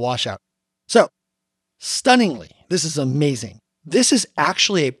traditional washout. So, stunningly, this is amazing. This is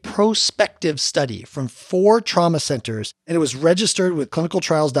actually a prospective study from 4 trauma centers, and it was registered with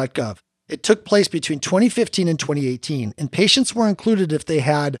clinicaltrials.gov. It took place between 2015 and 2018, and patients were included if they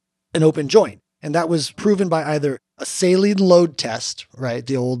had an open joint. And that was proven by either a saline load test, right?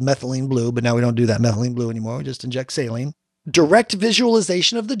 The old methylene blue, but now we don't do that methylene blue anymore. We just inject saline. Direct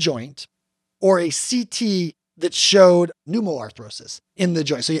visualization of the joint, or a CT that showed pneumoarthrosis in the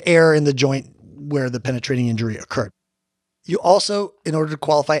joint. So you air in the joint where the penetrating injury occurred. You also, in order to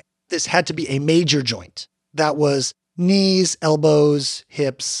qualify, this had to be a major joint. That was knees, elbows,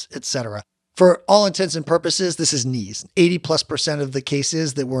 hips, etc. For all intents and purposes, this is knees. 80+% of the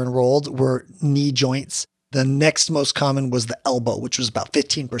cases that were enrolled were knee joints. The next most common was the elbow, which was about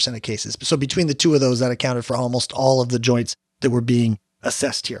 15% of cases. So between the two of those, that accounted for almost all of the joints that were being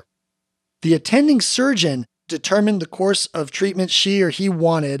assessed here. The attending surgeon determined the course of treatment she or he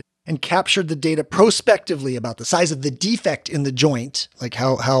wanted and captured the data prospectively about the size of the defect in the joint, like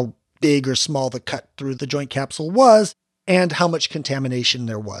how big or small the cut through the joint capsule was, and how much contamination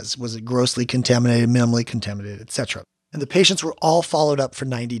there was. Was it grossly contaminated, minimally contaminated, etc.? And the patients were all followed up for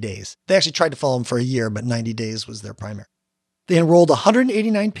 90 days. They actually tried to follow them for a year, but 90 days was their primary. They enrolled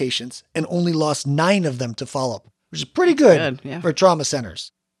 189 patients and only lost 9 of them to follow-up, which is pretty good for trauma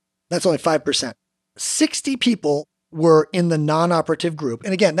centers. That's only 5%. 60 people were in the non-operative group.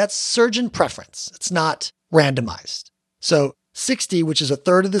 And again, that's surgeon preference. It's not randomized. So 60, which is a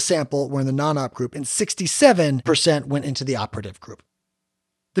third of the sample, were in the non-op group, and 67% went into the operative group.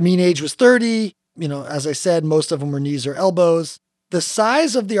 The mean age was 30. As I said, most of them were knees or elbows. The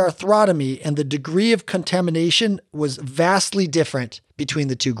size of the arthrotomy and the degree of contamination was vastly different between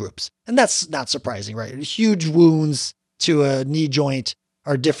the two groups. And that's not surprising, right? Huge wounds to a knee joint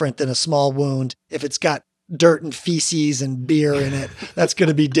are different than a small wound. If it's got dirt and feces and beer in it, that's going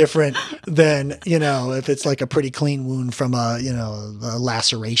to be different than, if it's like a pretty clean wound from a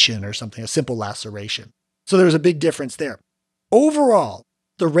laceration or something, a simple laceration. So there was a big difference there. Overall,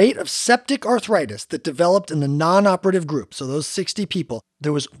 the rate of septic arthritis that developed in the non-operative group, so those 60 people,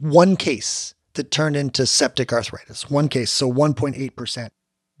 there was one case that turned into septic arthritis. One case, so 1.8%.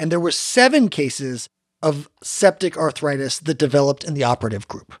 And there were 7 cases of septic arthritis that developed in the operative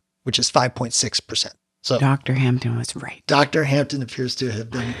group, which is 5.6%. So Dr. Hampton was right. Dr. Hampton appears to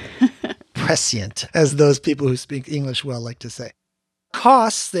have been prescient, as those people who speak English well like to say.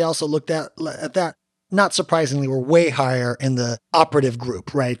 Costs, they also looked at that, not surprisingly, were way higher in the operative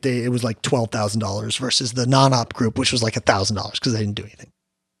group, right? It was like $12,000 versus the non-op group, which was like $1,000 because they didn't do anything.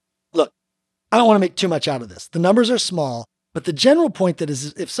 Look, I don't want to make too much out of this. The numbers are small, but the general point that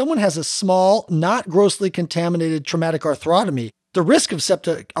is if someone has a small, not grossly contaminated traumatic arthrotomy, the risk of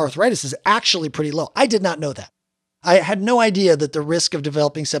septic arthritis is actually pretty low. I did not know that. I had no idea that the risk of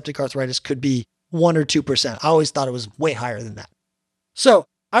developing septic arthritis could be 1 or 2%. I always thought it was way higher than that. So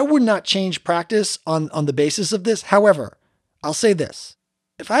I would not change practice on the basis of this. However, I'll say this.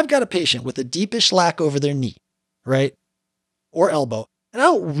 If I've got a patient with a deepish lac over their knee, right, or elbow, and I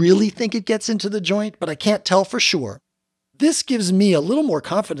don't really think it gets into the joint, but I can't tell for sure, this gives me a little more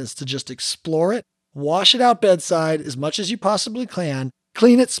confidence to just explore it, wash it out bedside as much as you possibly can,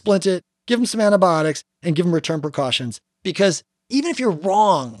 clean it, splint it, give them some antibiotics, and give them return precautions. Because even if you're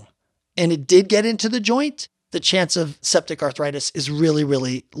wrong and it did get into the joint, the chance of septic arthritis is really,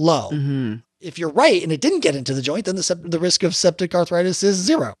 really low. Mm-hmm. If you're right and it didn't get into the joint, then the risk of septic arthritis is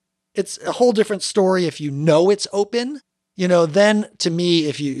 0. It's a whole different story if you know it's open. Then to me,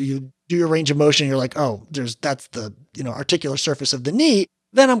 if you do your range of motion, you're like, oh, that's the articular surface of the knee.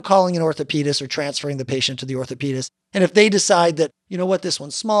 Then I'm calling an orthopedist or transferring the patient to the orthopedist. And if they decide that, this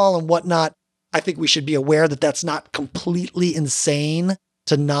one's small and whatnot, I think we should be aware that that's not completely insane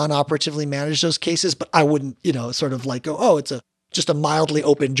to non-operatively manage those cases, but I wouldn't, sort of like go, oh, it's just a mildly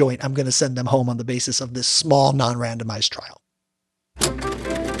open joint. I'm going to send them home on the basis of this small non-randomized trial.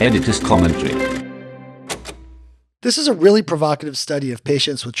 Editor's commentary. This is a really provocative study of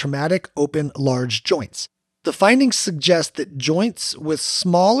patients with traumatic open large joints. The findings suggest that joints with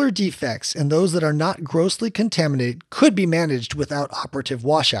smaller defects and those that are not grossly contaminated could be managed without operative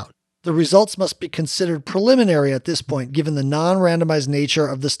washout. The results must be considered preliminary at this point, given the non-randomized nature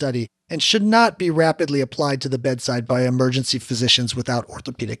of the study, and should not be rapidly applied to the bedside by emergency physicians without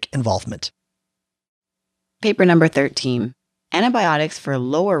orthopedic involvement. Paper number 13. Antibiotics for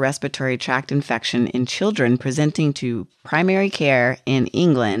lower respiratory tract infection in children presenting to primary care in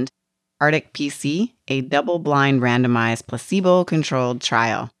England, Arctic PC, a double-blind randomized placebo-controlled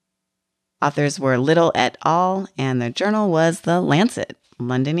trial. Authors were Little et al., and the journal was The Lancet,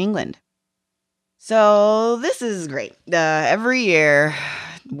 London, England. So this is great. Every year,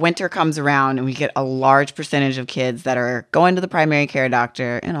 winter comes around and we get a large percentage of kids that are going to the primary care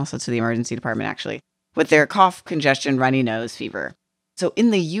doctor and also to the emergency department, actually, with their cough, congestion, runny nose, fever. So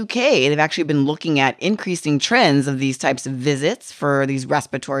in the UK, they've actually been looking at increasing trends of these types of visits for these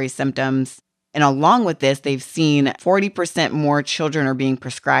respiratory symptoms. And along with this, they've seen 40% more children are being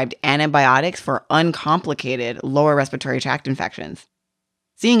prescribed antibiotics for uncomplicated lower respiratory tract infections.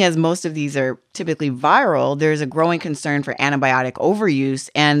 Seeing as most of these are typically viral, there's a growing concern for antibiotic overuse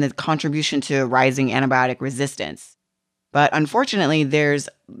and the contribution to rising antibiotic resistance. But unfortunately, there's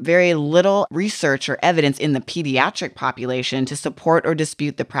very little research or evidence in the pediatric population to support or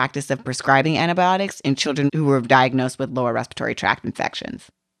dispute the practice of prescribing antibiotics in children who were diagnosed with lower respiratory tract infections.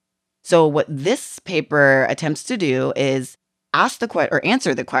 So what this paper attempts to do is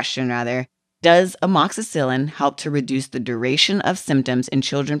answer the question, does amoxicillin help to reduce the duration of symptoms in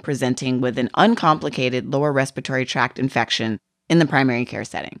children presenting with an uncomplicated lower respiratory tract infection in the primary care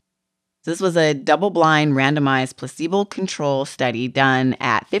setting? So this was a double-blind, randomized, placebo-controlled study done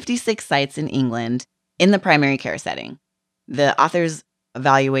at 56 sites in England in the primary care setting. The authors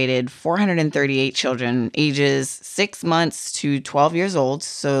evaluated 438 children ages 6 months to 12 years old.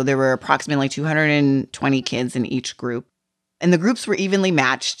 So there were approximately 220 kids in each group. And the groups were evenly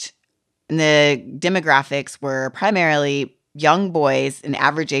matched. And the demographics were primarily young boys, an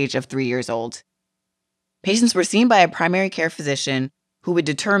average age of 3 years old. Patients were seen by a primary care physician who would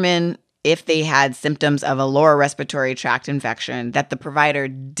determine if they had symptoms of a lower respiratory tract infection that the provider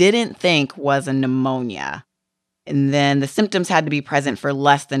didn't think was a pneumonia. And then the symptoms had to be present for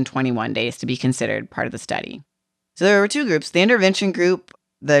less than 21 days to be considered part of the study. So there were two groups. The intervention group,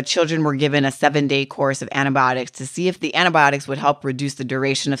 the children were given a 7-day course of antibiotics to see if the antibiotics would help reduce the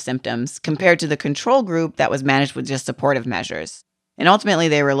duration of symptoms, compared to the control group that was managed with just supportive measures. And ultimately,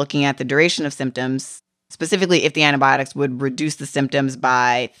 they were looking at the duration of symptoms, specifically if the antibiotics would reduce the symptoms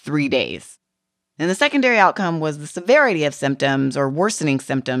by 3 days. And the secondary outcome was the severity of symptoms or worsening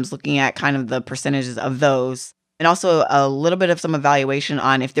symptoms, looking at kind of the percentages of those. And also a little bit of some evaluation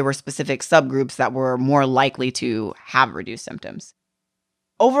on if there were specific subgroups that were more likely to have reduced symptoms.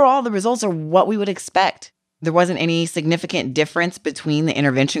 Overall, the results are what we would expect. There wasn't any significant difference between the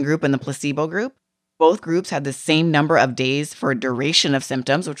intervention group and the placebo group. Both groups had the same number of days for duration of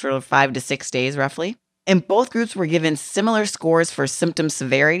symptoms, which were 5 to 6 days roughly. And both groups were given similar scores for symptom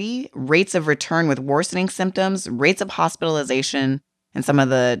severity, rates of return with worsening symptoms, rates of hospitalization, and some of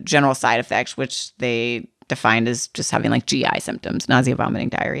the general side effects, which they defined as just having like GI symptoms, nausea, vomiting,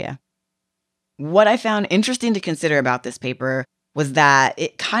 diarrhea. What I found interesting to consider about this paper was that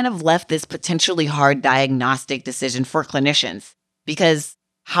it kind of left this potentially hard diagnostic decision for clinicians, because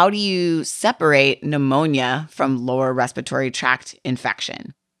how do you separate pneumonia from lower respiratory tract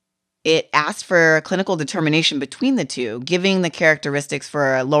infection? It asked for a clinical determination between the two, giving the characteristics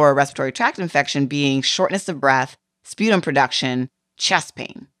for a lower respiratory tract infection being shortness of breath, sputum production, chest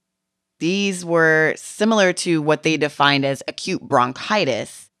pain. These were similar to what they defined as acute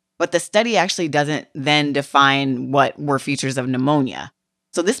bronchitis, but the study actually doesn't then define what were features of pneumonia.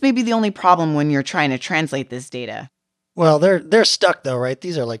 So this may be the only problem when you're trying to translate this data. Well, they're stuck though, right?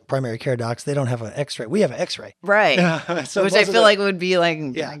 These are like primary care docs. They don't have an X-ray. We have an X-ray. Right. Yeah, so which I feel like would be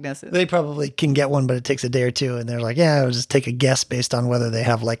like diagnosis. They probably can get one, but it takes a day or two. And they're like, yeah, I'll just take a guess based on whether they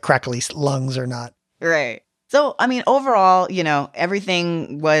have like crackly lungs or not. Right. So, I mean, overall,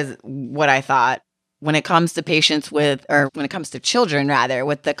 everything was what I thought. When it comes to when it comes to children, rather,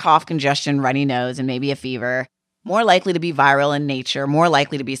 with the cough, congestion, runny nose, and maybe a fever, more likely to be viral in nature, more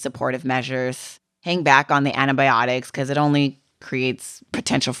likely to be supportive measures. Hang back on the antibiotics because it only creates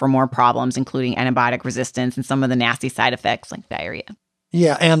potential for more problems, including antibiotic resistance and some of the nasty side effects like diarrhea.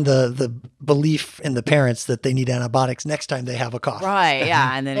 Yeah, and the belief in the parents that they need antibiotics next time they have a cough. Right,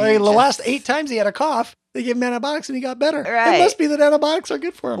 yeah. And then the last 8 times he had a cough, they gave him antibiotics and he got better. Right. It must be that antibiotics are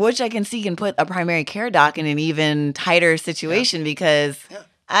good for him. Which I can see can put a primary care doc in an even tighter situation because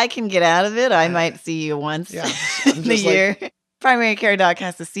I can get out of it. I might see you once in the year. Primary care doc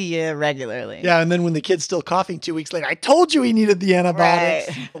has to see you regularly. Yeah, and then when the kid's still coughing 2 weeks later, I told you he needed the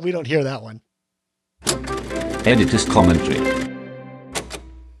antibiotics. Right. We don't hear that one. Editor's commentary.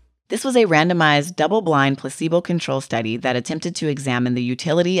 This was a randomized, double-blind, placebo-controlled study that attempted to examine the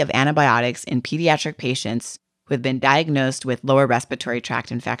utility of antibiotics in pediatric patients who have been diagnosed with lower respiratory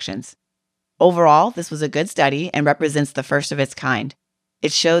tract infections. Overall, this was a good study and represents the first of its kind.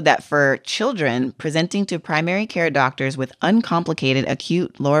 It showed that for children presenting to primary care doctors with uncomplicated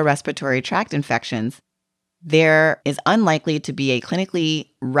acute lower respiratory tract infections, there is unlikely to be a clinically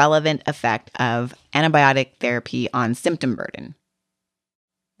relevant effect of antibiotic therapy on symptom burden.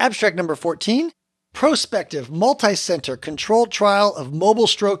 Abstract number 14, Prospective Multicenter Controlled Trial of Mobile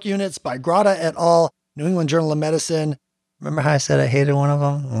Stroke Units by Grotta et al., New England Journal of Medicine. Remember how I said I hated one of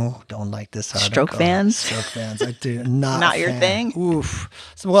them? Oh, don't like this article. Stroke fans? Stroke fans. I do not. Not your thing? Oof.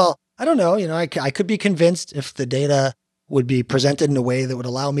 So, well, I don't know. I could be convinced if the data would be presented in a way that would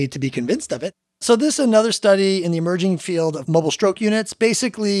allow me to be convinced of it. So this is another study in the emerging field of mobile stroke units.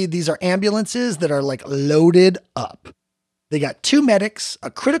 Basically, these are ambulances that are like loaded up. They got 2 medics, a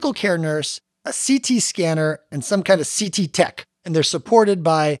critical care nurse, a CT scanner, and some kind of CT tech. And they're supported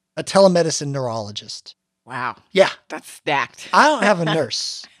by a telemedicine neurologist. Wow. Yeah. That's stacked. I don't have a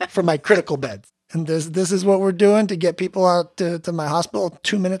nurse for my critical beds. And this is what we're doing to get people out to my hospital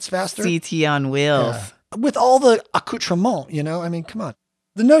 2 minutes faster. CT on wheels. Yeah. With all the accoutrement, I mean, come on.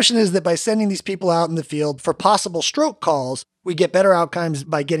 The notion is that by sending these people out in the field for possible stroke calls, we get better outcomes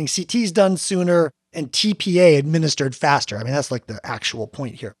by getting CTs done sooner and TPA administered faster. I mean, that's like the actual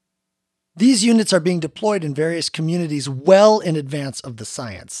point here. These units are being deployed in various communities well in advance of the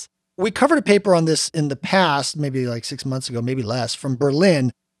science. We covered a paper on this in the past, maybe like 6 months ago, maybe less, from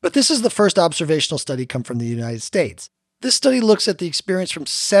Berlin, but this is the first observational study come from the United States. This study looks at the experience from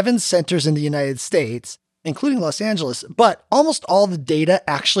 7 centers in the United States, including Los Angeles, but almost all the data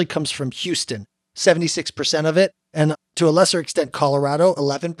actually comes from Houston, 76% of it, and to a lesser extent, Colorado,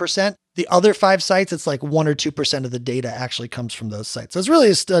 11%. The other 5 sites, it's like 1 or 2% of the data actually comes from those sites. So it's really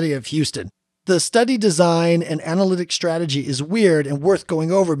a study of Houston. The study design and analytic strategy is weird and worth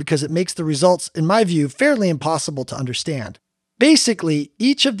going over because it makes the results, in my view, fairly impossible to understand. Basically,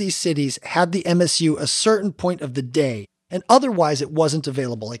 each of these cities had the MSU a certain point of the day, and otherwise it wasn't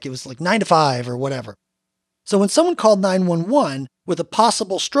available, like it was like 9 to 5 or whatever. So when someone called 911 with a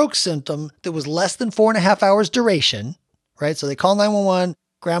possible stroke symptom that was less than 4.5 hours duration, right? So they call 911,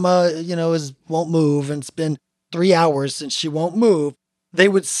 grandma, won't move, and it's been 3 hours since she won't move. They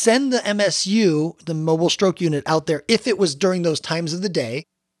would send the MSU, the mobile stroke unit, out there if it was during those times of the day.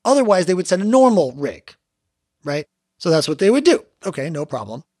 Otherwise, they would send a normal rig, right? So that's what they would do. Okay, no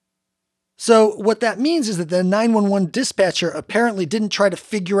problem. So what that means is that the 911 dispatcher apparently didn't try to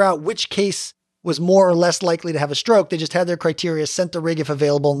figure out which case was more or less likely to have a stroke. They just had their criteria, sent the rig if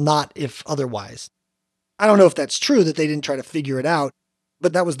available, not if otherwise. I don't know if that's true, that they didn't try to figure it out,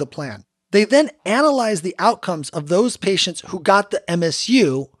 but that was the plan. They then analyzed the outcomes of those patients who got the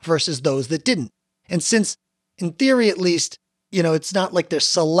MSU versus those that didn't. And since, in theory at least, it's not like they're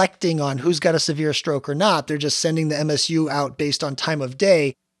selecting on who's got a severe stroke or not, they're just sending the MSU out based on time of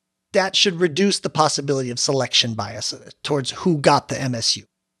day, that should reduce the possibility of selection bias towards who got the MSU.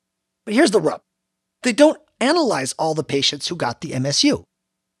 But here's the rub. They don't analyze all the patients who got the MSU.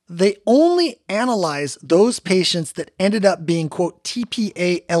 They only analyze those patients that ended up being, quote,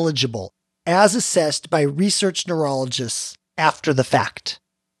 TPA eligible as assessed by research neurologists after the fact.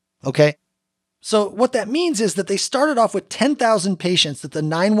 Okay? So what that means is that they started off with 10,000 patients that the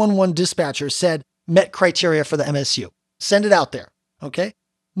 911 dispatcher said met criteria for the MSU. Send it out there. Okay?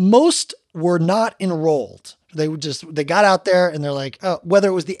 Most were not enrolled. They got out there and they're like, oh, whether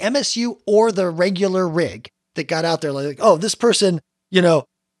it was the MSU or the regular rig that got out there, like, oh, this person,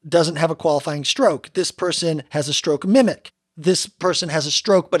 doesn't have a qualifying stroke. This person has a stroke mimic. This person has a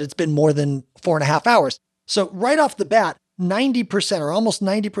stroke, but it's been more than 4.5 hours. So right off the bat, 90% or almost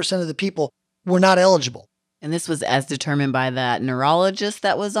 90% of the people were not eligible. And this was as determined by that neurologist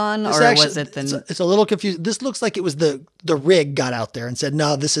that was on, This or actually, was it the... It's a little confusing. This looks like it was the rig got out there and said,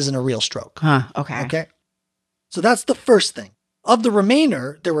 no, this isn't a real stroke. Huh, okay. Okay. So that's the first thing. Of the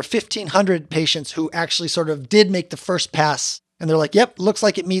remainder, there were 1,500 patients who actually sort of did make the first pass. And they're like, yep, looks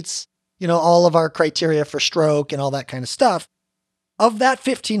like it meets, all of our criteria for stroke and all that kind of stuff. Of that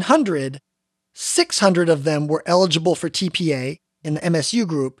 1,500, 600 of them were eligible for TPA in the MSU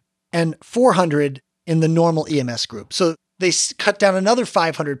group and 400 in the normal EMS group. So they cut down another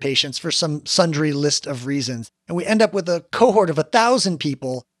 500 patients for some sundry list of reasons. And we end up with a cohort of 1,000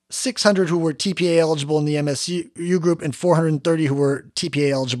 people, 600 who were TPA eligible in the MSU group and 430 who were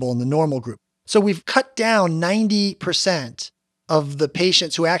TPA eligible in the normal group. So we've cut down 90% of the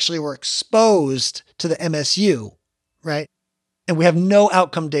patients who actually were exposed to the MSU, right? And we have no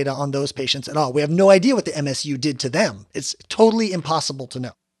outcome data on those patients at all. We have no idea what the MSU did to them. It's totally impossible to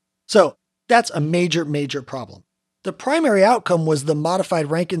know. So that's a major, major problem. The primary outcome was the modified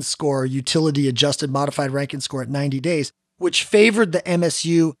Rankin score, utility adjusted modified Rankin score at 90 days, which favored the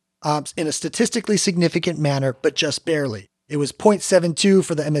MSU in a statistically significant manner, but just barely. It was 0.72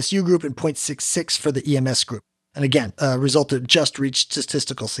 for the MSU group and 0.66 for the EMS group. And again, a result that just reached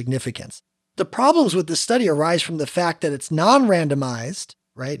statistical significance. The problems with this study arise from the fact that it's non-randomized,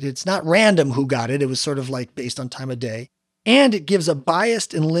 right? It's not random who got it. It was sort of like based on time of day. And it gives a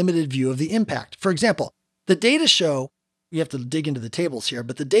biased and limited view of the impact. For example, the data show, you have to dig into the tables here,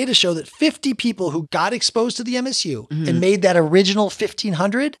 but the data show that 50 people who got exposed to the MSU and made that original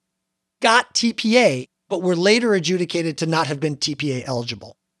 1,500 got TPA, but were later adjudicated to not have been TPA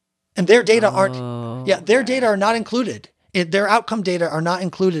eligible. And their data data are not included Their outcome data are not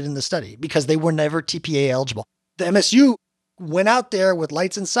included in the study because they were never TPA eligible. The MSU went out there with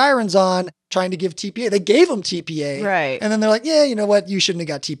lights and sirens on trying to give TPA. They gave them TPA. Right. And then they're like, yeah, you know what? You shouldn't have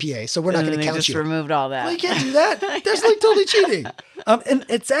got TPA. So we're not going to count just you. removed all that. Well, you can't do that. That's like totally cheating. And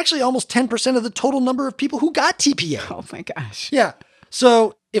it's actually almost 10% of the total number of people who got TPA. Oh my gosh. Yeah.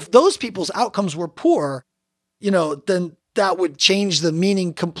 So if those people's outcomes were poor, then that would change the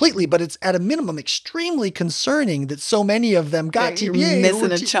meaning completely. But it's at a minimum extremely concerning that so many of them got TPA. You're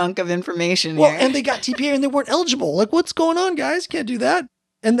missing a chunk of information here. Well, and they got TPA and they weren't eligible. Like, what's going on, guys? Can't do that.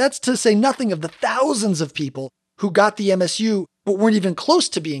 And that's to say nothing of the thousands of people who got the MSU but weren't even close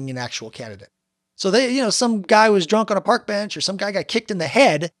to being an actual candidate. So some guy was drunk on a park bench or some guy got kicked in the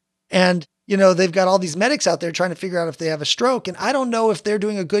head and, they've got all these medics out there trying to figure out if they have a stroke. And I don't know if they're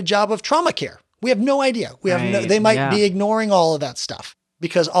doing a good job of trauma care. We have no idea. They might be ignoring all of that stuff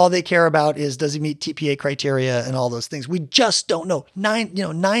because all they care about is, does he meet TPA criteria and all those things? We just don't know.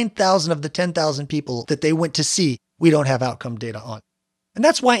 9,000 of the 10,000 people that they went to see, we don't have outcome data on. And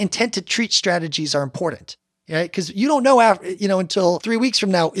that's why intent to treat strategies are important, right? Because you don't know until 3 weeks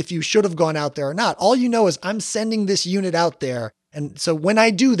from now if you should have gone out there or not. All you know is I'm sending this unit out there. And so when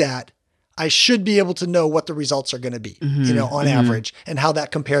I do that, I should be able to know what the results are going to be, on average and how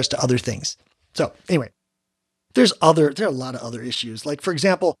that compares to other things. So anyway, there are a lot of other issues. Like, for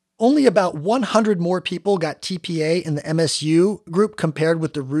example, only about 100 more people got TPA in the MSU group compared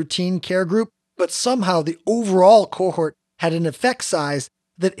with the routine care group, but somehow the overall cohort had an effect size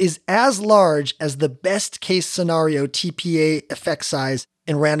that is as large as the best case scenario TPA effect size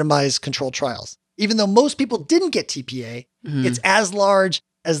in randomized controlled trials. Even though most people didn't get TPA, it's as large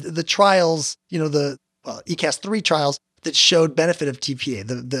as the trials, the ECAS-3 trials that showed benefit of TPA,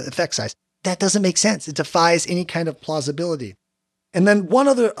 the effect size. That doesn't make sense. It defies any kind of plausibility. And then one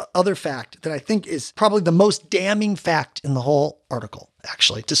other fact that I think is probably the most damning fact in the whole article,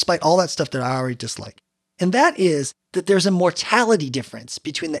 actually, despite all that stuff that I already dislike. And that is that there's a mortality difference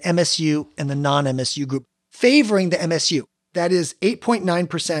between the MSU and the non-MSU group, favoring the MSU. That is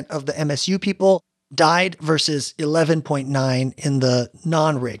 8.9% of the MSU people died versus 11.9 in the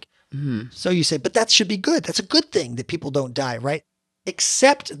non-RIG. So you say, but that should be good. That's a good thing that people don't die, right?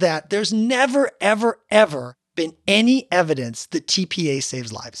 Except that there's never, ever, ever been any evidence that TPA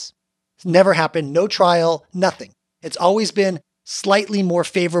saves lives. It's never happened. No trial, nothing. It's always been slightly more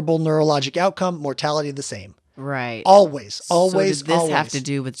favorable neurologic outcome, mortality the same. Right. Always. So did this have to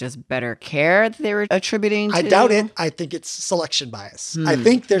do with just better care that they were attributing to? I doubt it. I think it's selection bias. I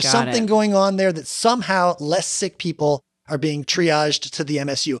think there's something going on there that somehow less sick people are being triaged to the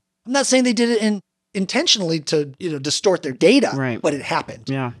MSU. I'm not saying they did it intentionally to distort their data, right, but it happened.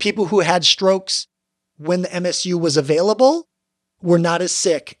 Yeah. People who had strokes when the MSU was available were not as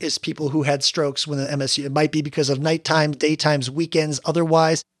sick as people who had strokes when the MSU. It might be because of nighttime, daytimes, weekends.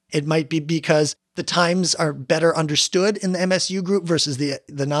 Otherwise, it might be because the times are better understood in the MSU group versus the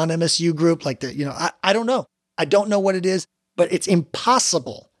non-MSU group. Like I don't know. I don't know what it is, but it's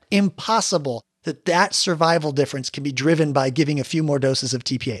impossible that survival difference can be driven by giving a few more doses of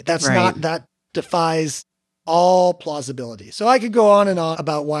TPA. That defies all plausibility. So I could go on and on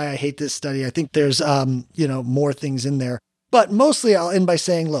about why I hate this study. I think there's, more things in there, but mostly I'll end by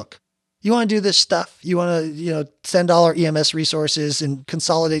saying, look, you want to do this stuff. You want to, send all our EMS resources and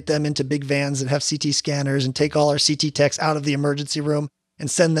consolidate them into big vans and have CT scanners and take all our CT techs out of the emergency room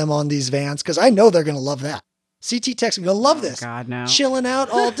and send them on these vans. Cause I know they're going to love that. CT techs are going to love this. God, no. Chilling out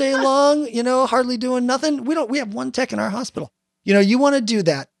all day long, hardly doing nothing. We have one tech in our hospital. You want to do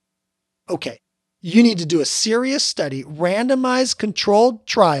that. Okay. You need to do a serious study, randomized controlled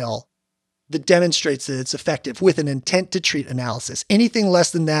trial that demonstrates that it's effective with an intent to treat analysis. Anything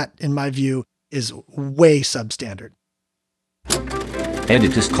less than that, in my view, is way substandard.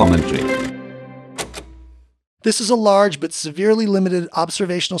 Editor's commentary. This is a large but severely limited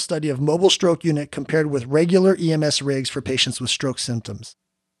observational study of mobile stroke unit compared with regular EMS rigs for patients with stroke symptoms.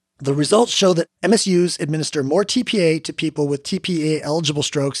 The results show that MSUs administer more TPA to people with TPA-eligible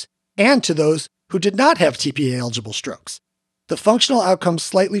strokes and to those who did not have TPA-eligible strokes. The functional outcomes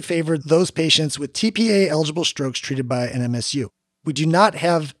slightly favored those patients with TPA-eligible strokes treated by an MSU. We do not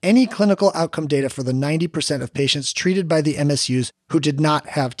have any clinical outcome data for the 90% of patients treated by the MSUs who did not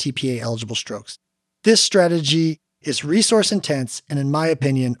have TPA-eligible strokes. This strategy is resource intense and, in my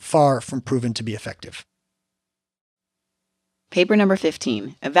opinion, far from proven to be effective. Paper number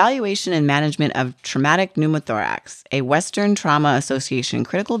 15, Evaluation and Management of Traumatic Pneumothorax, a Western Trauma Association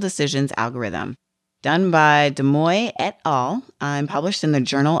Critical Decisions Algorithm, done by Demoy et al. I'm published in the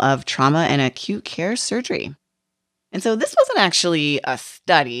Journal of Trauma and Acute Care Surgery. And so this wasn't actually a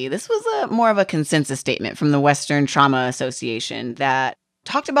study. This was more of a consensus statement from the Western Trauma Association that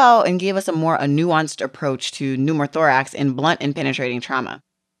talked about and gave us a nuanced approach to pneumothorax in blunt and penetrating trauma.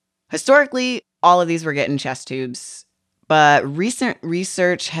 Historically, all of these were getting chest tubes, but recent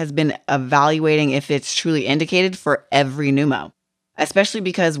research has been evaluating if it's truly indicated for every pneumo, especially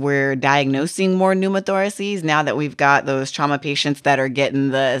because we're diagnosing more pneumothoraces now that we've got those trauma patients that are getting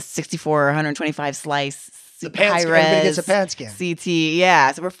the 64 or 125 slice The PAN scan. Everybody gets a PAN scan. CT,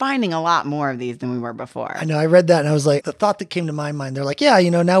 yeah. So we're finding a lot more of these than we were before. I know. I read that and I was like, the thought that came to my mind, they're like, yeah,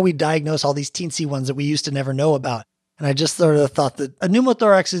 now we diagnose all these teensy ones that we used to never know about. And I just sort of thought that a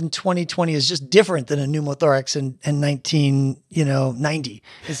pneumothorax in 2020 is just different than a pneumothorax in 1990.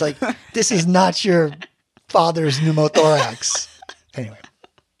 It's like, this is not your father's pneumothorax. Anyway.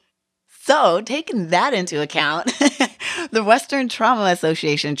 So, taking that into account, the Western Trauma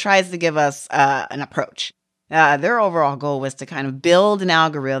Association tries to give us an approach. Their overall goal was to kind of build an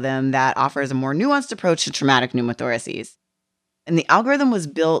algorithm that offers a more nuanced approach to traumatic pneumothoraces. And the algorithm was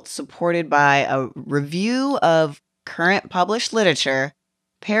built supported by a review of current published literature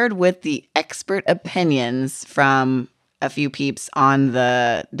paired with the expert opinions from a few peeps on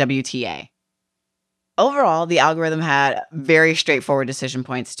the WTA. Overall, the algorithm had very straightforward decision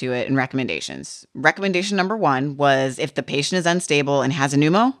points to it and recommendations. Recommendation number 1 was if the patient is unstable and has a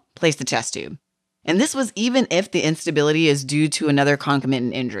pneumo, place the chest tube. And this was even if the instability is due to another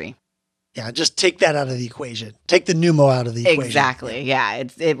concomitant injury. Yeah, just take that out of the equation. Take the pneumo out of the equation. Exactly, yeah.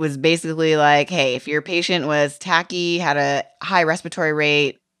 It was basically like, hey, if your patient was tachy, had a high respiratory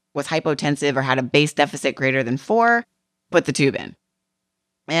rate, was hypotensive, or had a base deficit greater than 4, put the tube in.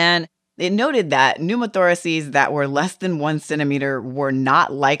 And it noted that pneumothoraces that were less than 1 centimeter were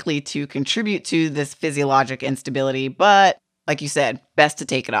not likely to contribute to this physiologic instability, but like you said, best to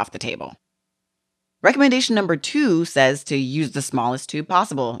take it off the table. Recommendation number 2 says to use the smallest tube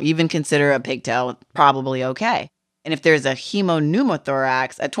possible. Even consider a pigtail probably okay. And if there's a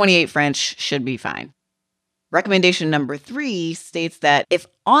hemopneumothorax, a 28 French should be fine. Recommendation number 3 states that if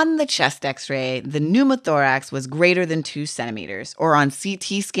on the chest x-ray, the pneumothorax was greater than 2 centimeters, or on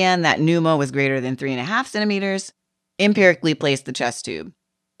CT scan, that pneumo was greater than 3.5 centimeters, empirically place the chest tube.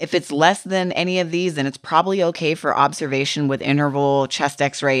 If it's less than any of these, then it's probably okay for observation with interval chest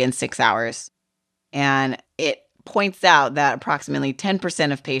x-ray in 6 hours. And it points out that approximately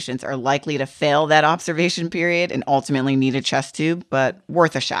 10% of patients are likely to fail that observation period and ultimately need a chest tube, but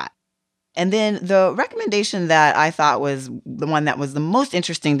worth a shot. And then the recommendation that I thought was the one that was the most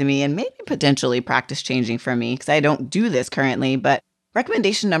interesting to me and maybe potentially practice changing for me, because I don't do this currently, but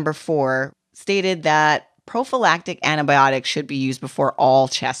recommendation number 4 stated that prophylactic antibiotics should be used before all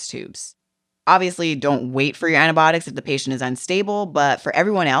chest tubes. Obviously, don't wait for your antibiotics if the patient is unstable, but for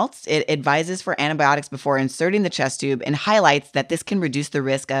everyone else, it advises for antibiotics before inserting the chest tube and highlights that this can reduce the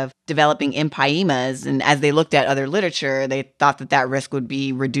risk of developing empyemas. And as they looked at other literature, they thought that that risk would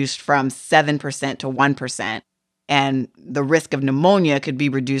be reduced from 7% to 1%. And the risk of pneumonia could be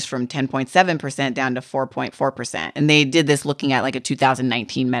reduced from 10.7% down to 4.4%. And they did this looking at like a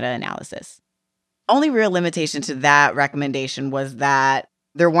 2019 meta-analysis. Only real limitation to that recommendation was that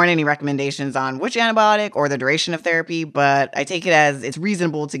there weren't any recommendations on which antibiotic or the duration of therapy, but I take it as it's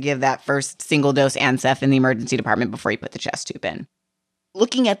reasonable to give that first single-dose Ancef in the emergency department before you put the chest tube in.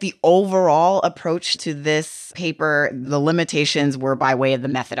 Looking at the overall approach to this paper, the limitations were by way of the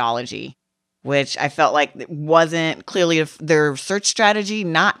methodology, which I felt like it wasn't clearly, their search strategy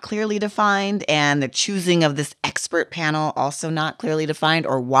not clearly defined, and the choosing of this expert panel also not clearly defined,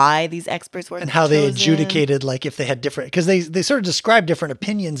 or why these experts were and how chosen. they adjudicated, like if they had different, because they sort of described different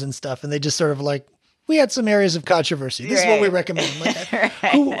opinions and stuff, and they just sort of like, we had some areas of controversy. This is what we recommend. Like,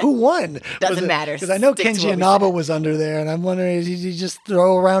 Right. who won? Doesn't matter. Because I know Stick to Kenji what we Inaba said. was under there, and I'm wondering, did he just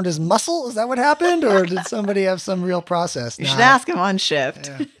throw around his muscle? Is that what happened? Or did somebody have some real process? You should ask him on shift.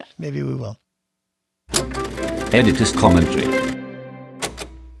 Yeah, maybe we will. Editor's commentary.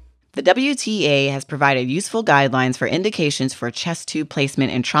 The WTA has provided useful guidelines for indications for chest tube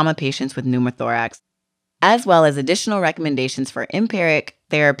placement in trauma patients with pneumothorax, as well as additional recommendations for empiric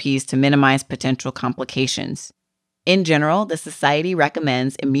therapies to minimize potential complications. In general, the Society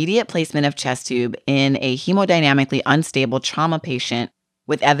recommends immediate placement of chest tube in a hemodynamically unstable trauma patient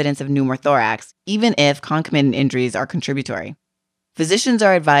with evidence of pneumothorax, even if concomitant injuries are contributory. Physicians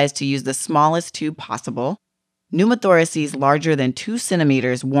are advised to use the smallest tube possible. Pneumothoraces larger than 2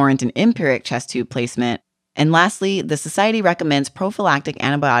 centimeters warrant an empiric chest tube placement. And lastly, the Society recommends prophylactic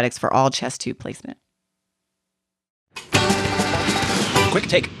antibiotics for all chest tube placement. Quick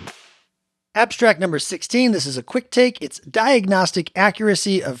take. Abstract number 16. This is a quick take. It's diagnostic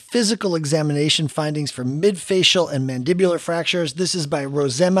accuracy of physical examination findings for midfacial and mandibular fractures. This is by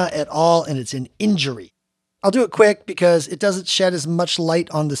Rosema et al., and it's in Injury. I'll do it quick because it doesn't shed as much light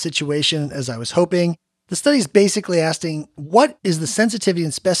on the situation as I was hoping. The study is basically asking, what is the sensitivity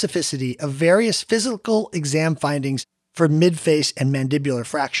and specificity of various physical exam findings for midface and mandibular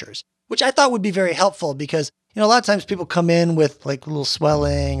fractures? Which I thought would be very helpful because, a lot of times people come in with like a little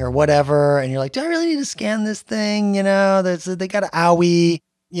swelling or whatever, and you're like, do I really need to scan this thing? They got an owie.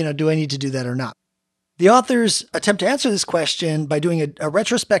 Do I need to do that or not? The authors attempt to answer this question by doing a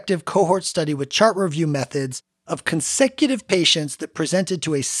retrospective cohort study with chart review methods of consecutive patients that presented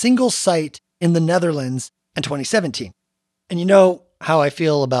to a single site in the Netherlands in 2017. And you know how I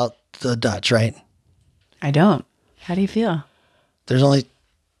feel about the Dutch, right? I don't. How do you feel? There's only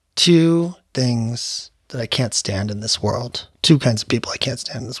two things that I can't stand in this world. Two kinds of people I can't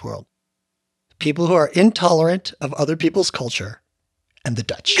stand in this world. People who are intolerant of other people's culture and the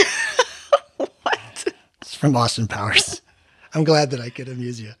Dutch. What? It's from Austin Powers. I'm glad that I could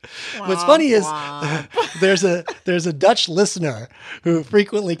amuse you. What's funny is there's a Dutch listener who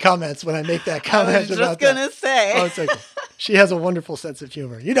frequently comments when I make that comment. I was just going to say. Oh, it's okay. She has a wonderful sense of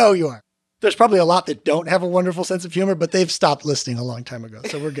humor. You know who you are. There's probably a lot that don't have a wonderful sense of humor, but they've stopped listening a long time ago,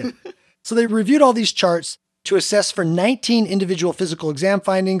 so we're good. So they reviewed all these charts to assess for 19 individual physical exam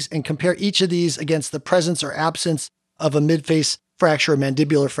findings and compare each of these against the presence or absence of a midface fracture or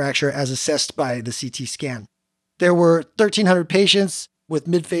mandibular fracture as assessed by the CT scan. There were 1,300 patients with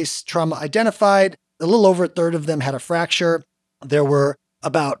midface trauma identified. A little over a third of them had a fracture. There were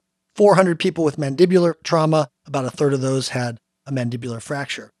about 400 people with mandibular trauma. About a third of those had a mandibular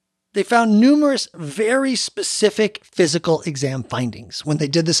fracture. They found numerous very specific physical exam findings when they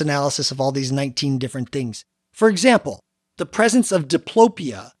did this analysis of all these 19 different things. For example, the presence of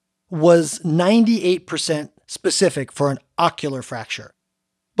diplopia was 98% specific for an ocular fracture.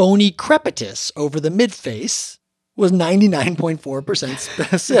 Bony crepitus over the midface was 99.4%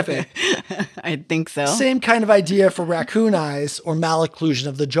 specific. I think so. Same kind of idea for raccoon eyes or malocclusion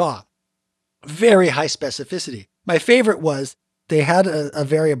of the jaw. Very high specificity. My favorite was they had a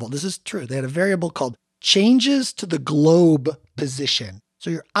variable. This is true. They had a variable called changes to the globe position. So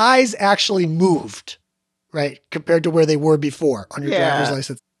your eyes actually moved, right, compared to where they were before on your driver's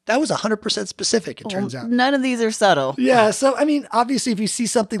license. That was 100% specific, it turns out. None of these are subtle. Yeah. So, obviously, if you see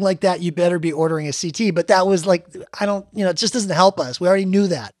something like that, you better be ordering a CT. But that was like, it just doesn't help us. We already knew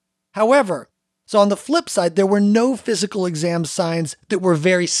that. However, so on the flip side, there were no physical exam signs that were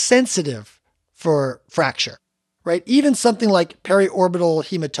very sensitive for fracture, right? Even something like periorbital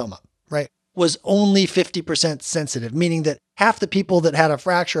hematoma, right, was only 50% sensitive, meaning that half the people that had a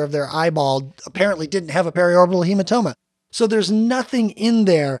fracture of their eyeball apparently didn't have a periorbital hematoma. So there's nothing in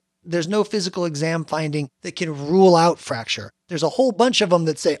there. There's no physical exam finding that can rule out fracture. There's a whole bunch of them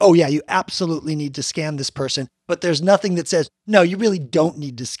that say, oh yeah, you absolutely need to scan this person. But there's nothing that says, no, you really don't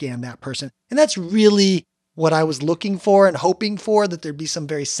need to scan that person. And that's really what I was looking for and hoping for, that there'd be some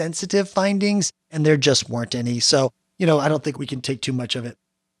very sensitive findings, and there just weren't any. So, I don't think we can take too much of it.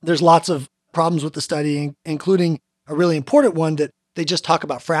 There's lots of problems with the study, including a really important one that they just talk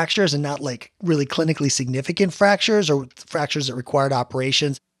about fractures and not like really clinically significant fractures or fractures that required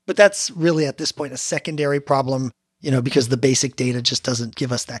operations. But that's really at this point a secondary problem, because the basic data just doesn't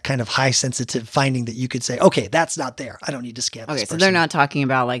give us that kind of high sensitive finding that you could say, okay, that's not there. I don't need to scan this person. So they're not talking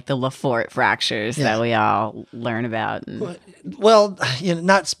about like the Lafort fractures that we all learn about. Well,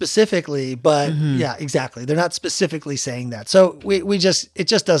 not specifically, but yeah, exactly. They're not specifically saying that. So it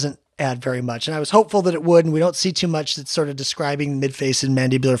just doesn't add very much. And I was hopeful that it would, and we don't see too much that's sort of describing midface and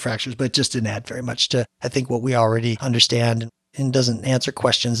mandibular fractures, but it just didn't add very much to, I think, what we already understand, and doesn't answer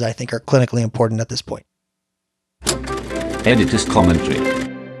questions that I think are clinically important at this point. Editor's commentary.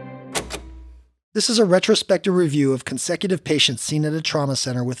 This is a retrospective review of consecutive patients seen at a trauma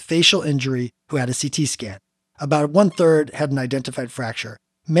center with facial injury who had a CT scan. About 1/3 had an identified fracture.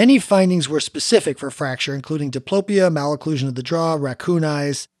 Many findings were specific for fracture, including diplopia, malocclusion of the jaw, raccoon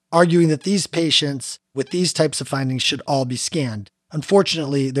eyes, arguing that these patients with these types of findings should all be scanned.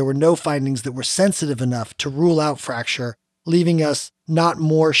 Unfortunately, there were no findings that were sensitive enough to rule out fracture, leaving us not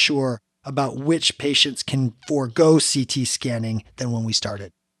more sure about which patients can forego CT scanning than when we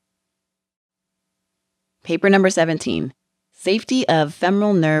started. Paper number 17. Safety of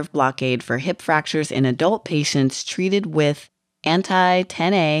femoral nerve blockade for hip fractures in adult patients treated with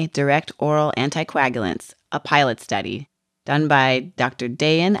anti-10A direct oral anticoagulants, a pilot study, done by Dr.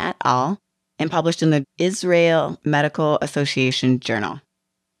 Dayan et al. And published in the Israel Medical Association Journal.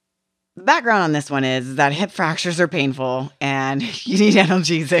 The background on this one is that hip fractures are painful and you need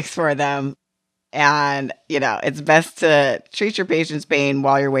analgesics for them. And, it's best to treat your patient's pain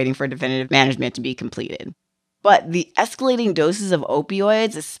while you're waiting for definitive management to be completed. But the escalating doses of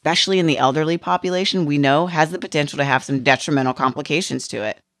opioids, especially in the elderly population, we know has the potential to have some detrimental complications to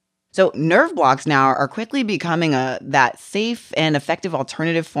it. So nerve blocks now are quickly becoming that safe and effective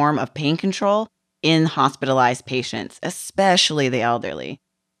alternative form of pain control in hospitalized patients, especially the elderly.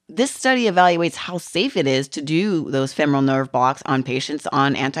 This study evaluates how safe it is to do those femoral nerve blocks on patients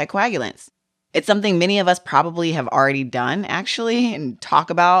on anticoagulants. It's something many of us probably have already done, actually, and talk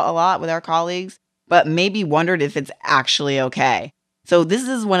about a lot with our colleagues, but maybe wondered if it's actually okay. So this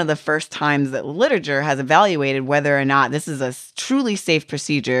is one of the first times that literature has evaluated whether or not this is a truly safe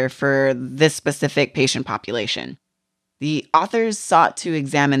procedure for this specific patient population. The authors sought to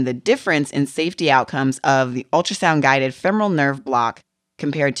examine the difference in safety outcomes of the ultrasound-guided femoral nerve block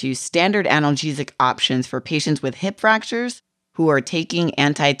compared to standard analgesic options for patients with hip fractures who are taking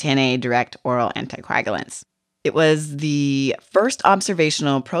anti-10A direct oral anticoagulants. It was the first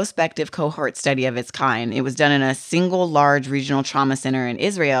observational prospective cohort study of its kind. It was done in a single large regional trauma center in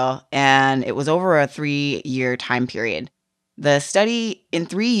Israel, and it was over a 3-year time period. The study in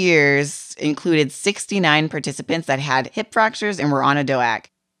 3 years included 69 participants that had hip fractures and were on a DOAC.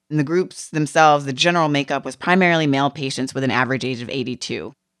 In the groups themselves, the general makeup was primarily male patients with an average age of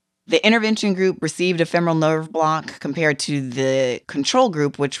 82. The intervention group received a femoral nerve block compared to the control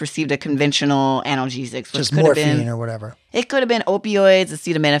group, which received a conventional analgesics. Just morphine or whatever. It could have been opioids,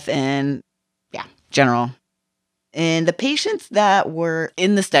 acetaminophen, general. And the patients that were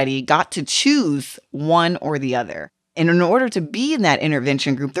in the study got to choose one or the other. And in order to be in that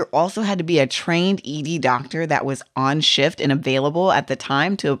intervention group, there also had to be a trained ED doctor that was on shift and available at the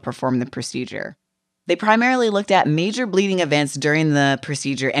time to perform the procedure. They primarily looked at major bleeding events during the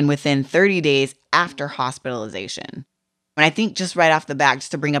procedure and within 30 days after hospitalization. And I think just right off the bat,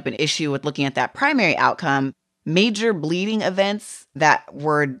 just to bring up an issue with looking at that primary outcome, major bleeding events that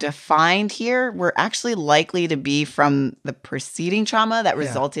were defined here were actually likely to be from the preceding trauma that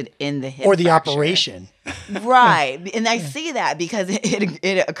resulted in the hip or the fracture. operation. Right. And I say that because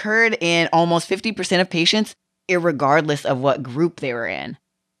it occurred in almost 50% of patients, irregardless of what group they were in.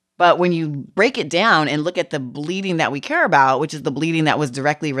 But when you break it down and look at the bleeding that we care about, which is the bleeding that was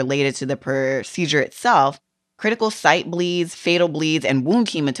directly related to the procedure itself, critical site bleeds, fatal bleeds, and wound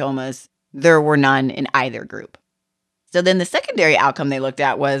hematomas, there were none in either group. So then the secondary outcome they looked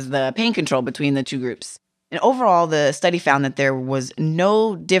at was the pain control between the two groups. And overall, the study found that there was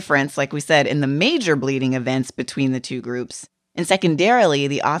no difference, like we said, in the major bleeding events between the two groups. And secondarily,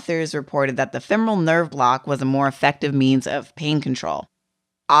 the authors reported that the femoral nerve block was a more effective means of pain control.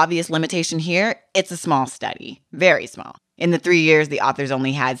 Obvious limitation here, it's a small study, very small. In the 3 years, the authors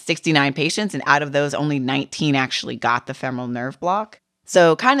only had 69 patients, and out of those, only 19 actually got the femoral nerve block.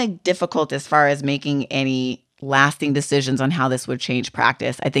 So kind of difficult as far as making any lasting decisions on how this would change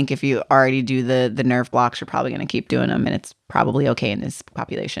practice. I think if you already do the nerve blocks, you're probably going to keep doing them, and it's probably okay in this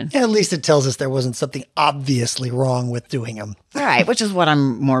population. Yeah, at least it tells us there wasn't something obviously wrong with doing them. Right, which is what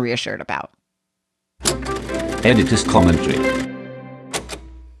I'm more reassured about. Editor's commentary.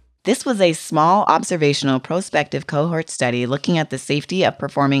 This was a small observational prospective cohort study looking at the safety of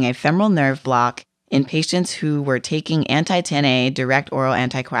performing a femoral nerve block in patients who were taking anti-10A direct oral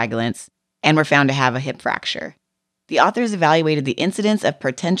anticoagulants and were found to have a hip fracture. The authors evaluated the incidence of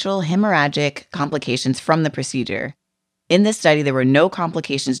potential hemorrhagic complications from the procedure. In this study, there were no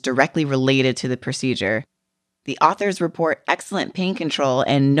complications directly related to the procedure. The authors report excellent pain control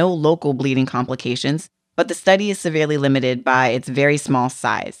and no local bleeding complications, but the study is severely limited by its very small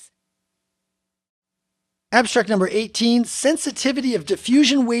size. Abstract number 18, sensitivity of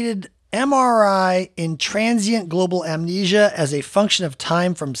diffusion-weighted MRI in transient global amnesia as a function of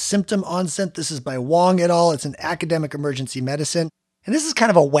time from symptom onset. This is by Wong et al. It's an academic emergency medicine. And this is kind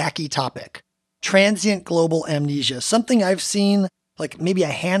of a wacky topic. Transient global amnesia, something I've seen like maybe a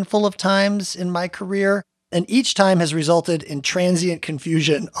handful of times in my career. And each time has resulted in transient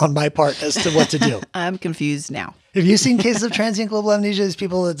confusion on my part as to what to do. I'm confused now. Have you seen cases of transient global amnesia? These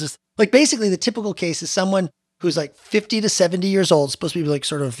people that just, like basically the typical case is someone who's like 50 to 70 years old, supposed to be like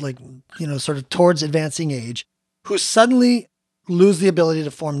sort of towards advancing age, who suddenly lose the ability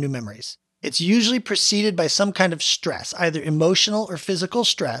to form new memories. It's usually preceded by some kind of stress, either emotional or physical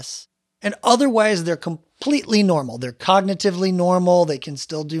stress. And otherwise they're completely normal. They're cognitively normal. They can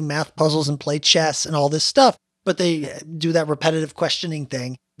still do math puzzles and play chess and all this stuff, but they do that repetitive questioning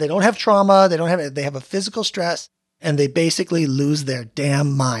thing. They don't have trauma. They have a physical stress, and they basically lose their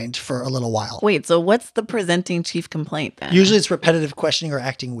damn mind for a little while. Wait, so what's the presenting chief complaint then? Usually it's repetitive questioning or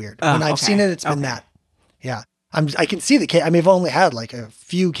acting weird. When I've seen it, it's been that. Yeah. I can see the case. I mean, I've only had like a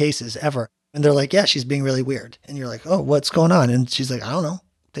few cases ever. And they're like, yeah, she's being really weird. And you're like, oh, what's going on? And she's like, I don't know.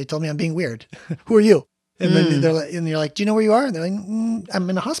 They told me I'm being weird. Who are you? And then they're like, and you're like, do you know where you are? And they're like, I'm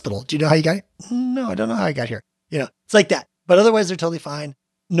in a hospital. Do you know how you got here? No, I don't know how I got here. It's like that. But otherwise, they're totally fine.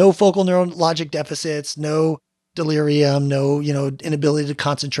 No focal neurologic deficits, no delirium, no, inability to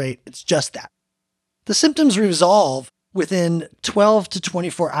concentrate. It's just that. The symptoms resolve within 12 to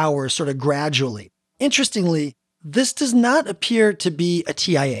 24 hours, sort of gradually. Interestingly, this does not appear to be a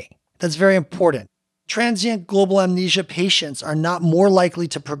TIA. That's very important. Transient global amnesia patients are not more likely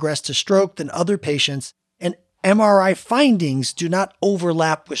to progress to stroke than other patients, and MRI findings do not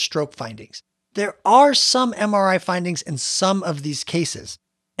overlap with stroke findings. There are some MRI findings in some of these cases,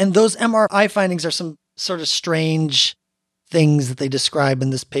 and those MRI findings are some sort of strange things that they describe in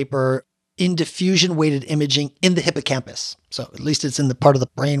this paper in diffusion-weighted imaging in the hippocampus. So at least it's in the part of the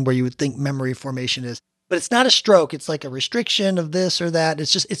brain where you would think memory formation is. But it's not a stroke. It's like a restriction of this or that.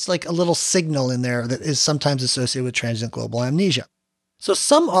 It's like a little signal in there that is sometimes associated with transient global amnesia. So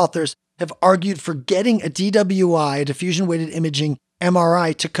some authors have argued for getting a DWI, a diffusion-weighted imaging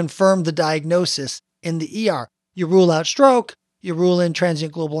MRI, to confirm the diagnosis in the ER. You rule out stroke, you rule in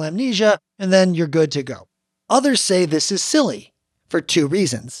transient global amnesia, and then you're good to go. Others say this is silly for two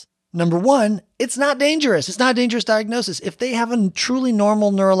reasons. Number one, it's not dangerous. It's not a dangerous diagnosis. If they have a truly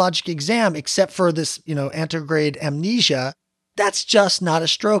normal neurologic exam, except for this, anterograde amnesia, that's just not a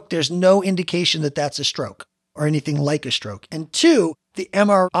stroke. There's no indication that that's a stroke or anything like a stroke. And two, the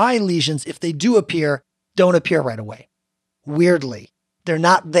MRI lesions, if they do appear, don't appear right away. Weirdly, they're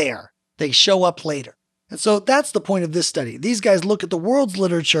not there. They show up later. And so that's the point of this study. These guys look at the world's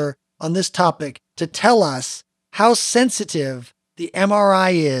literature on this topic to tell us how sensitive the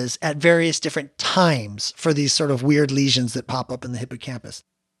MRI is at various different times for these sort of weird lesions that pop up in the hippocampus.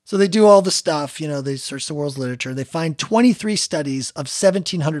 So they do all the stuff, they search the world's literature. They find 23 studies of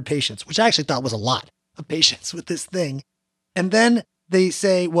 1,700 patients, which I actually thought was a lot of patients with this thing. And then they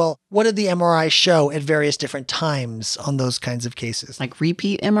say, well, what did the MRI show at various different times on those kinds of cases? Like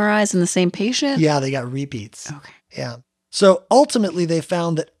repeat MRIs in the same patient? Yeah, they got repeats. Okay. Yeah. So ultimately, they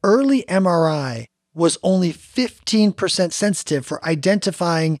found that early MRI was only 15% sensitive for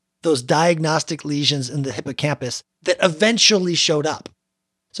identifying those diagnostic lesions in the hippocampus that eventually showed up.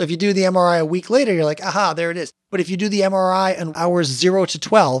 So if you do the MRI a week later, you're like, aha, there it is. But if you do the MRI in hours 0 to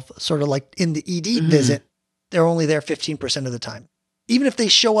 12, sort of like in the ED visit, they're only there 15% of the time, even if they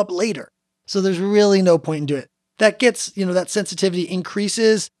show up later. So there's really no point in doing it. That gets, that sensitivity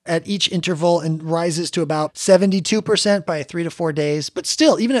increases at each interval and rises to about 72% by 3 to 4 days. But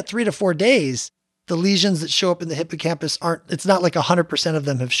still, even at 3 to 4 days, the lesions that show up in the hippocampus it's not like 100% of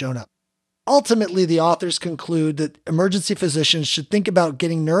them have shown up. Ultimately, the authors conclude that emergency physicians should think about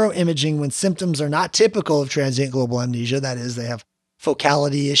getting neuroimaging when symptoms are not typical of transient global amnesia. That is, they have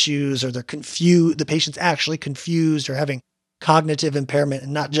focality issues or they're confused, the patient's actually confused or having cognitive impairment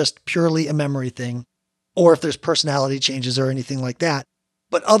and not just purely a memory thing, or if there's personality changes or anything like that.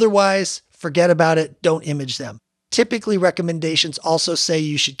 But otherwise, forget about it. Don't image them. Typically, recommendations also say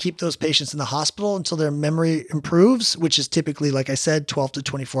you should keep those patients in the hospital until their memory improves, which is typically, like I said, 12 to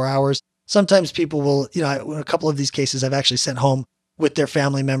 24 hours. Sometimes people will, in a couple of these cases, I've actually sent home with their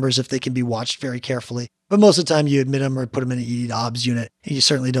family members if they can be watched very carefully. But most of the time you admit them or put them in an ED-OBS unit. And you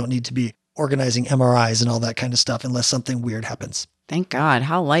certainly don't need to be organizing MRIs and all that kind of stuff unless something weird happens. Thank God.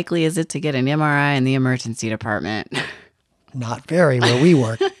 How likely is it to get an MRI in the emergency department? Not very, where we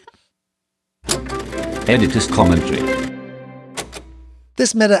work. Editor's commentary.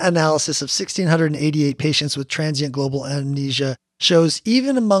 This meta-analysis of 1,688 patients with transient global amnesia shows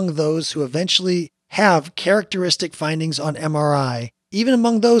even among those who eventually have characteristic findings on MRI, even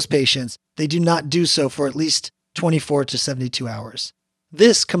among those patients, they do not do so for at least 24 to 72 hours.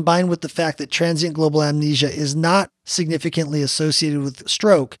 This, combined with the fact that transient global amnesia is not significantly associated with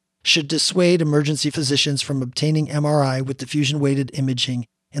stroke, should dissuade emergency physicians from obtaining MRI with diffusion-weighted imaging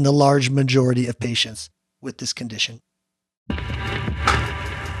in the large majority of patients with this condition.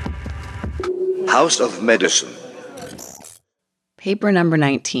 House of Medicine. Paper number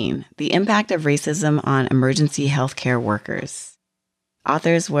 19, The Impact of Racism on Emergency Healthcare Workers.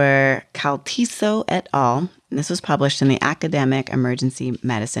 Authors were Caltiso et al., and this was published in the Academic Emergency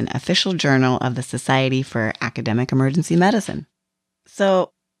Medicine Official Journal of the Society for Academic Emergency Medicine.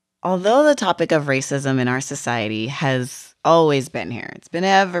 So, although the topic of racism in our society has always been here, it's been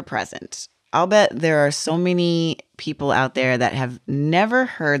ever present, I'll bet there are so many people out there that have never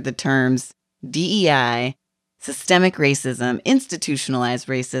heard the terms DEI, systemic racism, institutionalized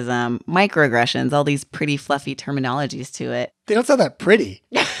racism, microaggressions, all these pretty fluffy terminologies to it. They don't sound that pretty.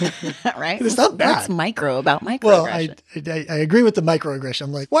 Right? It's not bad. What's micro about microaggression? Well, I agree with the microaggression.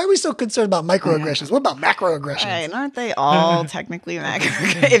 I'm like, why are we so concerned about microaggressions? What about macroaggressions? Right, aren't they all technically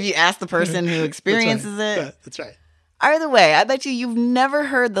macroaggressions? If you ask the person who experiences it. That's right. Either way, I bet you've never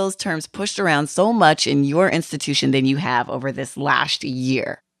heard those terms pushed around so much in your institution than you have over this last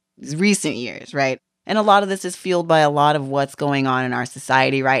year, these recent years, right? And a lot of this is fueled by a lot of what's going on in our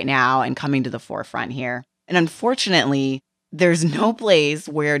society right now and coming to the forefront here. And unfortunately, there's no place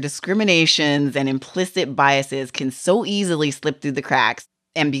where discriminations and implicit biases can so easily slip through the cracks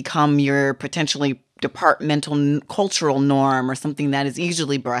and become your potentially departmental cultural norm or something that is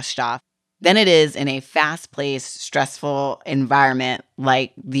easily brushed off than it is in a fast-paced, stressful environment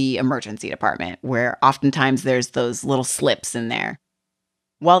like the emergency department, where oftentimes there's those little slips in there.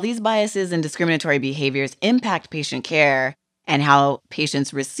 While these biases and discriminatory behaviors impact patient care and how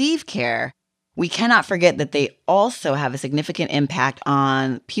patients receive care, we cannot forget that they also have a significant impact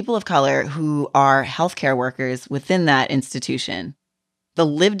on people of color who are healthcare workers within that institution. The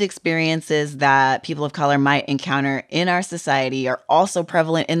lived experiences that people of color might encounter in our society are also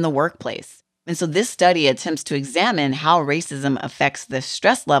prevalent in the workplace. And so this study attempts to examine how racism affects the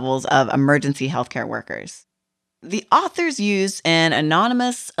stress levels of emergency healthcare workers. The authors used an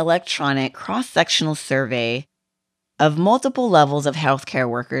anonymous electronic cross-sectional survey of multiple levels of healthcare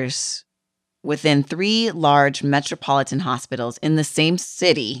workers within 3 large metropolitan hospitals in the same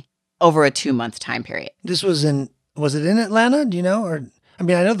city over a 2-month time period. Was it in Atlanta? Do you know? Or, I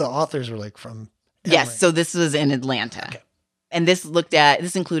mean, I know the authors were like from Emory. Yes, so this was in Atlanta. Okay. And this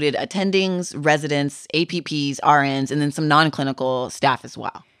included attendings, residents, APPs, RNs, and then some non-clinical staff as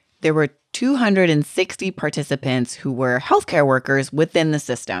well. There were 260 participants who were healthcare workers within the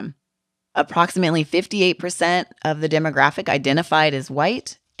system. Approximately 58% of the demographic identified as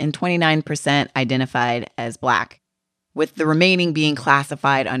white and 29% identified as Black, with the remaining being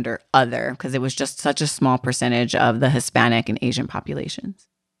classified under other because it was just such a small percentage of the Hispanic and Asian populations.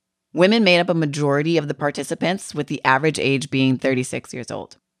 Women made up a majority of the participants, with the average age being 36 years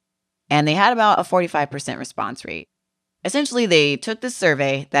old. And they had about a 45% response rate. Essentially, they took this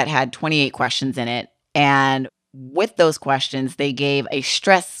survey that had 28 questions in it, and with those questions, they gave a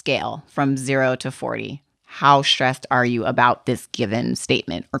stress scale from 0 to 40. How stressed are you about this given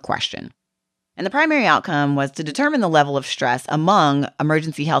statement or question? And the primary outcome was to determine the level of stress among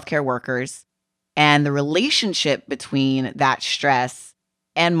emergency healthcare workers and the relationship between that stress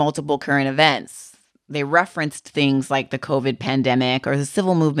and multiple current events. They referenced things like the COVID pandemic or the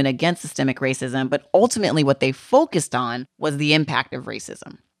civil movement against systemic racism, but ultimately what they focused on was the impact of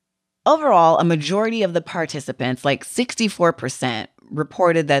racism. Overall, a majority of the participants, like 64%,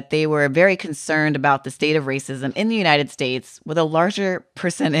 reported that they were very concerned about the state of racism in the United States, with a larger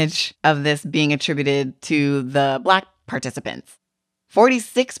percentage of this being attributed to the Black participants.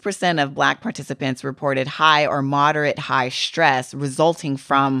 46% of Black participants reported high or moderate high stress resulting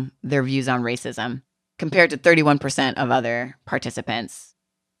from their views on racism, compared to 31% of other participants.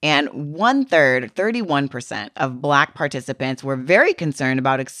 And 31% of Black participants were very concerned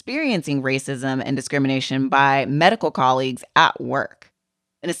about experiencing racism and discrimination by medical colleagues at work.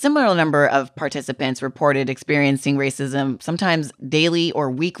 And a similar number of participants reported experiencing racism sometimes daily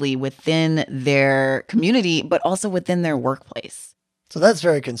or weekly within their community, but also within their workplace. So that's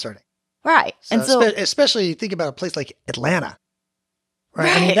very concerning. Right. So, and so, especially think about a place like Atlanta,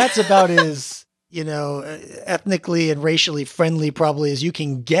 right? I mean, that's about as, ethnically and racially friendly probably as you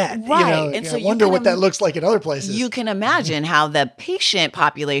can get. Right. And so I wonder what that looks like in other places. You can imagine how the patient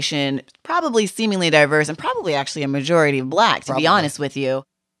population, probably seemingly diverse and probably actually a majority of Black, to be honest with you.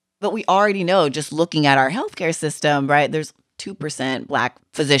 But we already know, just looking at our healthcare system, right, there's 2% Black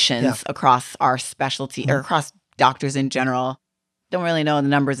physicians across our specialty or across doctors in general. Don't really know the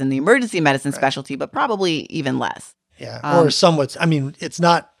numbers in the emergency medicine specialty, but probably even less. Yeah. Or somewhat. I mean, it's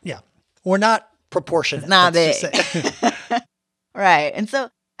not, we're not proportionate. It's not big. Right. And so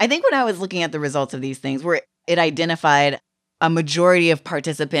I think when I was looking at the results of these things, where it identified a majority of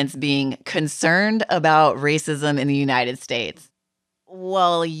participants being concerned about racism in the United States.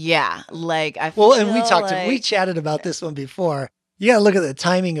 Well, yeah. We chatted about this one before. You got to look at the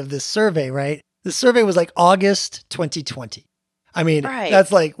timing of this survey, right? The survey was like August 2020. I mean,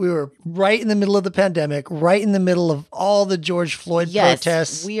 that's like we were right in the middle of the pandemic, right in the middle of all the George Floyd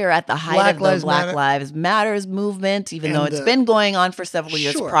protests. We are at the height of the Black Lives Matters movement, even though it's been going on for several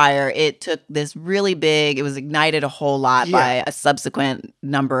years prior. It took this really big, it was ignited a whole lot by a subsequent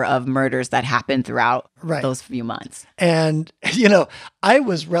number of murders that happened throughout those few months. And, you know, I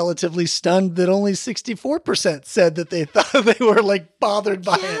was relatively stunned that only 64% said that they thought they were like bothered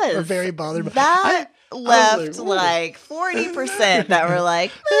by it or very bothered by it. That left like 40% that were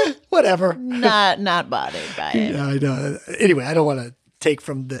like, whatever, not bothered by it. Yeah, I know. Anyway, I don't want to take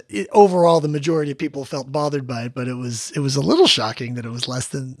from overall the majority of people felt bothered by it, but it was a little shocking that it was less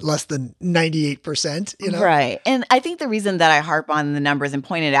than 98%, you know? Right. And I think the reason that I harp on the numbers and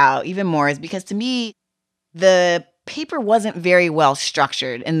point it out even more is because to me, the paper wasn't very well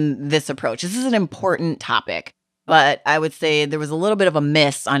structured in this approach. This is an important topic. But I would say there was a little bit of a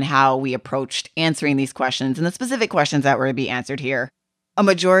miss on how we approached answering these questions and the specific questions that were to be answered here. A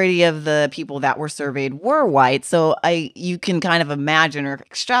majority of the people that were surveyed were white. So you can kind of imagine or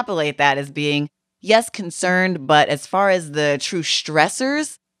extrapolate that as being, yes, concerned, but as far as the true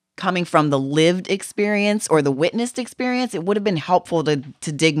stressors coming from the lived experience or the witnessed experience, it would have been helpful to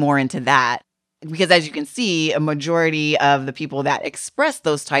dig more into that. Because as you can see, a majority of the people that expressed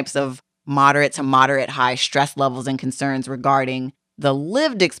those types of moderate to moderate high stress levels and concerns regarding the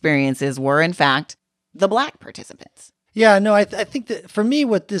lived experiences were, in fact, the Black participants. Yeah, no, I think that for me,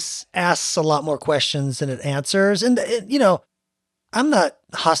 what this asks a lot more questions than it answers. And, you know, I'm not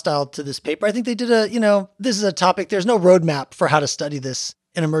hostile to this paper. I think they did this is a topic, there's no roadmap for how to study this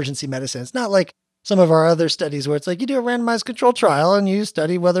in emergency medicine. It's not like some of our other studies where it's like you do a randomized control trial and you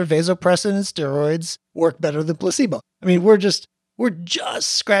study whether vasopressin and steroids work better than placebo. I mean, we're just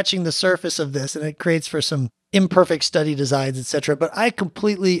scratching the surface of this, and it creates for some imperfect study designs, etc. But I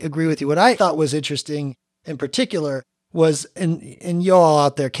completely agree with you. What I thought was interesting in particular was, and you all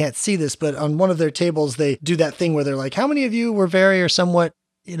out there can't see this, but on one of their tables, they do that thing where they're like, how many of you were very or somewhat,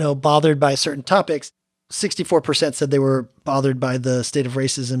 bothered by certain topics? 64% said they were bothered by the state of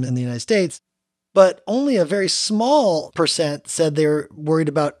racism in the United States, but only a very small percent said they were worried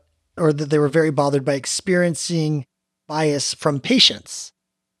about, or that they were very bothered by experiencing bias from patients.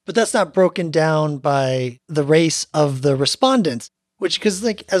 But that's not broken down by the race of the respondents, because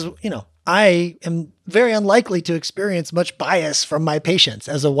I am very unlikely to experience much bias from my patients.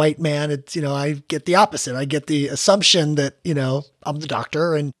 As a white man, it's, I get the opposite. I get the assumption that, I'm the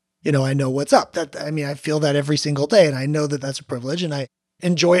doctor and, I know what's up. I feel that every single day, and I know that that's a privilege, and I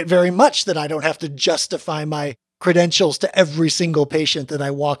enjoy it very much that I don't have to justify my credentials to every single patient that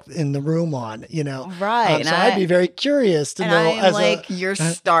I walk in the room on, Right. So I'd be very curious to know. I am your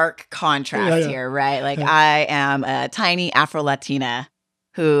stark contrast here, right? Like I am a tiny Afro-Latina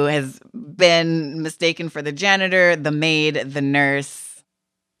who has been mistaken for the janitor, the maid, the nurse,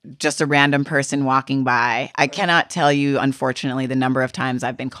 just a random person walking by. I cannot tell you, unfortunately, the number of times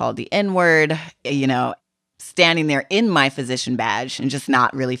I've been called the N-word, standing there in my physician badge and just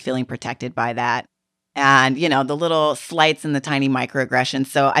not really feeling protected by that. And, the little slights and the tiny microaggressions.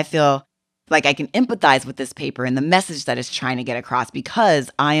 So I feel like I can empathize with this paper and the message that it's trying to get across, because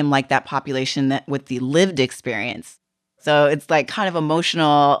I am like that population that with the lived experience. So it's like kind of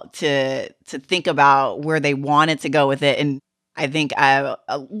emotional to think about where they wanted to go with it. And I think I'm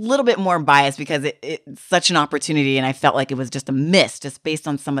a little bit more biased because it's such an opportunity, and I felt like it was just a miss just based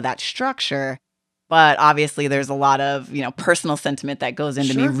on some of that structure. But obviously there's a lot of, personal sentiment that goes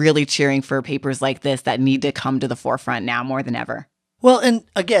into me really cheering for papers like this that need to come to the forefront now more than ever. Well, and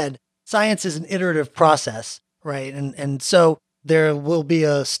again, science is an iterative process, right? And so there will be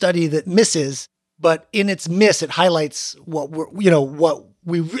a study that misses, but in its miss, it highlights what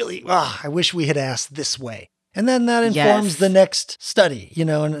we really, I wish we had asked this way. And then that informs the next study,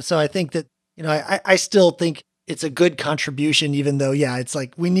 and so I think that, I still think it's a good contribution, even though, it's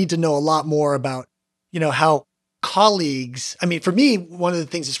like we need to know a lot more about, how colleagues, for me, one of the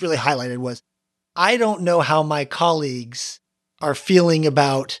things that's really highlighted was, I don't know how my colleagues are feeling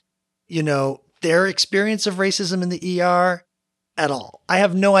about, their experience of racism in the ER at all. I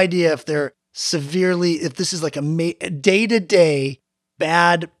have no idea if they're if this is like a day-to-day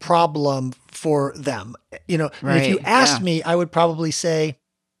bad problem for them. And if you asked me, I would probably say,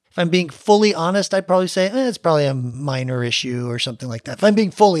 if I'm being fully honest, I'd probably say, it's probably a minor issue or something like that. If I'm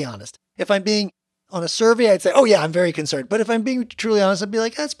being fully honest. If I'm being on a survey, I'd say, I'm very concerned. But if I'm being truly honest, I'd be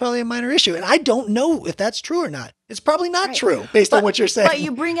like, that's probably a minor issue. And I don't know if that's true or not. It's probably not true based on what you're saying. But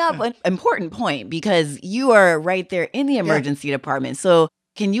you bring up an important point, because you are right there in the emergency department. So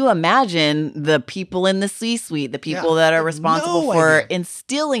can you imagine the people in the C-suite, the people that are responsible for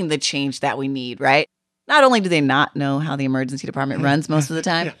instilling the change that we need, right? not only do they not know how the emergency department runs most of the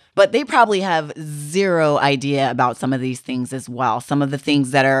time, but they probably have zero idea about some of these things as well. Some of the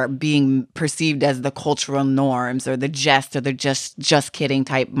things that are being perceived as the cultural norms or the jest or the just kidding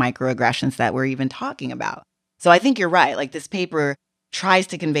type microaggressions that we're even talking about. So I think you're right. Like, this paper tries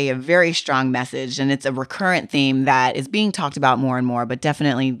to convey a very strong message, and it's a recurrent theme that is being talked about more and more, but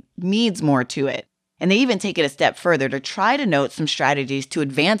definitely needs more to it. And they even take it a step further to try to note some strategies to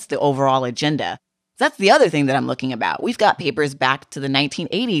advance the overall agenda. That's the other thing that I'm looking about. We've got papers back to the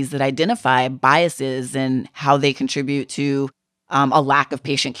 1980s that identify biases and how they contribute to a lack of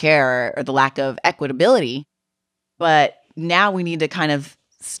patient care or the lack of equitability. But now we need to kind of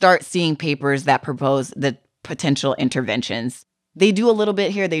start seeing papers that propose the potential interventions. They do a little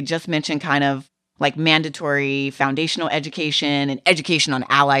bit here. They just mention kind of like mandatory foundational education and education on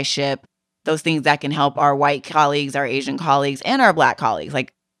allyship, those things that can help our white colleagues, our Asian colleagues, and our Black colleagues,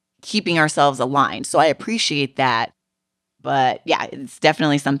 like keeping ourselves aligned. So I appreciate that. But yeah, it's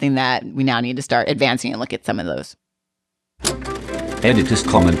definitely something that we now need to start advancing and look at some of those. Editor's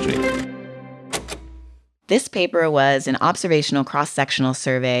commentary. This paper was an observational cross-sectional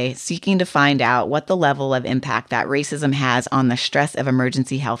survey seeking to find out what the level of impact that racism has on the stress of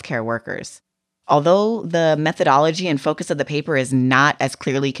emergency healthcare workers. Although the methodology and focus of the paper is not as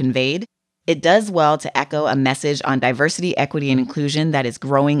clearly conveyed, it does well to echo a message on diversity, equity, and inclusion that is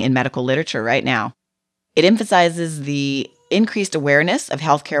growing in medical literature right now. It emphasizes the increased awareness of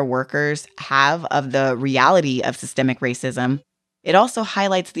healthcare workers have of the reality of systemic racism. It also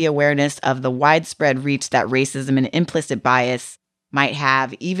highlights the awareness of the widespread reach that racism and implicit bias might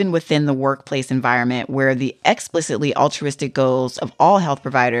have even within the workplace environment where the explicitly altruistic goals of all health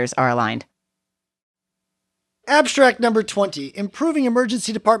providers are aligned. Abstract number 20, improving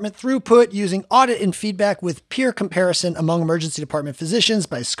emergency department throughput using audit and feedback with peer comparison among emergency department physicians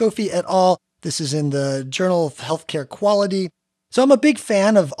by Scoffi et al. This is in the Journal of Healthcare Quality. So I'm a big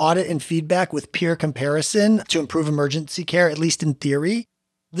fan of audit and feedback with peer comparison to improve emergency care, at least in theory.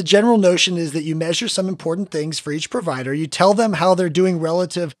 The general notion is that you measure some important things for each provider. You tell them how they're doing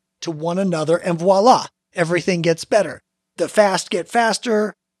relative to one another, and voila, everything gets better. The fast get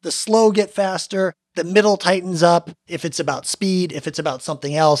faster, the slow get faster, the middle tightens up if it's about speed, if it's about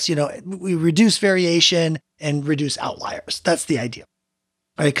something else. We reduce variation and reduce outliers. That's the idea,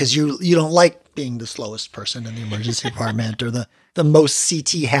 right? Because you don't like being the slowest person in the emergency department or the most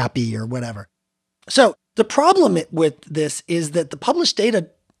CT happy or whatever. So the problem with this is that the published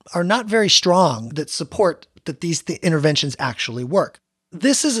data are not very strong that support that these interventions actually work.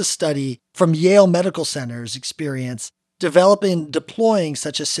 This is a study from Yale Medical Center's experience deploying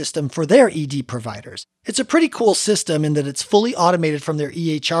such a system for their ED providers. It's a pretty cool system in that it's fully automated from their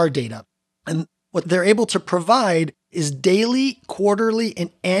EHR data. And what they're able to provide is daily, quarterly,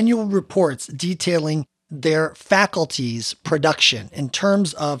 and annual reports detailing their faculty's production in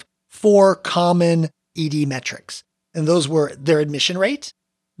terms of 4 common ED metrics. And those were their admission rate,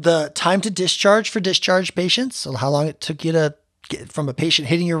 the time to discharge for discharged patients, so how long it took you to get from a patient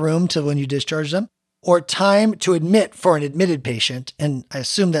hitting your room to when you discharged them, or time to admit for an admitted patient. And I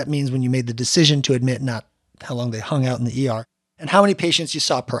assume that means when you made the decision to admit, not how long they hung out in the ER, and how many patients you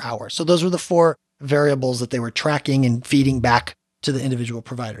saw per hour. So those were the 4 variables that they were tracking and feeding back to the individual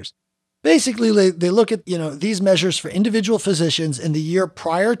providers. Basically, they look at these measures for individual physicians in the year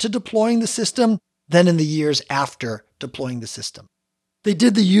prior to deploying the system, then in the years after deploying the system. They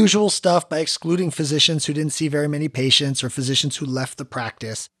did the usual stuff by excluding physicians who didn't see very many patients or physicians who left the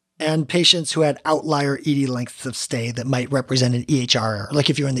practice, and patients who had outlier ED lengths of stay that might represent an EHR, like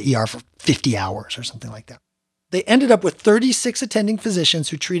if you're in the ER for 50 hours or something like that. They ended up with 36 attending physicians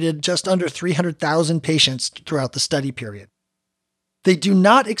who treated just under 300,000 patients throughout the study period. They do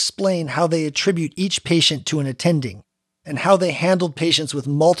not explain how they attribute each patient to an attending and how they handled patients with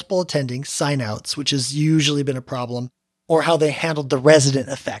multiple attending sign-outs, which has usually been a problem, or how they handled the resident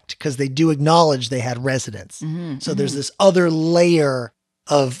effect, because they do acknowledge they had residents. So there's this other layer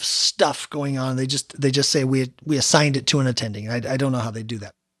of stuff going on. They just say we assigned it to an attending. I don't know how they do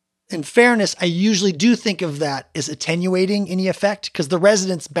that. In fairness, I usually do think of that as attenuating any effect because the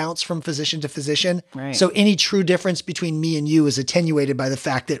residents bounce from physician to physician. Right. So any true difference between me and you is attenuated by the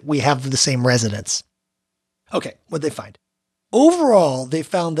fact that we have the same residents. Okay, what'd they find? Overall, they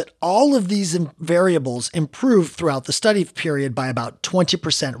found that all of these variables improved throughout the study period by about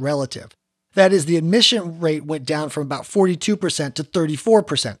 20% relative. That is, the admission rate went down from about 42% to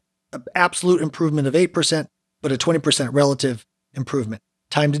 34%, an absolute improvement of 8%, but a 20% relative improvement.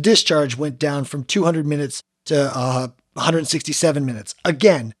 Time to discharge went down from 200 minutes to 167 minutes.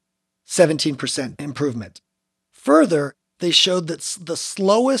 Again, 17% improvement. Further, they showed that the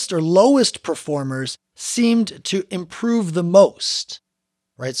slowest or lowest performers seemed to improve the most,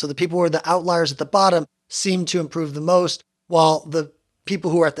 right? So the people who are the outliers at the bottom seemed to improve the most, while the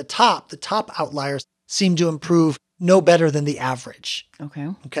people who are at the top outliers, seem to improve no better than the average.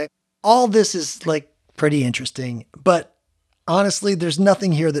 Okay. All this is like pretty interesting, but honestly, there's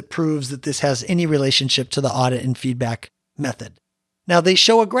nothing here that proves that this has any relationship to the audit and feedback method. Now they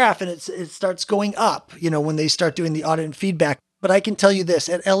show a graph and it starts going up, when they start doing the audit and feedback. But I can tell you this,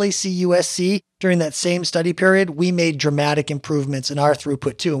 at LAC USC, during that same study period, we made dramatic improvements in our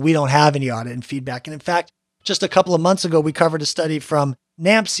throughput too. And we don't have any audit and feedback. And in fact, just a couple of months ago, we covered a study from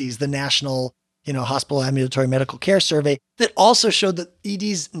NAMCS, the National Hospital Ambulatory Medical Care Survey, that also showed that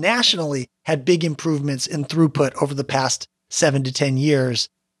EDs nationally had big improvements in throughput over the past 7 to 10 years.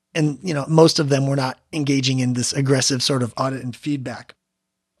 And, most of them were not engaging in this aggressive sort of audit and feedback.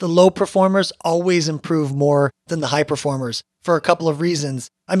 The low performers always improve more than the high performers for a couple of reasons.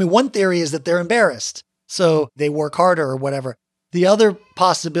 I mean, one theory is that they're embarrassed, so they work harder or whatever. The other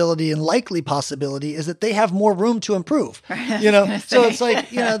possibility and likely possibility is that they have more room to improve, so it's like,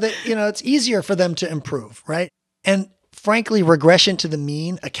 it's easier for them to improve, right? And frankly, regression to the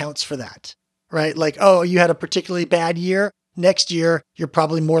mean accounts for that, right? Like, oh, you had a particularly bad year. Next year, you're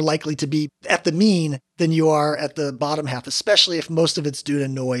probably more likely to be at the mean than you are at the bottom half, especially if most of it's due to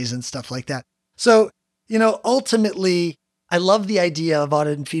noise and stuff like that. So, ultimately, I love the idea of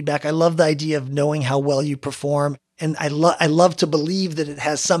audit and feedback. I love the idea of knowing how well you perform. And I love to believe that it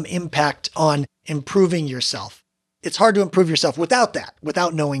has some impact on improving yourself. It's hard to improve yourself without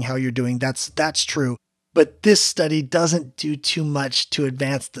knowing how you're doing. That's true. But this study doesn't do too much to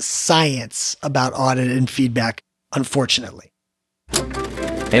advance the science about audit and feedback, unfortunately.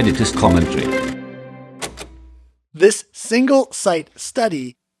 Editor's commentary. This single-site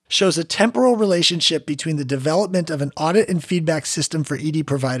study shows a temporal relationship between the development of an audit and feedback system for ED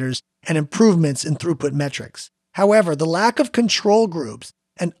providers and improvements in throughput metrics. However, the lack of control groups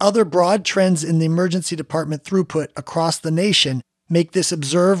and other broad trends in the emergency department throughput across the nation make this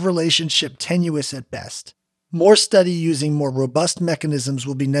observed relationship tenuous at best. More study using more robust mechanisms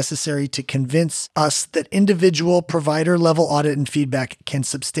will be necessary to convince us that individual provider-level audit and feedback can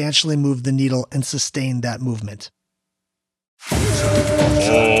substantially move the needle and sustain that movement.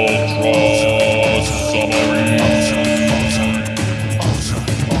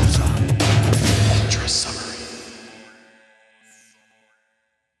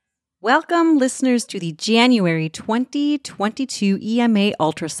 Welcome, listeners, to the January 2022 EMA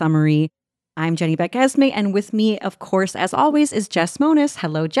Ultra Summary. I'm Jenny Beck-Esmay, and with me, of course, as always, is Jess Monis.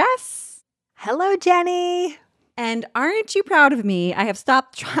 Hello, Jess. Hello, Jenny. And aren't you proud of me? I have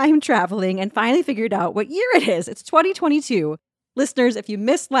stopped time traveling and finally figured out what year it is. It's 2022. Listeners, if you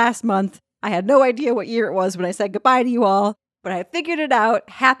missed last month, I had no idea what year it was when I said goodbye to you all, but I figured it out.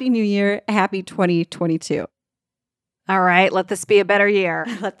 Happy New Year. Happy 2022. All right, let this be a better year.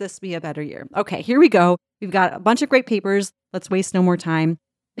 Let this be a better year. Okay, here we go. We've got a bunch of great papers. Let's waste no more time.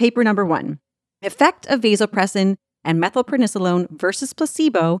 Paper number 1, effect of vasopressin and methylprednisolone versus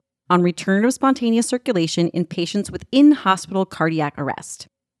placebo on return of spontaneous circulation in patients with in-hospital cardiac arrest.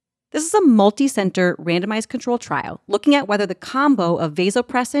 This is a multicenter randomized control trial looking at whether the combo of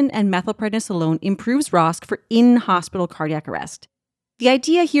vasopressin and methylprednisolone improves ROSC for in-hospital cardiac arrest. The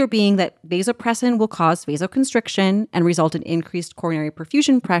idea here being that vasopressin will cause vasoconstriction and result in increased coronary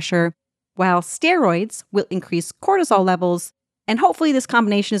perfusion pressure, while steroids will increase cortisol levels, and hopefully this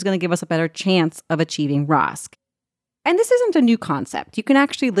combination is going to give us a better chance of achieving ROSC. And this isn't a new concept. You can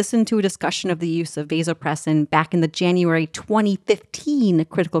actually listen to a discussion of the use of vasopressin back in the January 2015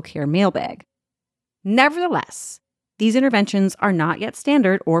 critical care mailbag. Nevertheless, these interventions are not yet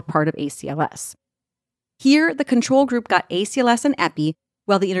standard or part of ACLS. Here, the control group got ACLS and epi,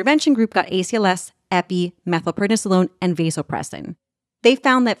 while the intervention group got ACLS, epi, methylprednisolone, and vasopressin. They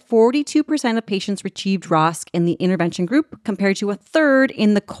found that 42% of patients achieved ROSC in the intervention group compared to a third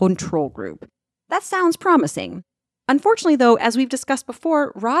in the control group. That sounds promising. Unfortunately, though, as we've discussed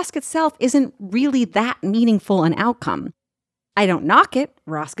before, ROSC itself isn't really that meaningful an outcome. I don't knock it,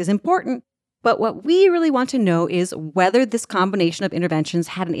 ROSC is important, but what we really want to know is whether this combination of interventions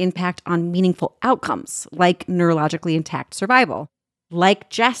had an impact on meaningful outcomes, like neurologically intact survival. Like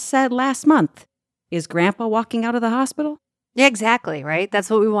Jess said last month, is Grandpa walking out of the hospital? Yeah, exactly, right? That's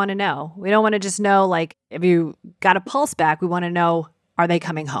what we want to know. We don't want to just know, like, if you got a pulse back, we want to know, are they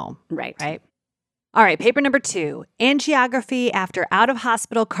coming home? Right. All right, paper number 2, angiography after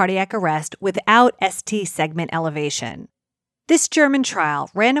out-of-hospital cardiac arrest without ST segment elevation. This German trial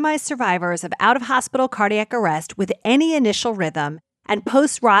randomized survivors of out-of-hospital cardiac arrest with any initial rhythm and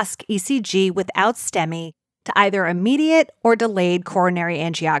post-ROSC ECG without STEMI to either immediate or delayed coronary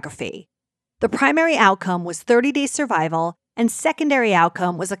angiography. The primary outcome was 30-day survival, and secondary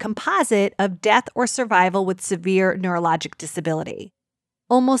outcome was a composite of death or survival with severe neurologic disability.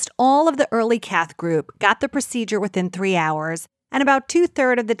 Almost all of the early cath group got the procedure within 3 hours, and about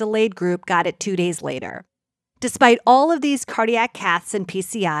 2/3 of the delayed group got it 2 days later. Despite all of these cardiac caths and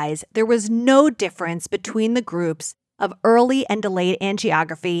PCIs, there was no difference between the groups of early and delayed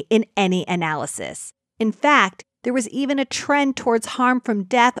angiography in any analysis. In fact, there was even a trend towards harm from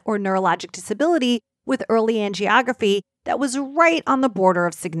death or neurologic disability with early angiography that was right on the border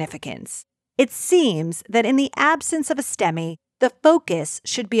of significance. It seems that in the absence of a STEMI, the focus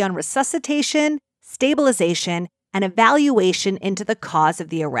should be on resuscitation, stabilization, and evaluation into the cause of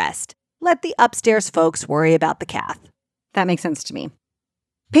the arrest. Let the upstairs folks worry about the cath. That makes sense to me.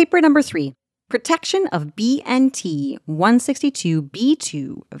 Paper number 3, protection of BNT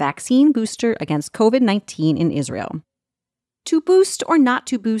 162b2 vaccine booster against COVID-19 in Israel. To boost or not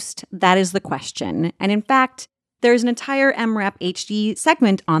to boost, that is the question. And in fact, there's an entire MRAP HD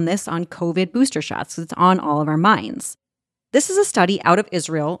segment on this on COVID booster shots. It's on all of our minds. This is a study out of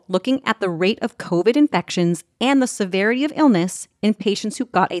Israel looking at the rate of COVID infections and the severity of illness in patients who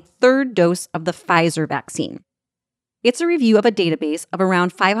got a third dose of the Pfizer vaccine. It's a review of a database of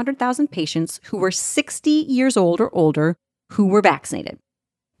around 500,000 patients who were 60 years old or older who were vaccinated.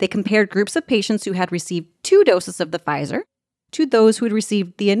 They compared groups of patients who had received 2 doses of the Pfizer to those who had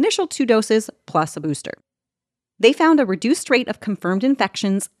received the initial 2 doses plus a booster. They found a reduced rate of confirmed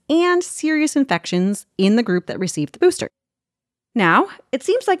infections and serious infections in the group that received the booster. Now, it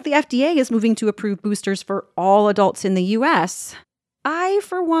seems like the FDA is moving to approve boosters for all adults in the US. I,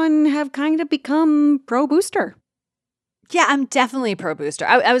 for one, have kind of become pro-booster. Yeah, I'm definitely pro-booster.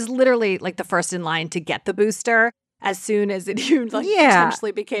 I was literally like the first in line to get the booster as soon as it even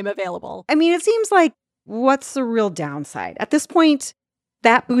potentially became available. I mean, it seems like, what's the real downside? At this point,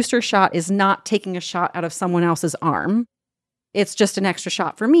 that booster shot is not taking a shot out of someone else's arm. It's just an extra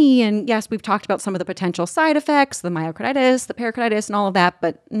shot for me. And yes, we've talked about some of the potential side effects, the myocarditis, the pericarditis, and all of that,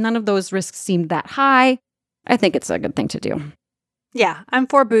 but none of those risks seemed that high. I think it's a good thing to do. Yeah, I'm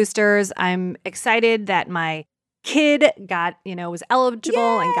for boosters. I'm excited that my kid got, was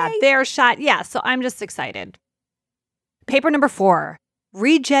eligible and got their shot. Yeah, so I'm just excited. Paper number 4,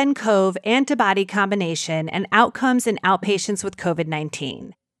 REGEN-COV antibody combination and outcomes in outpatients with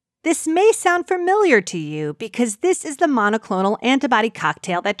COVID-19. This may sound familiar to you because this is the monoclonal antibody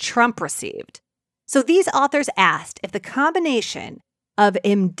cocktail that Trump received. So these authors asked if the combination of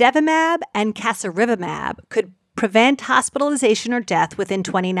imdevimab and casirivimab could prevent hospitalization or death within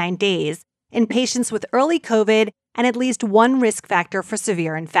 29 days in patients with early COVID and at least one risk factor for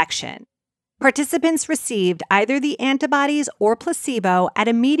severe infection. Participants received either the antibodies or placebo at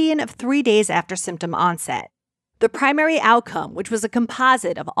a median of 3 days after symptom onset. The primary outcome, which was a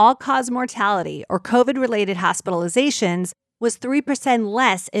composite of all-cause mortality or COVID-related hospitalizations, was 3%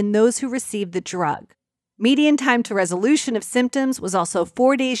 less in those who received the drug. Median time to resolution of symptoms was also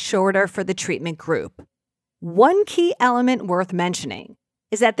 4 days shorter for the treatment group. One key element worth mentioning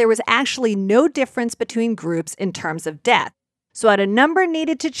is that there was actually no difference between groups in terms of death. So at a number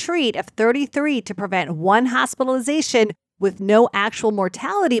needed to treat of 33 to prevent 1 hospitalization with no actual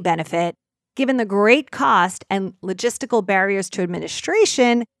mortality benefit, given the great cost and logistical barriers to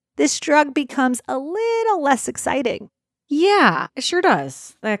administration, this drug becomes a little less exciting. Yeah, it sure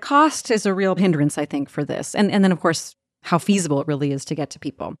does. The cost is a real hindrance, I think, for this. And then, of course, how feasible it really is to get to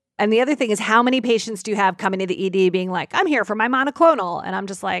people. And the other thing is, how many patients do you have coming to the ED being like, I'm here for my monoclonal? And I'm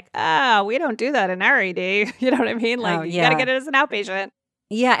just like, we don't do that in our ED. You know what I mean? Like, you got to get it as an outpatient.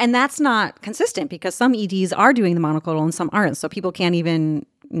 Yeah, and that's not consistent because some EDs are doing the monoclonal and some aren't. So people can't even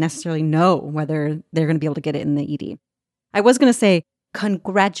necessarily know whether they're going to be able to get it in the ED. I was going to say,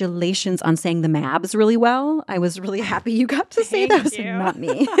 congratulations on saying the MABs really well. I was really happy you got to say that. Was not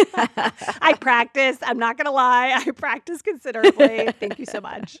me. I practice. I'm not going to lie. I practice considerably. Thank you so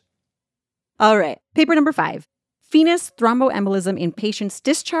much. All right. Paper number 5. Venous thromboembolism in patients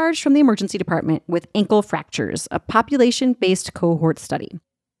discharged from the emergency department with ankle fractures, a population-based cohort study.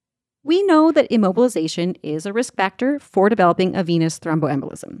 We know that immobilization is a risk factor for developing a venous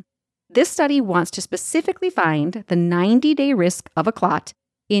thromboembolism. This study wants to specifically find the 90-day risk of a clot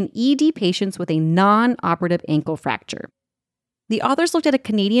in ED patients with a non-operative ankle fracture. The authors looked at a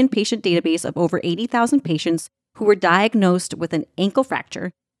Canadian patient database of over 80,000 patients who were diagnosed with an ankle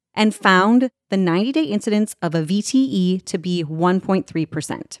fracture and found the 90-day incidence of a VTE to be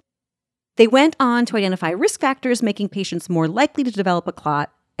 1.3%. They went on to identify risk factors making patients more likely to develop a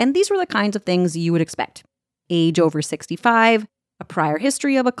clot, and these were the kinds of things you would expect. Age over 65, a prior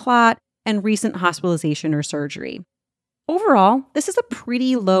history of a clot, and recent hospitalization or surgery. Overall, this is a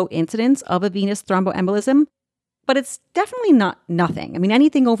pretty low incidence of a venous thromboembolism, but it's definitely not nothing. I mean,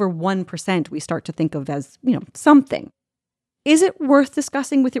 anything over 1% we start to think of as, something. Is it worth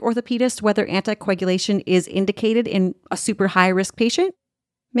discussing with your orthopedist whether anticoagulation is indicated in a super high-risk patient?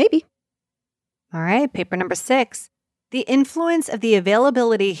 Maybe. All right, paper number 6. The influence of the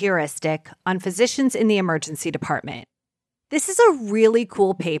availability heuristic on physicians in the emergency department. This is a really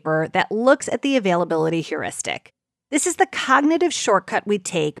cool paper that looks at the availability heuristic. This is the cognitive shortcut we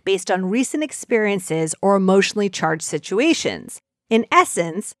take based on recent experiences or emotionally charged situations. In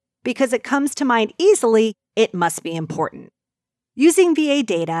essence, because it comes to mind easily, it must be important. Using VA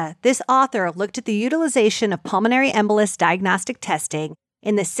data, this author looked at the utilization of pulmonary embolus diagnostic testing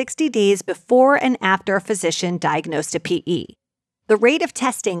in the 60 days before and after a physician diagnosed a PE. The rate of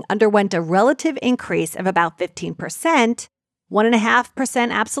testing underwent a relative increase of about 15%,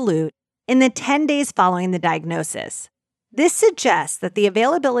 1.5% absolute, in the 10 days following the diagnosis. This suggests that the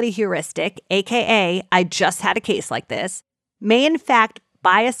availability heuristic, aka I just had a case like this, may in fact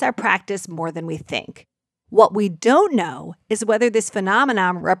bias our practice more than we think. What we don't know is whether this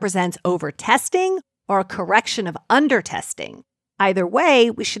phenomenon represents over-testing or a correction of under-testing. Either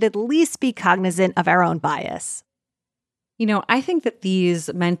way, we should at least be cognizant of our own bias. I think that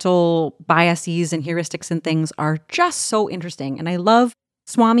these mental biases and heuristics and things are just so interesting. And I love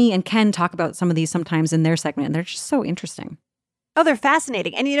Swami and Ken talk about some of these sometimes in their segment, and they're just so interesting. Oh, they're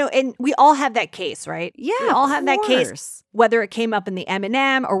fascinating. And, and we all have that case, right? Yeah, we all have that case, whether it came up in the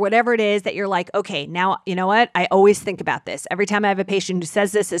M&M or whatever it is that you're like, okay, now, you know what? I always think about this. Every time I have a patient who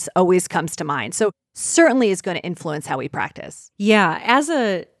says this always comes to mind. So certainly is going to influence how we practice. Yeah. As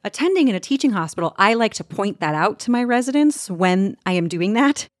a attending in a teaching hospital, I like to point that out to my residents when I am doing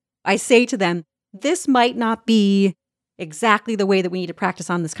that. I say to them, this might not be exactly the way that we need to practice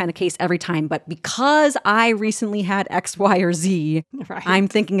on this kind of case every time, but because I recently had X, Y, or Z, right, I'm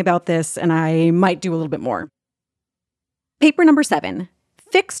thinking about this and I might do a little bit more. Paper number 7,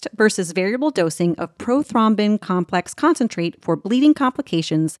 fixed versus variable dosing of prothrombin complex concentrate for bleeding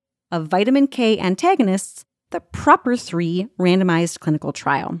complications of vitamin K antagonists, the Proper 3 randomized clinical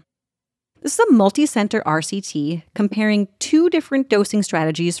trial. This is a multicenter RCT comparing 2 different dosing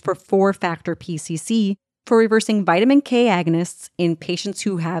strategies for 4-factor PCC for reversing vitamin K agonists in patients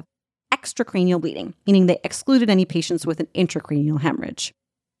who have extracranial bleeding, meaning they excluded any patients with an intracranial hemorrhage.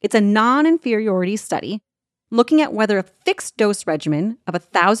 It's a non-inferiority study looking at whether a fixed dose regimen of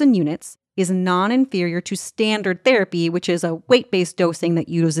 1,000 units is non-inferior to standard therapy, which is a weight-based dosing that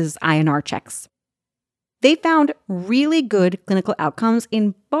uses INR checks. They found really good clinical outcomes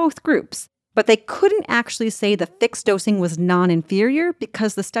in both groups, but they couldn't actually say the fixed dosing was non-inferior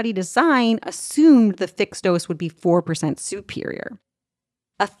because the study design assumed the fixed dose would be 4% superior.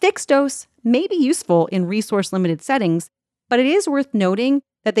 A fixed dose may be useful in resource-limited settings, but it is worth noting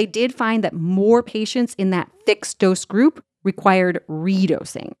that they did find that more patients in that fixed dose group required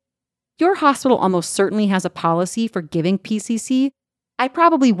redosing. Your hospital almost certainly has a policy for giving PCC. I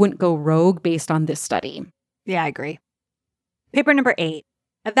probably wouldn't go rogue based on this study. Yeah, I agree. Paper number 8.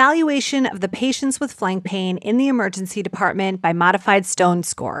 Evaluation of the patients with flank pain in the emergency department by modified Stone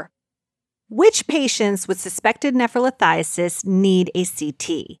score. Which patients with suspected nephrolithiasis need a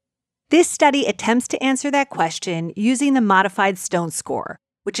CT? This study attempts to answer that question using the modified Stone score,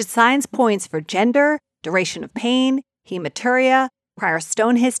 which assigns points for gender, duration of pain, hematuria, prior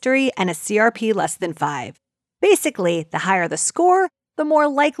stone history, and a CRP less than 5. Basically, the higher the score, the more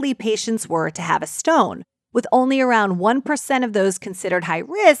likely patients were to have a stone, with only around 1% of those considered high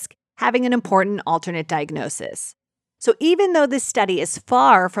risk having an important alternate diagnosis. So even though this study is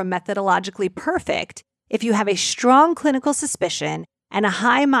far from methodologically perfect, if you have a strong clinical suspicion and a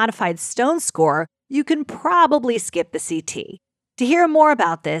high modified Stone score, you can probably skip the CT. To hear more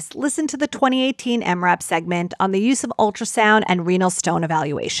about this, listen to the 2018 MRAP segment on the use of ultrasound and renal stone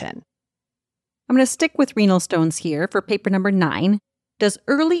evaluation. I'm going to stick with renal stones here for paper number 9. Does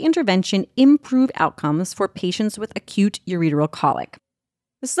early intervention improve outcomes for patients with acute ureteral colic?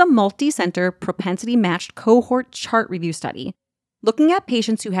 This is a multi-center propensity-matched cohort chart review study looking at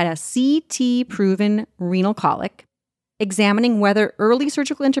patients who had a CT-proven renal colic, examining whether early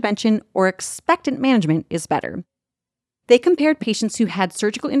surgical intervention or expectant management is better. They compared patients who had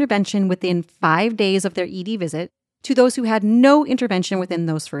surgical intervention within 5 days of their ED visit to those who had no intervention within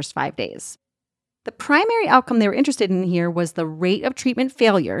those first 5 days. The primary outcome they were interested in here was the rate of treatment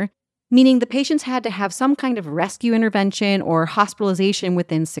failure, meaning the patients had to have some kind of rescue intervention or hospitalization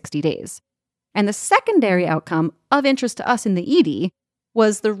within 60 days. And the secondary outcome of interest to us in the ED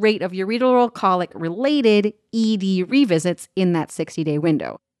was the rate of ureteral colic-related ED revisits in that 60-day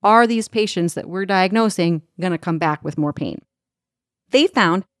window, are these patients that we're diagnosing going to come back with more pain? They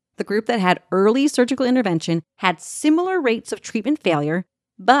found the group that had early surgical intervention had similar rates of treatment failure,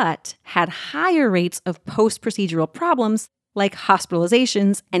 but had higher rates of post-procedural problems like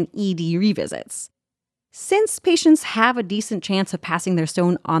hospitalizations and ED revisits. Since patients have a decent chance of passing their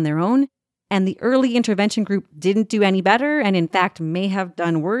stone on their own, and the early intervention group didn't do any better and in fact may have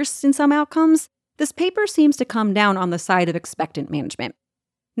done worse in some outcomes, this paper seems to come down on the side of expectant management.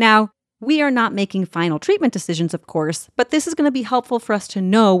 Now, we are not making final treatment decisions, of course, but this is going to be helpful for us to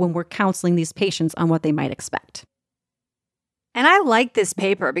know when we're counseling these patients on what they might expect. And I like this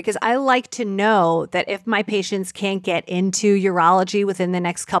paper because I like to know that if my patients can't get into urology within the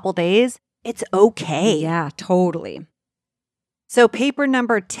next couple days, it's okay. Yeah, totally. So paper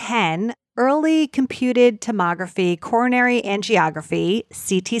number 10, Early Computed Tomography Coronary Angiography,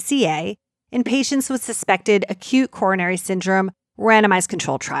 CTCA, in patients with suspected acute coronary syndrome, randomized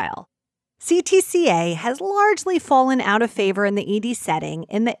control trial. CTCA has largely fallen out of favor in the ED setting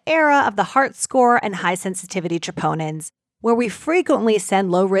in the era of the heart score and high sensitivity troponins, where we frequently send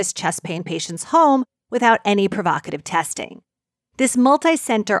low-risk chest pain patients home without any provocative testing. This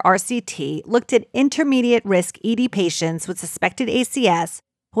multicenter RCT looked at intermediate-risk ED patients with suspected ACS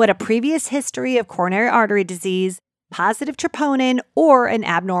who had a previous history of coronary artery disease, positive troponin, or an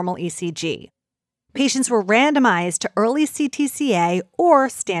abnormal ECG. Patients were randomized to early CTCA or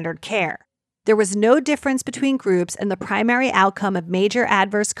standard care. There was no difference between groups in the primary outcome of major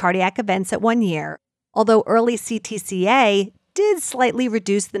adverse cardiac events at 1 year, although early CTCA did slightly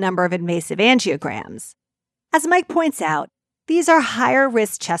reduce the number of invasive angiograms. As Mike points out, these are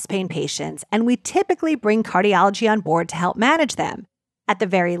higher-risk chest pain patients, and we typically bring cardiology on board to help manage them. At the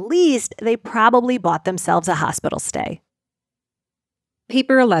very least, they probably bought themselves a hospital stay.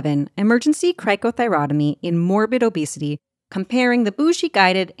 Paper 11, Emergency Cricothyrotomy in Morbid Obesity, comparing the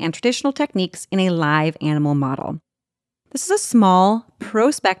Bougie-Guided and traditional techniques in a live animal model. This is a small,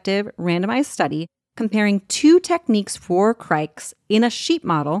 prospective, randomized study comparing two techniques for crics in a sheep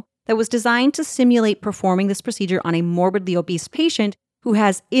model that was designed to simulate performing this procedure on a morbidly obese patient who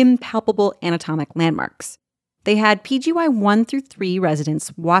has impalpable anatomic landmarks. They had PGY 1 through 3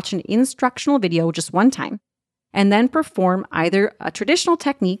 residents watch an instructional video just one time, and then perform either a traditional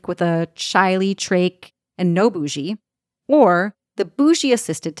technique with a Shiley, trach, and no bougie, or the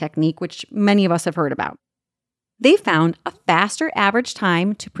bougie-assisted technique, which many of us have heard about. They found a faster average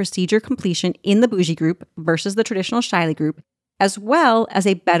time to procedure completion in the bougie group versus the traditional Shiley group, as well as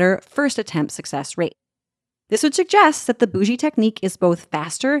a better first attempt success rate. This would suggest that the bougie technique is both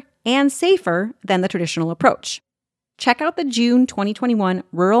faster and safer than the traditional approach. Check out the June 2021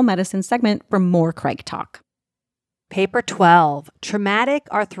 Rural Medicine segment for more cric talk. Paper 12, Traumatic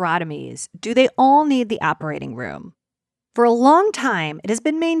Arthrotomies. Do they all need the operating room? For a long time, it has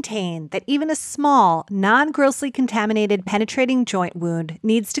been maintained that even a small, non-grossly contaminated penetrating joint wound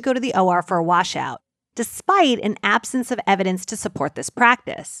needs to go to the OR for a washout, despite an absence of evidence to support this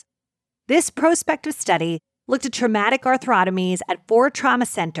practice. This prospective study looked at traumatic arthrotomies at 4 trauma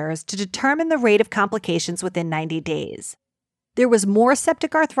centers to determine the rate of complications within 90 days. There was more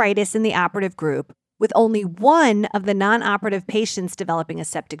septic arthritis in the operative group, with only one of the non-operative patients developing a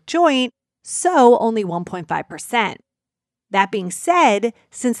septic joint, so only 1.5%. That being said,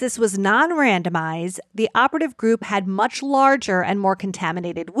 since this was non-randomized, the operative group had much larger and more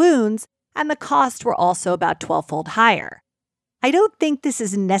contaminated wounds, and the costs were also about 12-fold higher. I don't think this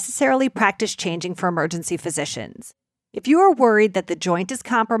is necessarily practice-changing for emergency physicians. If you are worried that the joint is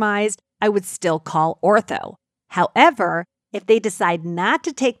compromised, I would still call ortho. However, if they decide not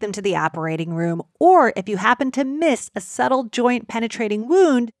to take them to the operating room, or if you happen to miss a subtle joint-penetrating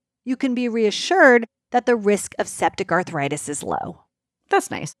wound, you can be reassured that the risk of septic arthritis is low. That's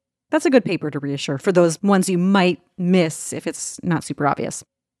nice. That's a good paper to reassure for those ones you might miss if it's not super obvious.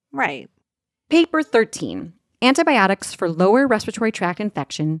 Right. Paper 13, Antibiotics for Lower Respiratory Tract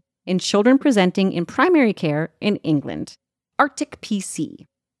Infection in Children Presenting in Primary Care in England, Arctic PC.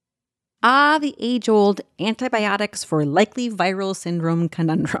 The age-old antibiotics for likely viral syndrome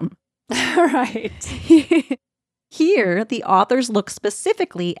conundrum. Right. Here, the authors look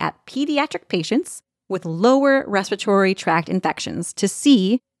specifically at pediatric patients with lower respiratory tract infections to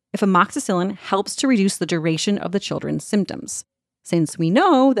see if amoxicillin helps to reduce the duration of the children's symptoms. Since we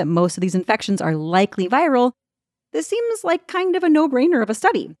know that most of these infections are likely viral, this seems like kind of a no-brainer of a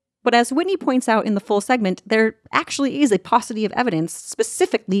study. But as Whitney points out in the full segment, there actually is a paucity of evidence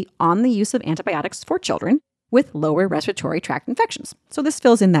specifically on the use of antibiotics for children with lower respiratory tract infections. So this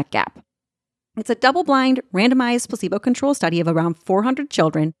fills in that gap. It's a double-blind, randomized, placebo-controlled study of around 400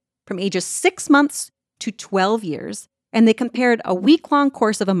 children from ages 6 months to 12 years and they compared a week-long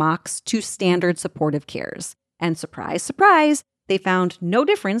course of amox to standard supportive cares. And surprise, surprise, they found no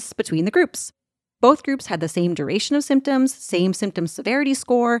difference between the groups. Both groups had the same duration of symptoms, same symptom severity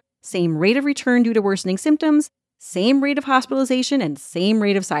score, same rate of return due to worsening symptoms, same rate of hospitalization, and same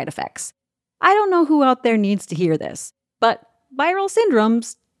rate of side effects. I don't know who out there needs to hear this, but viral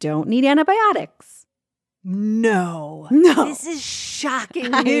syndromes don't need antibiotics. No. This is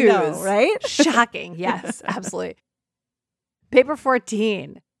shocking I news. know, right? Shocking. Yes, absolutely. Paper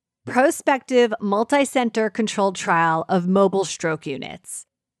 14. Prospective multicenter controlled trial of mobile stroke units.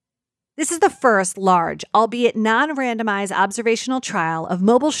 This is the first large, albeit non-randomized observational trial of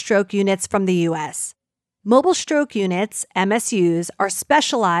mobile stroke units from the U.S. Mobile stroke units, MSUs, are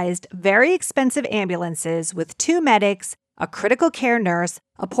specialized, very expensive ambulances with 2 medics, a critical care nurse,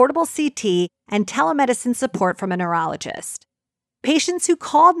 a portable CT, and telemedicine support from a neurologist. Patients who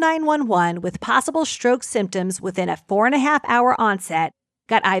called 911 with possible stroke symptoms within a 4.5-hour onset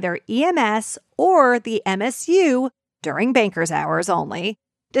got either EMS or the MSU, during banker's hours only,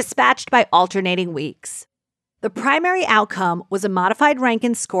 dispatched by alternating weeks. The primary outcome was a modified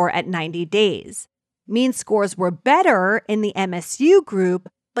Rankin score at 90 days. Mean scores were better in the MSU group,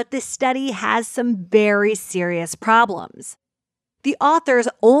 but this study has some very serious problems. The authors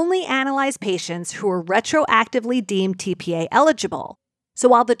only analyzed patients who were retroactively deemed TPA eligible. So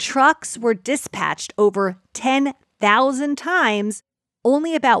while the trucks were dispatched over 10,000 times,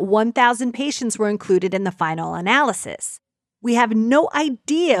 only about 1,000 patients were included in the final analysis. We have no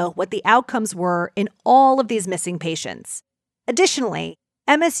idea what the outcomes were in all of these missing patients. Additionally,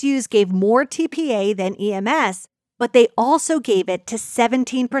 MSUs gave more TPA than EMS, but they also gave it to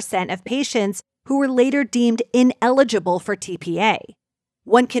 17% of patients who were later deemed ineligible for TPA.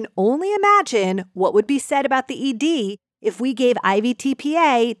 One can only imagine what would be said about the ED if we gave IV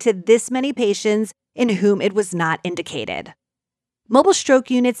TPA to this many patients in whom it was not indicated. Mobile stroke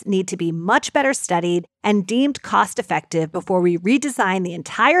units need to be much better studied and deemed cost-effective before we redesign the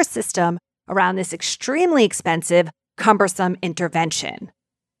entire system around this extremely expensive, cumbersome intervention.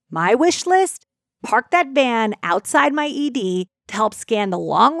 My wish list? Park that van outside my ED to help scan the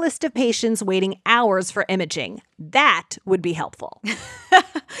long list of patients waiting hours for imaging. That would be helpful.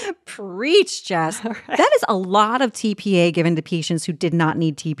 Preach, Jess. Right. That is a lot of TPA given to patients who did not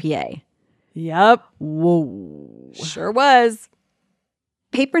need TPA. Yep. Whoa. Sure was.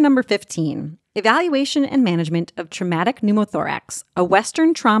 Paper number 15, Evaluation and Management of Traumatic Pneumothorax, a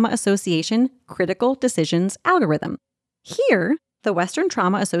Western Trauma Association Critical Decisions Algorithm. Here, the Western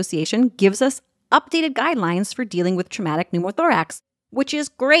Trauma Association gives us updated guidelines for dealing with traumatic pneumothorax, which is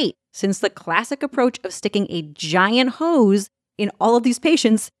great since the classic approach of sticking a giant hose in all of these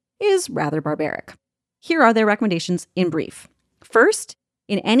patients is rather barbaric. Here are their recommendations in brief. First,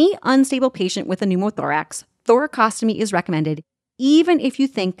 in any unstable patient with a pneumothorax, thoracostomy is recommended even if you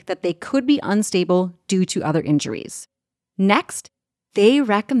think that they could be unstable due to other injuries. Next, they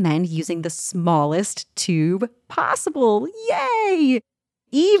recommend using the smallest tube possible. Yay!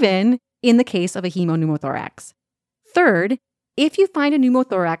 Even in the case of a hemopneumothorax. Third, if you find a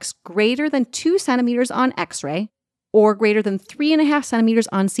pneumothorax greater than 2 centimeters on X-ray or greater than 3.5 centimeters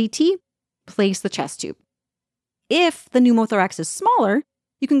on CT, place the chest tube. If the pneumothorax is smaller,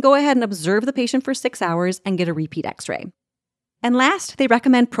 you can go ahead and observe the patient for 6 hours and get a repeat X-ray. And last, they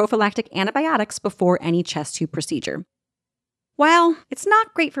recommend prophylactic antibiotics before any chest tube procedure. While it's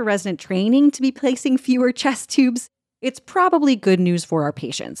not great for resident training to be placing fewer chest tubes, it's probably good news for our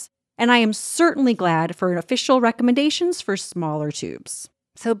patients. And I am certainly glad for official recommendations for smaller tubes.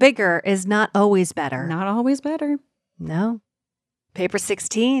 So bigger is not always better. Not always better. No. Paper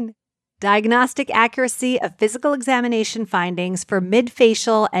 16. Diagnostic accuracy of physical examination findings for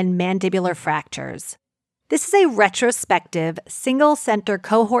midfacial and mandibular fractures. This is a retrospective, single-center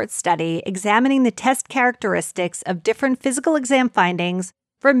cohort study examining the test characteristics of different physical exam findings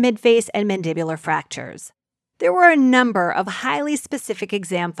for midface and mandibular fractures. There were a number of highly specific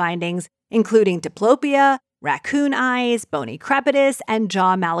exam findings, including diplopia, raccoon eyes, bony crepitus, and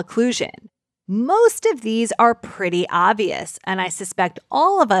jaw malocclusion. Most of these are pretty obvious, and I suspect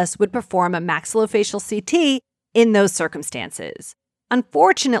all of us would perform a maxillofacial CT in those circumstances.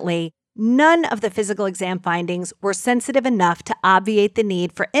 Unfortunately, none of the physical exam findings were sensitive enough to obviate the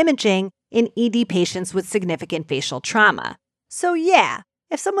need for imaging in ED patients with significant facial trauma. So yeah,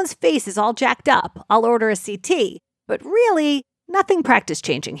 if someone's face is all jacked up, I'll order a CT, but really, nothing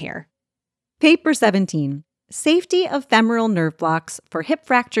practice-changing here. Paper 17. Safety of femoral nerve blocks for hip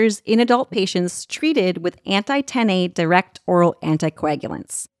fractures in adult patients treated with anti-10A direct oral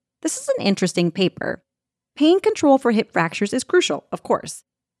anticoagulants. This is an interesting paper. Pain control for hip fractures is crucial, of course.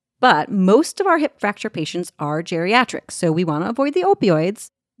 But most of our hip fracture patients are geriatric, so we want to avoid the opioids.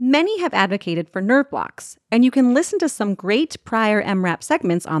 Many have advocated for nerve blocks, and you can listen to some great prior MRAP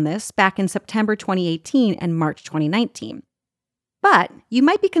segments on this back in September 2018 and March 2019. But you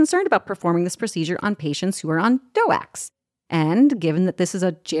might be concerned about performing this procedure on patients who are on DOACs. And given that this is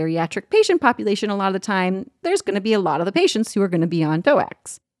a geriatric patient population a lot of the time, there's going to be a lot of the patients who are going to be on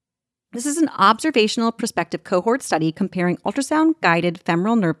DOACs. This is an observational prospective cohort study comparing ultrasound-guided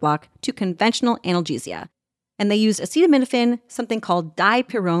femoral nerve block to conventional analgesia. And they used acetaminophen, something called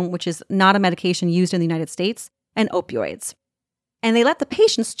dipyrone, which is not a medication used in the United States, and opioids. And they let the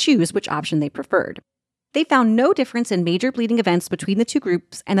patients choose which option they preferred. They found no difference in major bleeding events between the two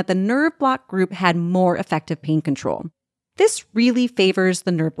groups and that the nerve block group had more effective pain control. This really favors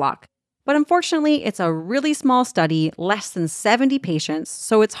the nerve block. But unfortunately, it's a really small study, less than 70 patients,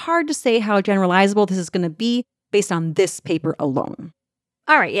 so it's hard to say how generalizable this is going to be based on this paper alone.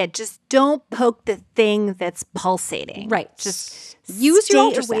 All right, yeah, just don't poke the thing that's pulsating. Right. Just use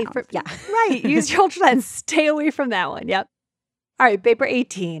your stay away ultrasound. from, Yeah. Right, use your ultrasound. Stay away from that one. Yep. All right, paper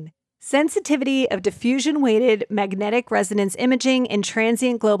 18. Sensitivity of diffusion-weighted magnetic resonance imaging in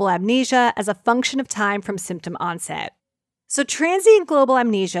transient global amnesia as a function of time from symptom onset. So transient global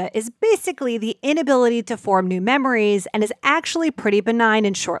amnesia is basically the inability to form new memories and is actually pretty benign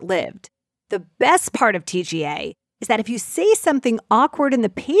and short-lived. The best part of TGA is that if you say something awkward in the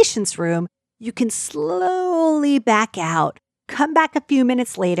patient's room, you can slowly back out, come back a few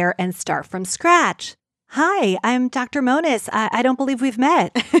minutes later, and start from scratch. Hi, I'm Dr. Monis. I don't believe we've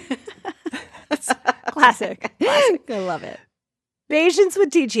met. Classic. I love it. Patients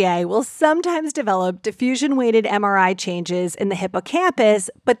with TGA will sometimes develop diffusion-weighted MRI changes in the hippocampus,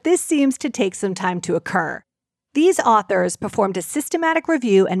 but this seems to take some time to occur. These authors performed a systematic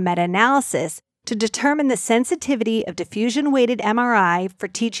review and meta-analysis to determine the sensitivity of diffusion-weighted MRI for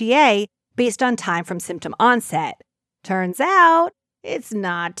TGA based on time from symptom onset. Turns out, it's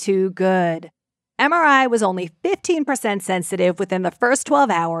not too good. MRI was only 15% sensitive within the first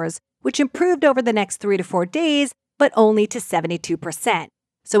 12 hours, which improved over the next 3 to 4 days, but only to 72%.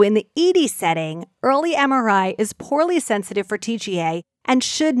 So in the ED setting, early MRI is poorly sensitive for TGA and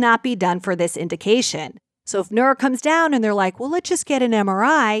should not be done for this indication. So if neuro comes down and they're like, well, let's just get an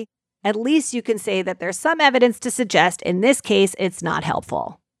MRI, at least you can say that there's some evidence to suggest in this case it's not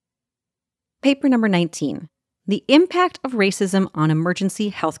helpful. Paper number 19, the impact of racism on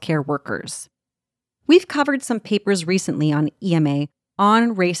emergency healthcare workers. We've covered some papers recently on EMA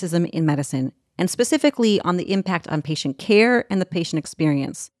on racism in medicine, and specifically on the impact on patient care and the patient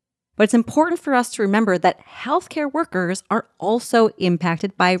experience. But it's important for us to remember that healthcare workers are also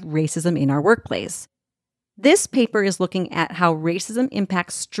impacted by racism in our workplace. This paper is looking at how racism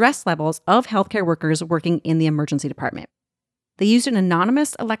impacts stress levels of healthcare workers working in the emergency department. They used an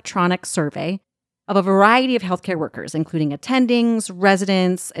anonymous electronic survey of a variety of healthcare workers, including attendings,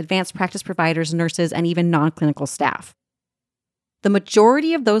 residents, advanced practice providers, nurses, and even non-clinical staff. The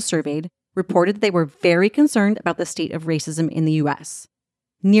majority of those surveyed reported they were very concerned about the state of racism in the U.S.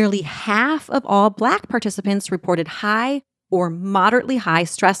 Nearly half of all Black participants reported high or moderately high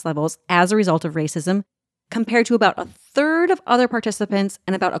stress levels as a result of racism, compared to about a third of other participants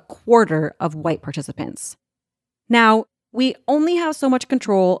and about a quarter of white participants. Now, we only have so much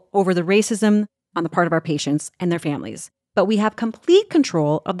control over the racism on the part of our patients and their families, but we have complete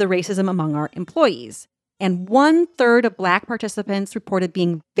control of the racism among our employees. And 1/3 of Black participants reported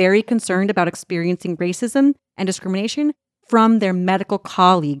being very concerned about experiencing racism and discrimination from their medical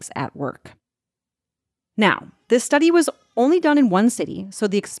colleagues at work. Now, this study was only done in one city, so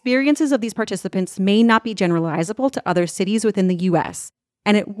the experiences of these participants may not be generalizable to other cities within the U.S.,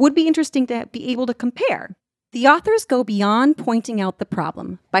 and it would be interesting to be able to compare. The authors go beyond pointing out the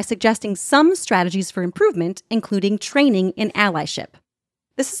problem by suggesting some strategies for improvement, including training in allyship.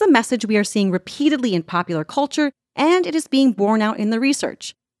 This is a message we are seeing repeatedly in popular culture, and it is being borne out in the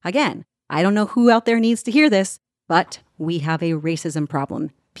research. Again, I don't know who out there needs to hear this, but we have a racism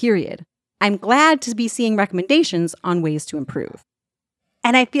problem, period. I'm glad to be seeing recommendations on ways to improve.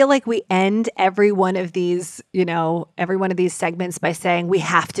 And I feel like we end every one of these, every one of these segments by saying we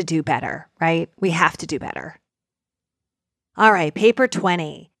have to do better, right? We have to do better. All right, paper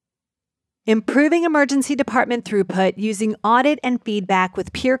 20. Improving emergency department throughput using audit and feedback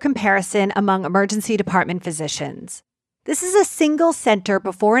with peer comparison among emergency department physicians. This is a single center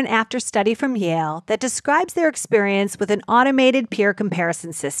before and after study from Yale that describes their experience with an automated peer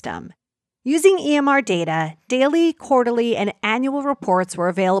comparison system. Using EMR data, daily, quarterly, and annual reports were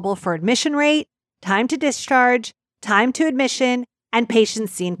available for admission rate, time to discharge, time to admission, and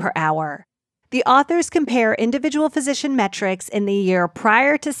patients seen per hour. the authors compare individual physician metrics in the year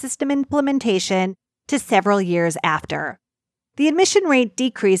prior to system implementation to several years after. The admission rate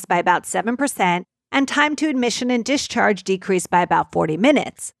decreased by about 7%, and time to admission and discharge decreased by about 40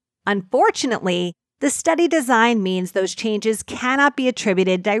 minutes. Unfortunately, the study design means those changes cannot be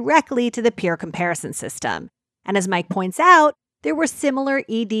attributed directly to the peer comparison system. And as Mike points out, there were similar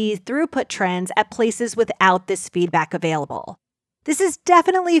ED throughput trends at places without this feedback available. This is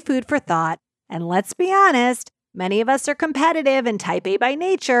definitely food for thought, and let's be honest, many of us are competitive and type A by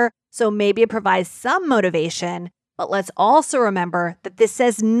nature, so maybe it provides some motivation, but let's also remember that this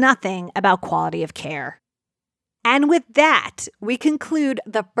says nothing about quality of care. And with that, we conclude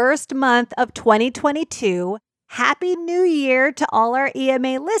the first month of 2022. Happy New Year to all our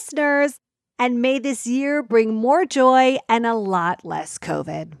EMA listeners, and may this year bring more joy and a lot less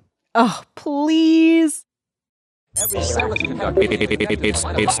COVID. Oh, please. It's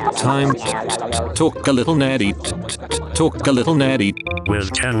time to talk a little nerdy. Talk a little nerdy.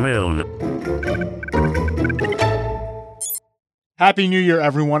 With Ken Milne. Happy New Year,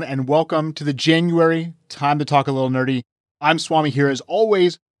 everyone, and welcome to the January Time to Talk a Little Nerdy. I'm Swami here, as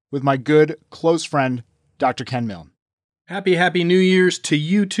always, with my good, close friend, Dr. Ken Milne. Happy New Year's to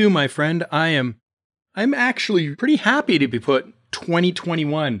you too, my friend. I'm actually pretty happy to be put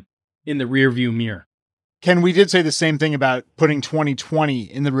 2021 in the rearview mirror. Ken, we did say the same thing about putting 2020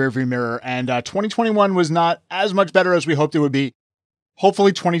 in the rearview mirror, and 2021 was not as much better as we hoped it would be.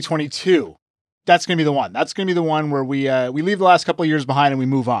 Hopefully 2022, that's going to be the one. That's going to be the one where we leave the last couple of years behind and we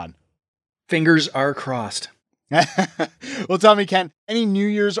move on. Fingers are crossed. Well, tell me, Ken, any New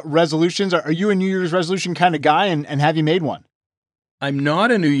Year's resolutions? Are you a New Year's resolution kind of guy, and have you made one? I'm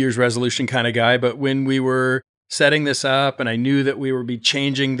not a New Year's resolution kind of guy, but when we were setting this up and I knew that we would be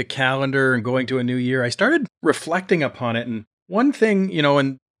changing the calendar and going to a new year, I started reflecting upon it. And one thing,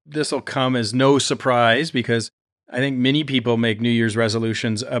 and this will come as no surprise because I think many people make New Year's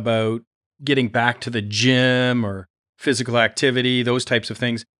resolutions about getting back to the gym or physical activity, those types of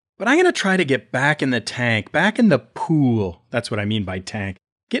things. But I'm going to try to get back in the tank, back in the pool. That's what I mean by tank.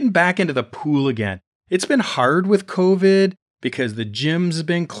 Getting back into the pool again. It's been hard with COVID because the gyms have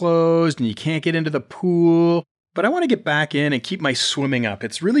been closed and you can't get into the pool. But I want to get back in and keep my swimming up.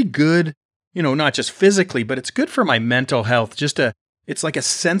 It's really good, not just physically, but it's good for my mental health. It's like a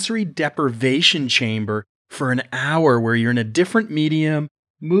sensory deprivation chamber for an hour where you're in a different medium,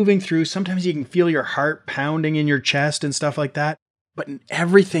 moving through. Sometimes you can feel your heart pounding in your chest and stuff like that. But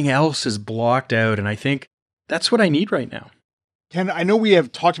everything else is blocked out. And I think that's what I need right now. Ken, I know we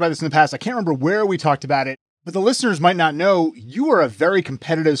have talked about this in the past. I can't remember where we talked about it, but the listeners might not know you are a very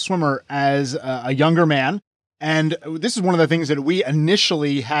competitive swimmer as a younger man. And this is one of the things that we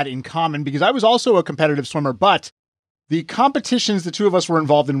initially had in common because I was also a competitive swimmer, but the competitions the two of us were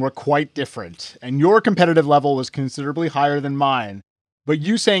involved in were quite different. And your competitive level was considerably higher than mine. But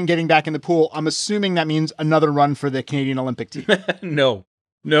you saying getting back in the pool, I'm assuming that means another run for the Canadian Olympic team. No.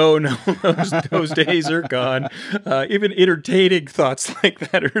 Those days are gone. Even entertaining thoughts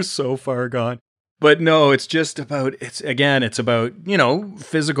like that are so far gone. But no, it's about physical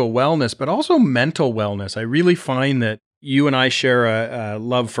wellness, but also mental wellness. I really find that you and I share a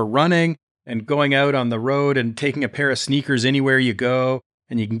love for running and going out on the road and taking a pair of sneakers anywhere you go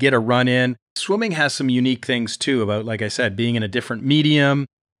and you can get a run in. Swimming has some unique things too about, like I said, being in a different medium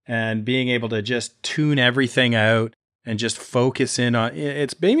and being able to just tune everything out and just focus in on,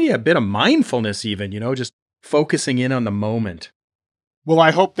 it's maybe a bit of mindfulness even, just focusing in on the moment. Well,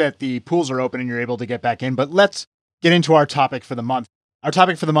 I hope that the pools are open and you're able to get back in, but let's get into our topic for the month. Our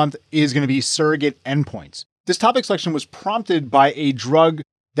topic for the month is going to be surrogate endpoints. This topic selection was prompted by a drug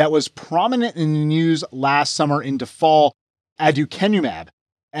that was prominent in the news last summer into fall, aducanumab.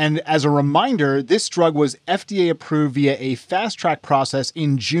 And as a reminder, this drug was FDA approved via a fast-track process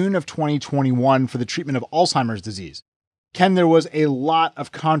in June of 2021 for the treatment of Alzheimer's disease. Ken, there was a lot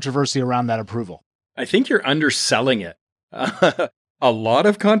of controversy around that approval. I think you're underselling it. A lot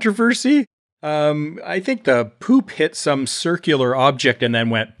of controversy? I think the poop hit some circular object and then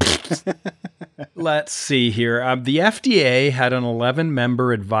went, Let's see here. The FDA had an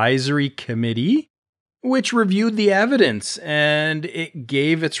 11-member advisory committee which reviewed the evidence and it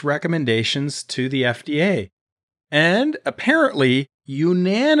gave its recommendations to the FDA. And apparently,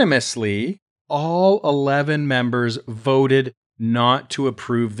 unanimously, all 11 members voted not to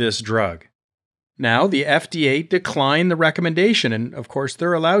approve this drug. Now, the FDA declined the recommendation, and of course,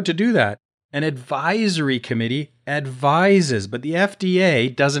 they're allowed to do that. An advisory committee advises, but the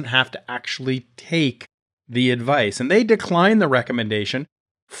FDA doesn't have to actually take the advice. And they declined the recommendation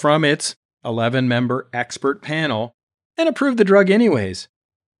from its 11-member expert panel and approved the drug anyways.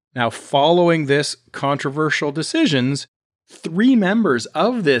 Now, following this controversial decisions, 3 members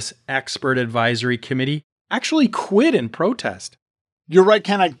of this expert advisory committee actually quit in protest. You're right,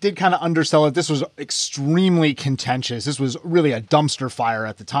 Ken. I did kind of undersell it. This was extremely contentious. This was really a dumpster fire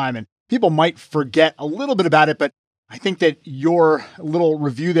at the time, and people might forget a little bit about it, but I think that your little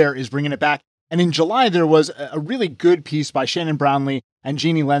review there is bringing it back. And in July, there was a really good piece by Shannon Brownlee and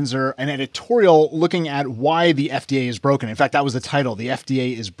Jeannie Lenzer, an editorial looking at why the FDA is broken. In fact, that was the title, The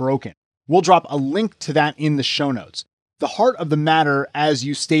FDA is Broken. We'll drop a link to that in the show notes. The heart of the matter, as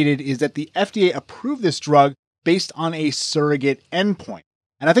you stated, is that the FDA approved this drug based on a surrogate endpoint.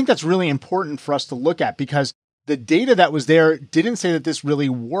 And I think that's really important for us to look at because the data that was there didn't say that this really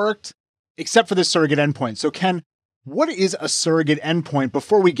worked, except for this surrogate endpoint. So Ken, what is a surrogate endpoint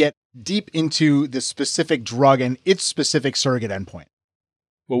before we get deep into the specific drug and its specific surrogate endpoint?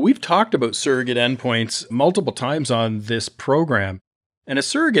 Well, we've talked about surrogate endpoints multiple times on this program, and a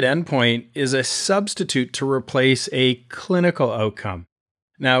surrogate endpoint is a substitute to replace a clinical outcome.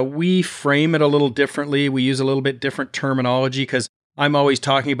 Now, we frame it a little differently. We use a little bit different terminology because I'm always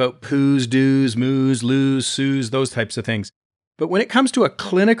talking about poos, do's, moos, loos, soos, those types of things. But when it comes to a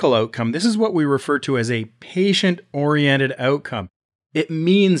clinical outcome, this is what we refer to as a patient-oriented outcome. It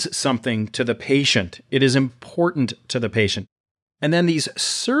means something to the patient. It is important to the patient. And then these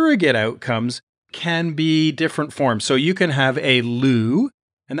surrogate outcomes can be different forms. So you can have a LU,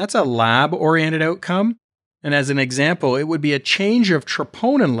 and that's a lab-oriented outcome. And as an example, it would be a change of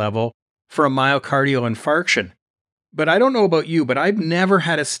troponin level for a myocardial infarction. But I don't know about you, but I've never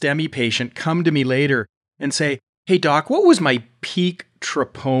had a STEMI patient come to me later and say, "Hey doc, what was my peak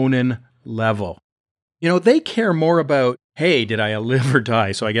troponin level?" You know, they care more about, hey, did I live or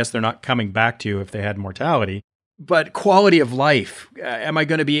die? So I guess they're not coming back to you if they had mortality. But quality of life, am I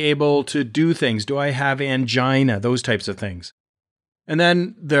going to be able to do things? Do I have angina? Those types of things. And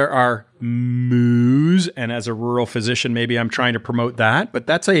then there are MOOs, and as a rural physician, maybe I'm trying to promote that, but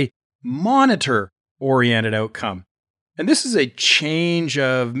that's a monitor-oriented outcome. And this is a change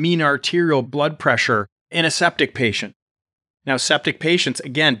of mean arterial blood pressure in a septic patient. Now, septic patients,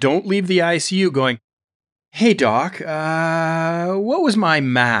 again, don't leave the ICU going, "Hey doc, what was my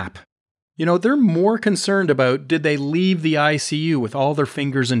MAP?" You know, they're more concerned about, did they leave the ICU with all their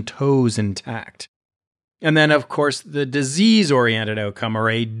fingers and toes intact? And then, of course, the disease-oriented outcome, or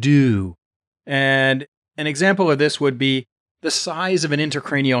a DO. And an example of this would be the size of an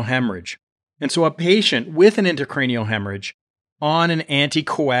intracranial hemorrhage. And so a patient with an intracranial hemorrhage on an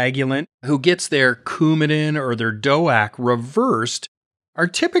anticoagulant who gets their Coumadin or their DOAC reversed are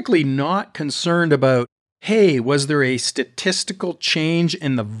typically not concerned about, hey, was there a statistical change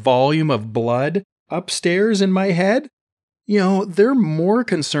in the volume of blood upstairs in my head? You know, they're more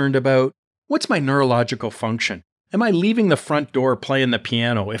concerned about, what's my neurological function? Am I leaving the front door playing the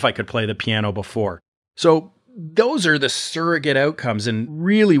piano if I could play the piano before? So those are the surrogate outcomes. And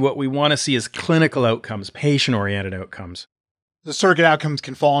really what we want to see is clinical outcomes, patient-oriented outcomes. The surrogate outcomes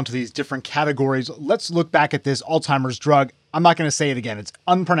can fall into these different categories. Let's look back at this Alzheimer's drug. I'm not going to say it again. It's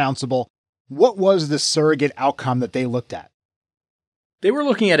unpronounceable. What was the surrogate outcome that they looked at? They were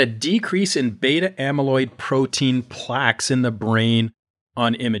looking at a decrease in beta amyloid protein plaques in the brain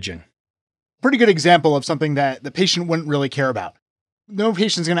on imaging. Pretty good example of something that the patient wouldn't really care about. No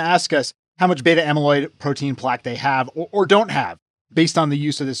patient's going to ask us how much beta amyloid protein plaque they have or don't have based on the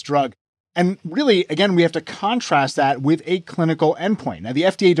use of this drug. And really, again, we have to contrast that with a clinical endpoint. Now, the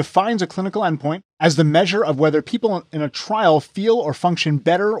FDA defines a clinical endpoint as the measure of whether people in a trial feel or function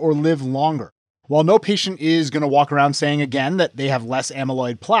better or live longer. While no patient is going to walk around saying again that they have less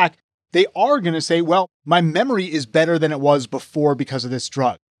amyloid plaque, they are going to say, well, my memory is better than it was before because of this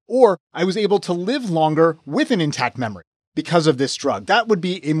drug. Or I was able to live longer with an intact memory because of this drug. That would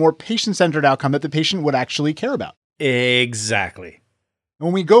be a more patient-centered outcome that the patient would actually care about. Exactly.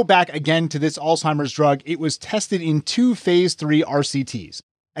 When we go back again to this Alzheimer's drug, it was tested in 2 phase 3 RCTs.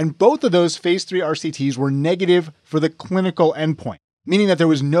 And both of those phase 3 RCTs were negative for the clinical endpoint, meaning that there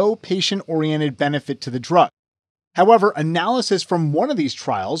was no patient-oriented benefit to the drug. However, analysis from one of these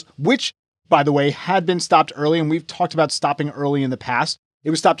trials, which, by the way, had been stopped early, and we've talked about stopping early in the past, it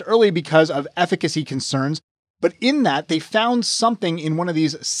was stopped early because of efficacy concerns, but in that they found something in one of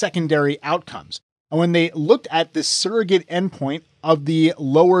these secondary outcomes. And when they looked at the surrogate endpoint of the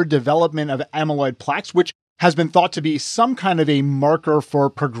lower development of amyloid plaques, which has been thought to be some kind of a marker for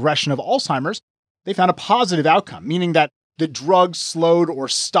progression of Alzheimer's, they found a positive outcome, meaning that the drug slowed or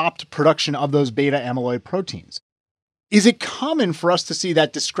stopped production of those beta amyloid proteins. Is it common for us to see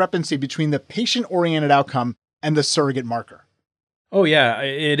that discrepancy between the patient-oriented outcome and the surrogate marker? Oh yeah,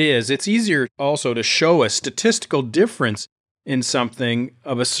 it is. It's easier also to show a statistical difference in something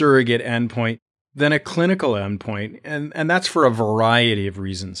of a surrogate endpoint than a clinical endpoint, and that's for a variety of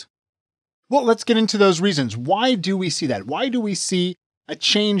reasons. Well, let's get into those reasons. Why do we see that? Why do we see a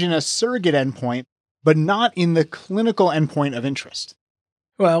change in a surrogate endpoint, but not in the clinical endpoint of interest?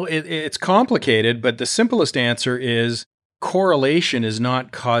 Well, it's complicated, but the simplest answer is correlation is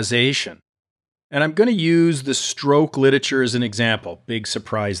not causation. And I'm going to use the stroke literature as an example. Big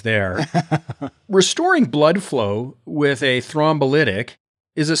surprise there. Restoring blood flow with a thrombolytic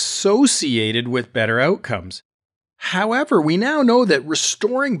is associated with better outcomes. However, we now know that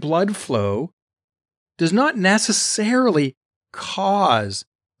restoring blood flow does not necessarily cause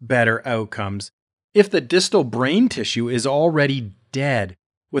better outcomes if the distal brain tissue is already dead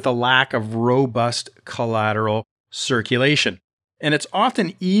with a lack of robust collateral circulation. And it's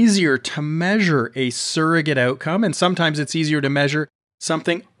often easier to measure a surrogate outcome, and sometimes it's easier to measure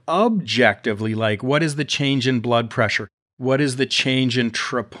something objectively, like what is the change in blood pressure? What is the change in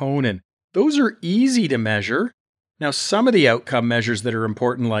troponin? Those are easy to measure. Now, some of the outcome measures that are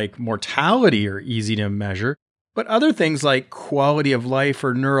important, like mortality, are easy to measure, but other things like quality of life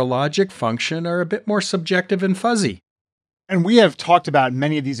or neurologic function are a bit more subjective and fuzzy. And we have talked about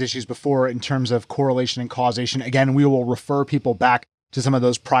many of these issues before in terms of correlation and causation. Again, we will refer people back to some of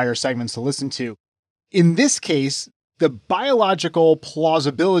those prior segments to listen to. In this case, the biological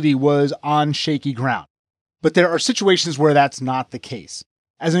plausibility was on shaky ground. But there are situations where that's not the case.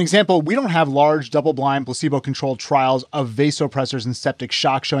 As an example, we don't have large double-blind placebo-controlled trials of vasopressors and septic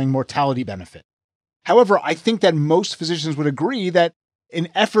shock showing mortality benefit. However, I think that most physicians would agree that an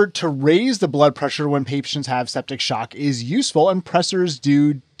effort to raise the blood pressure when patients have septic shock is useful, and pressors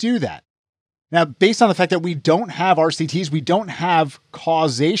do that. Now, based on the fact that we don't have RCTs, we don't have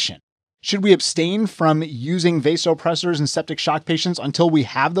causation. Should we abstain from using vasopressors in septic shock patients until we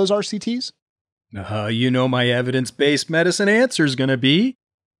have those RCTs? You know my evidence-based medicine answer is going to be,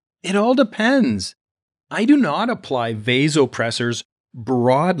 it all depends. I do not apply vasopressors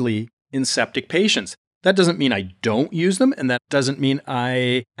broadly in septic patients. That doesn't mean I don't use them, and that doesn't mean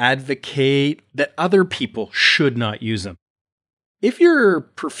I advocate that other people should not use them. If you're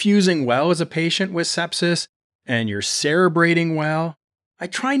perfusing well as a patient with sepsis and you're cerebrating well, I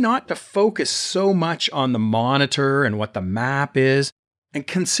try not to focus so much on the monitor and what the map is, and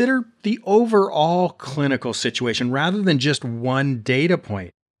consider the overall clinical situation rather than just one data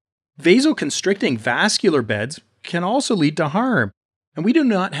point. Vasoconstricting vascular beds can also lead to harm, and we do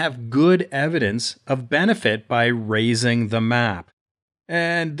not have good evidence of benefit by raising the map.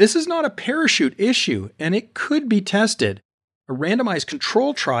 And this is not a parachute issue, and it could be tested. A randomized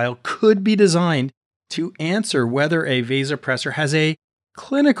control trial could be designed to answer whether a vasopressor has a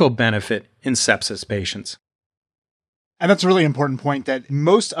clinical benefit in sepsis patients. And that's a really important point, that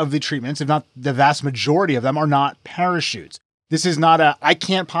most of the treatments, if not the vast majority of them, are not parachutes. This is not I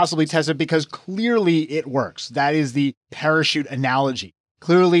can't possibly test it because clearly it works. That is the parachute analogy.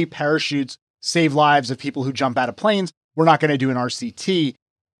 Clearly parachutes save lives of people who jump out of planes. We're not going to do an RCT.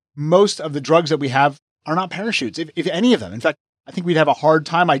 Most of the drugs that we have are not parachutes, if any of them. In fact, I think we'd have a hard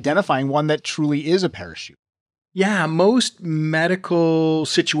time identifying one that truly is a parachute. Yeah, most medical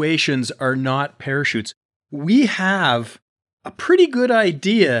situations are not parachutes. We have a pretty good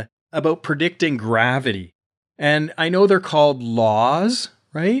idea about predicting gravity. And I know they're called laws,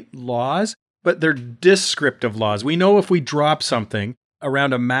 right? Laws, but they're descriptive laws. We know if we drop something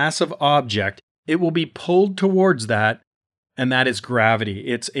around a massive object, it will be pulled towards that, and that is gravity.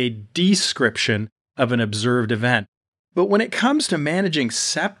 It's a description of an observed event. But when it comes to managing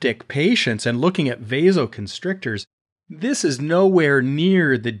septic patients and looking at vasoconstrictors, this is nowhere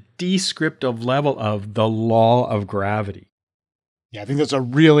near the descriptive level of the law of gravity. Yeah, I think that's a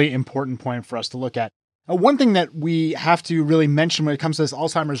really important point for us to look at. One thing that we have to really mention when it comes to this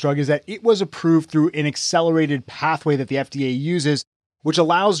Alzheimer's drug is that it was approved through an accelerated pathway that the FDA uses, which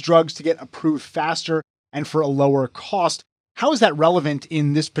allows drugs to get approved faster and for a lower cost. How is that relevant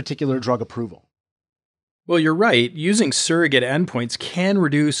in this particular drug approval? Well, you're right. Using surrogate endpoints can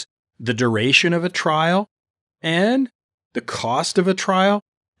reduce the duration of a trial and the cost of a trial,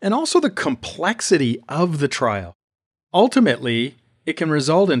 and also the complexity of the trial. Ultimately, it can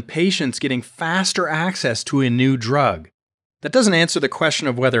result in patients getting faster access to a new drug. That doesn't answer the question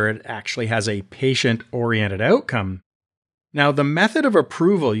of whether it actually has a patient-oriented outcome. Now, the method of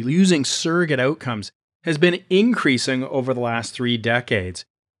approval using surrogate outcomes has been increasing over the last 3 decades.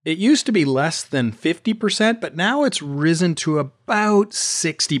 It used to be less than 50%, but now it's risen to about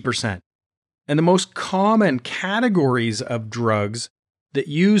 60%. And the most common categories of drugs that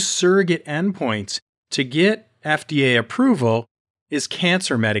use surrogate endpoints to get FDA approval is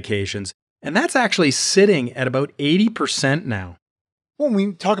cancer medications, And that's actually sitting at about 80% now. When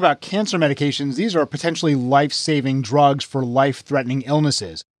we talk about cancer medications, these are potentially life-saving drugs for life-threatening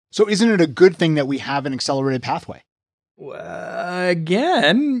illnesses. So isn't it a good thing that we have an accelerated pathway?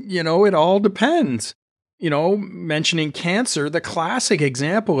 Again, it all depends. Mentioning cancer, the classic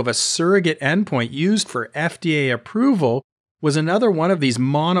example of a surrogate endpoint used for FDA approval was another one of these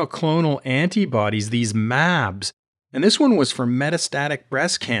monoclonal antibodies, these MABs. And this one was for metastatic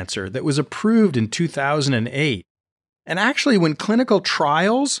breast cancer that was approved in 2008. And actually, when clinical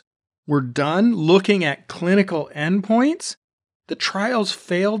trials were done looking at clinical endpoints, the trials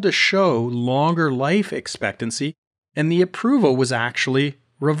failed to show longer life expectancy, and the approval was actually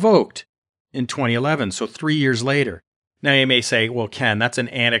revoked in 2011, so 3 years later. Now you may say, well, Ken, that's an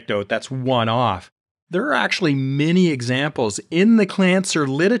anecdote, that's one off. There are actually many examples in the cancer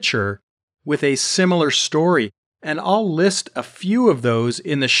literature with a similar story, and I'll list a few of those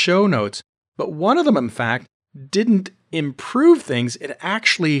in the show notes. But one of them, in fact, didn't improve things. It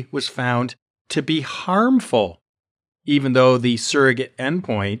actually was found to be harmful, even though the surrogate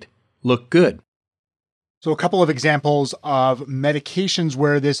endpoint looked good. So a couple of examples of medications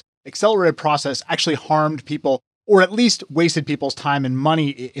where this accelerated process actually harmed people, or at least wasted people's time and money,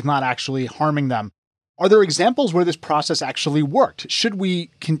 if not actually harming them. Are there examples where this process actually worked? Should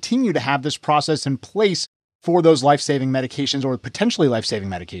we continue to have this process in place for those life-saving medications or potentially life-saving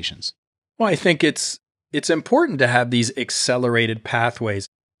medications? Well, I think it's important to have these accelerated pathways,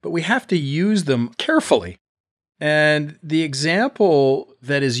 but we have to use them carefully. And the example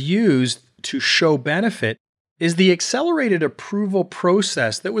that is used to show benefit is the accelerated approval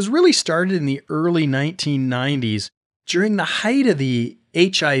process that was really started in the early 1990s during the height of the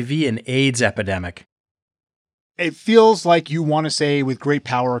HIV and AIDS epidemic. It feels like you want to say with great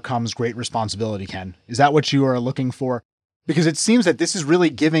power comes great responsibility, Ken. Is that what you are looking for? Because it seems that this is really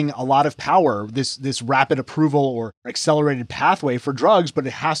giving a lot of power, this rapid approval or accelerated pathway for drugs, but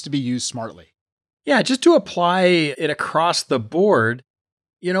it has to be used smartly. Yeah, just to apply it across the board,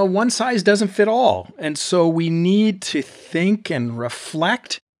 one size doesn't fit all. And so we need to think and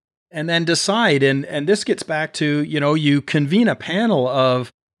reflect and then decide. And this gets back to, you convene a panel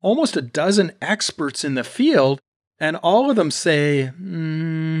of almost a dozen experts in the field, and all of them say,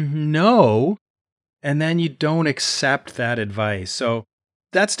 no, and then you don't accept that advice. So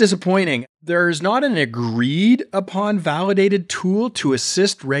that's disappointing. There's not an agreed upon validated tool to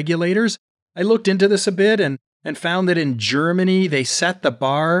assist regulators. I looked into this a bit and found that in Germany, they set the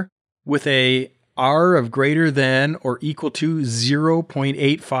bar with a R of greater than or equal to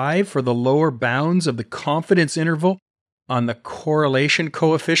 0.85 for the lower bounds of the confidence interval on the correlation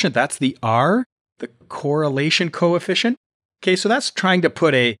coefficient. That's the R, the correlation coefficient. Okay, so that's trying to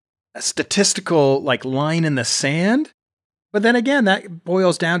put a statistical line in the sand. But then again, that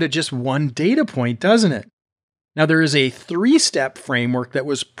boils down to just one data point, doesn't it? Now, there is a 3-step framework that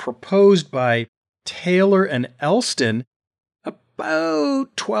was proposed by Taylor and Elston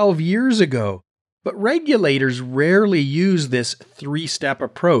about 12 years ago. But regulators rarely use this 3-step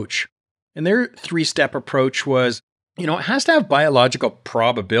approach. And their 3-step approach was, it has to have biological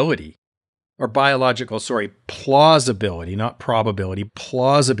probability, or plausibility, not probability,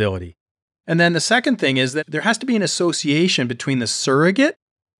 plausibility. And then the second thing is that there has to be an association between the surrogate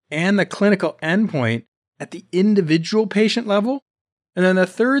and the clinical endpoint at the individual patient level. And then the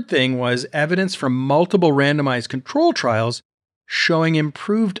third thing was evidence from multiple randomized control trials showing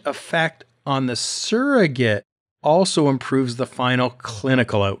improved effect on the surrogate also improves the final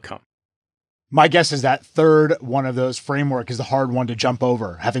clinical outcome. My guess is that third one of those framework is the hard one to jump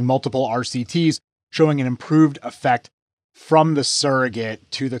over, having multiple RCTs showing an improved effect from the surrogate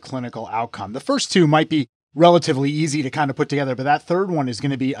to the clinical outcome. The first two might be relatively easy to kind of put together, but that third one is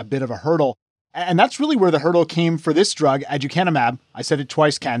going to be a bit of a hurdle. And that's really where the hurdle came for this drug, aducanumab. I said it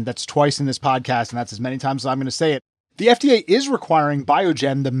twice, Ken. That's twice in this podcast, and that's as many times as I'm going to say it. The FDA is requiring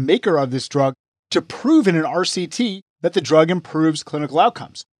Biogen, the maker of this drug, to prove in an RCT that the drug improves clinical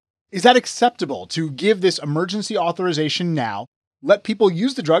outcomes. Is that acceptable to give this emergency authorization now, let people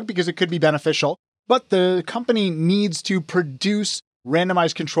use the drug because it could be beneficial, but the company needs to produce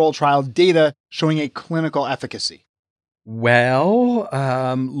randomized control trial data showing a clinical efficacy? Well,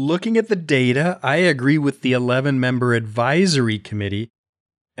 looking at the data, I agree with the 11-member advisory committee,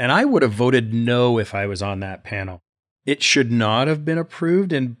 and I would have voted no if I was on that panel. It should not have been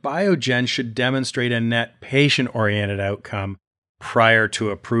approved, and Biogen should demonstrate a net patient-oriented outcome prior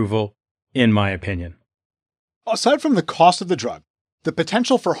to approval, in my opinion. Aside from the cost of the drug, the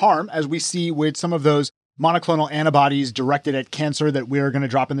potential for harm, as we see with some of those monoclonal antibodies directed at cancer that we are going to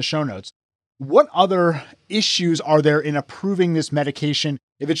drop in the show notes, what other issues are there in approving this medication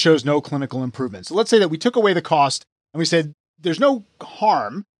if it shows no clinical improvement? So let's say that we took away the cost and we said there's no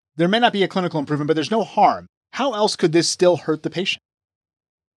harm. There may not be a clinical improvement, but there's no harm. How else could this still hurt the patient?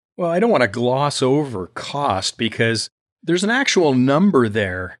 Well, I don't want to gloss over cost because there's an actual number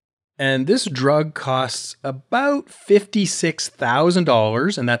there. And this drug costs about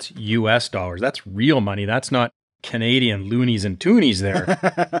 $56,000, and that's US dollars. That's real money. That's not Canadian loonies and toonies there.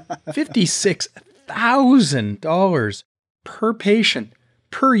 $56,000 per patient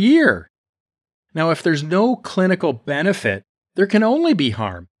per year. Now, if there's no clinical benefit, there can only be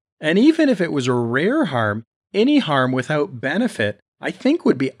harm. And even if it was a rare harm, any harm without benefit, I think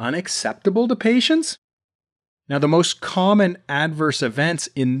would be unacceptable to patients. Now, the most common adverse events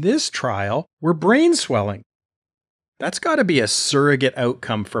in this trial were brain swelling. That's got to be a surrogate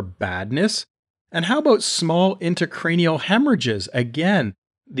outcome for badness. And how about small intracranial hemorrhages? Again,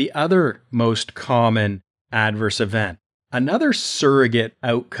 the other most common adverse event. Another surrogate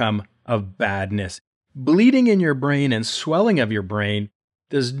outcome of badness. Bleeding in your brain and swelling of your brain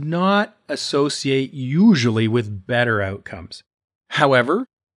does not associate usually with better outcomes. However,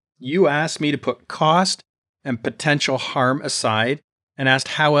 you asked me to put cost and potential harm aside and asked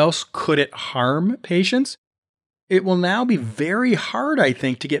how else could it harm patients? It will now be very hard, I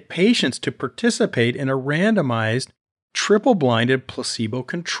think, to get patients to participate in a randomized, triple-blinded placebo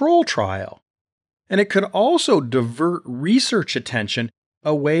control trial. And it could also divert research attention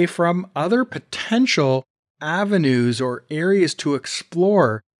away from other potential avenues or areas to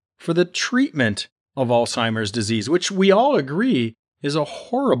explore for the treatment of Alzheimer's disease, which we all agree is a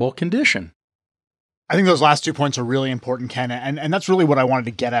horrible condition. I think those last 2 points are really important, Ken, and that's really what I wanted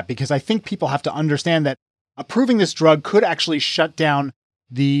to get at, because I think people have to understand that approving this drug could actually shut down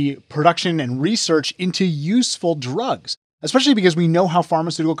the production and research into useful drugs, especially because we know how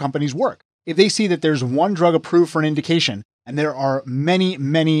pharmaceutical companies work. If they see that there's one drug approved for an indication, and there are many,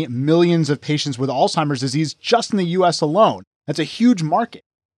 many millions of patients with Alzheimer's disease just in the US alone, that's a huge market.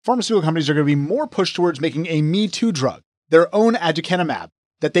 Pharmaceutical companies are going to be more pushed towards making a Me Too drug, their own aducanumab,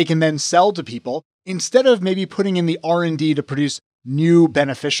 that they can then sell to people, instead of maybe putting in the R&D to produce new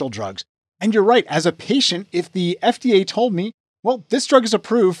beneficial drugs. And you're right, as a patient, if the FDA told me, well, this drug is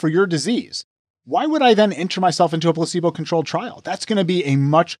approved for your disease, why would I then enter myself into a placebo-controlled trial? That's going to be a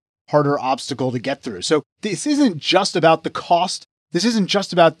much harder obstacle to get through. So this isn't just about the cost. This isn't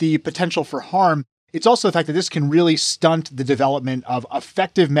just about the potential for harm. It's also the fact that this can really stunt the development of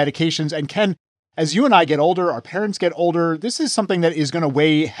effective medications. And Ken, as you and I get older, our parents get older, this is something that is going to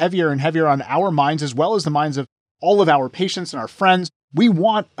weigh heavier and heavier on our minds, as well as the minds of all of our patients and our friends. We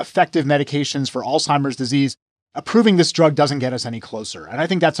want effective medications for Alzheimer's disease. Approving this drug doesn't get us any closer. And I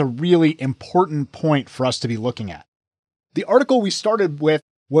think that's a really important point for us to be looking at. The article we started with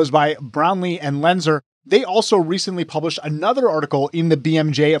was by Brownlee and Lenzer. They also recently published another article in the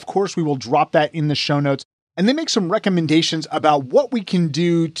BMJ. Of course, we will drop that in the show notes. And they make some recommendations about what we can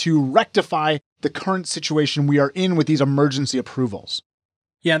do to rectify the current situation we are in with these emergency approvals.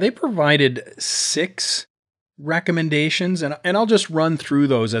 Yeah, they provided 6 recommendations, and I'll just run through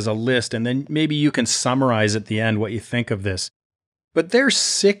those as a list, and then maybe you can summarize at the end what you think of this. But their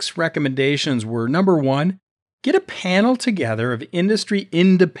 6 recommendations were, number 1, get a panel together of industry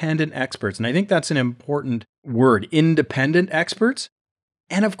independent experts. And I think that's an important word, independent experts.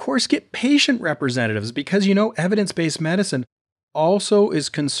 And of course, get patient representatives, because evidence-based medicine also is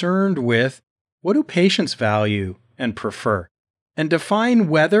concerned with what do patients value and prefer, and define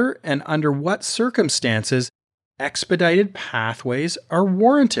whether and under what circumstances expedited pathways are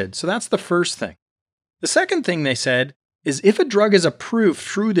warranted. So that's the first thing. The second thing they said is if a drug is approved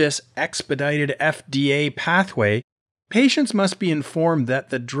through this expedited FDA pathway, patients must be informed that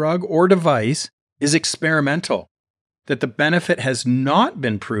the drug or device is experimental, that the benefit has not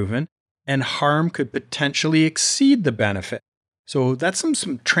been proven, and harm could potentially exceed the benefit. So that's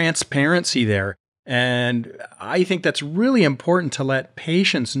some transparency there. And I think that's really important to let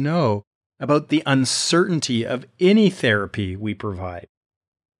patients know about the uncertainty of any therapy we provide.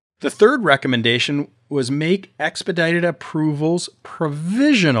 The third recommendation was make expedited approvals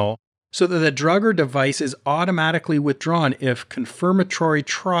provisional so that the drug or device is automatically withdrawn if confirmatory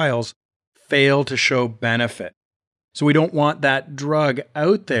trials fail to show benefit. So we don't want that drug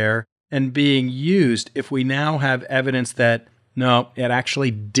out there and being used if we now have evidence that, no, it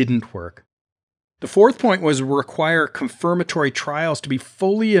actually didn't work. The fourth point was require confirmatory trials to be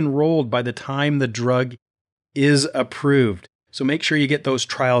fully enrolled by the time the drug is approved. So make sure you get those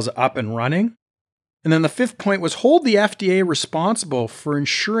trials up and running. And then the fifth point was hold the FDA responsible for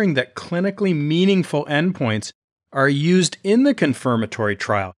ensuring that clinically meaningful endpoints are used in the confirmatory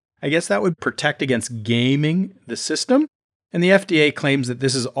trial. I guess that would protect against gaming the system. And the FDA claims that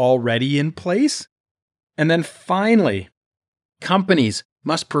this is already in place. And then finally, companies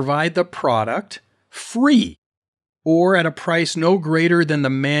must provide the product free or at a price no greater than the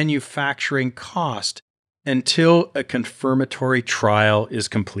manufacturing cost until a confirmatory trial is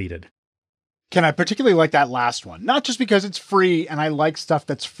completed. Ken, I particularly like that last one, not just because it's free and I like stuff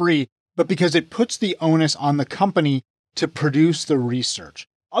that's free, but because it puts the onus on the company to produce the research.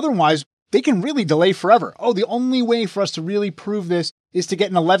 Otherwise, they can really delay forever. Oh, the only way for us to really prove this is to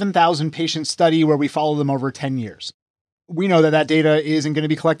get an 11,000 patient study where we follow them over 10 years. We know that that data isn't going to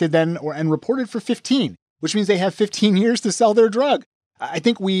be collected then and reported for 15, which means they have 15 years to sell their drug. I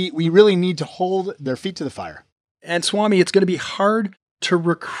think we really need to hold their feet to the fire. And Swami, it's going to be hard to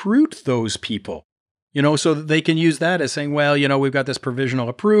recruit those people, so that they can use that as saying, well, we've got this provisional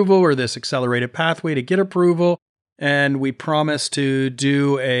approval or this accelerated pathway to get approval, and we promise to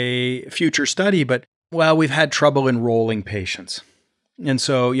do a future study, but, well, we've had trouble enrolling patients. And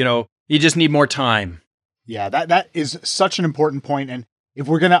so, you just need more time. Yeah, that is such an important point. And if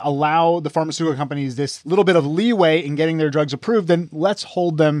we're going to allow the pharmaceutical companies this little bit of leeway in getting their drugs approved, then let's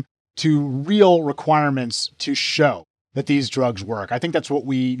hold them to real requirements to show that these drugs work. I think that's what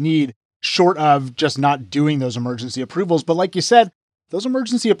we need, short of just not doing those emergency approvals. But like you said, those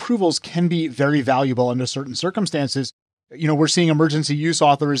emergency approvals can be very valuable under certain circumstances. We're seeing emergency use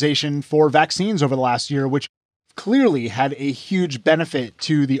authorization for vaccines over the last year, which clearly had a huge benefit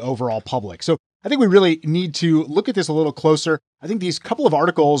to the overall public. So I think we really need to look at this a little closer. I think these couple of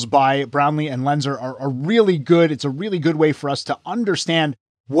articles by Brownlee and Lenzer are really good. It's a really good way for us to understand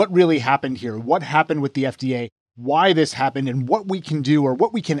what really happened here, what happened with the FDA, why this happened, and what we can do or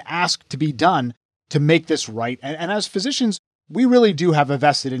what we can ask to be done to make this right. And as physicians, we really do have a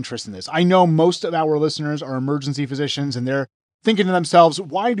vested interest in this. I know most of our listeners are emergency physicians and they're thinking to themselves,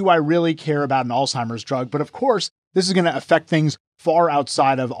 why do I really care about an Alzheimer's drug? But of course, this is going to affect things far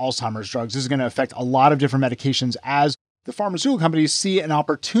outside of Alzheimer's drugs. This is going to affect a lot of different medications as the pharmaceutical companies see an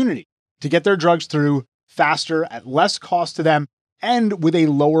opportunity to get their drugs through faster, at less cost to them, and with a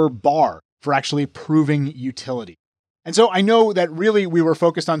lower bar for actually proving utility. And so I know that really we were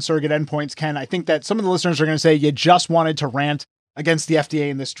focused on surrogate endpoints, Ken. I think that some of the listeners are going to say you just wanted to rant against the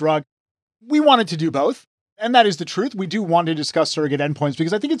FDA and this drug. We wanted to do both. And that is the truth. We do want to discuss surrogate endpoints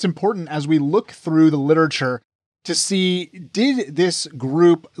because I think it's important as we look through the literature to see, did this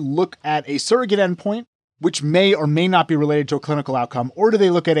group look at a surrogate endpoint, which may or may not be related to a clinical outcome, or do they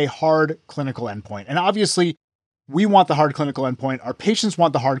look at a hard clinical endpoint? And obviously, we want the hard clinical endpoint. Our patients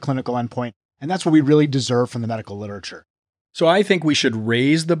want the hard clinical endpoint. And that's what we really deserve from the medical literature. So I think we should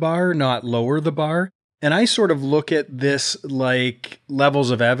raise the bar, not lower the bar. And I sort of look at this like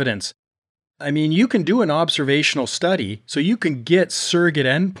levels of evidence. I mean, you can do an observational study, so you can get surrogate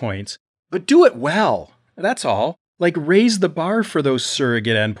endpoints, but do it well. That's all. Like raise the bar for those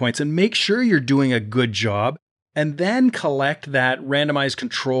surrogate endpoints and make sure you're doing a good job, and then collect that randomized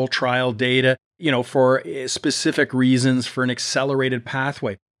control trial data, for specific reasons for an accelerated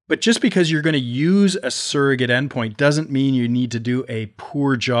pathway. But just because you're going to use a surrogate endpoint doesn't mean you need to do a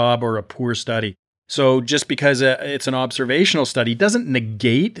poor job or a poor study. So just because it's an observational study doesn't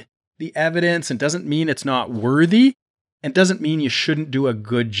negate the evidence and doesn't mean it's not worthy and doesn't mean you shouldn't do a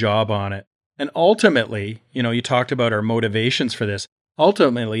good job on it. And ultimately, you talked about our motivations for this.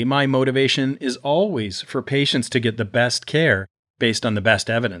 Ultimately, my motivation is always for patients to get the best care based on the best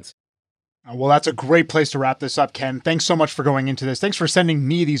evidence. Well, that's a great place to wrap this up, Ken. Thanks so much for going into this. Thanks for sending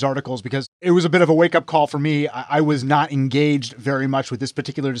me these articles because it was a bit of a wake-up call for me. I was not engaged very much with this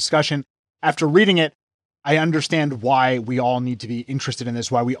particular discussion. After reading it, I understand why we all need to be interested in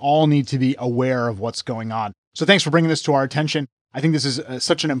this, why we all need to be aware of what's going on. So thanks for bringing this to our attention. I think this is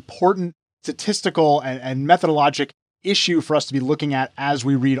such an important statistical and methodologic issue for us to be looking at as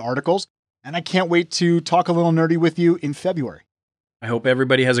we read articles. And I can't wait to talk a little nerdy with you in February. I hope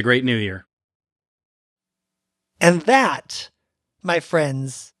everybody has a great new year. And that, my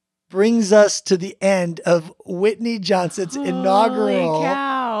friends, brings us to the end of Whitney Johnson's inaugural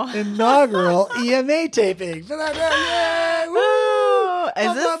EMA taping. Yay! Woo!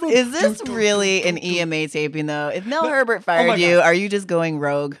 Is this really an EMA taping, though? If Mel Herbert fired you, are you just going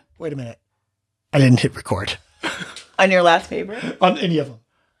rogue? Wait a minute. I didn't hit record. On your last paper? On any of them.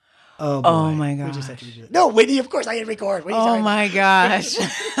 Oh my gosh. We just had to do that. No, Whitney, of course I hit record. My gosh.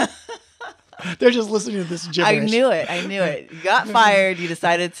 They're just listening to this gibberish. I knew it. You got fired. You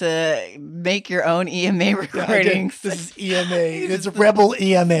decided to make your own EMA recordings. This is EMA. It's a rebel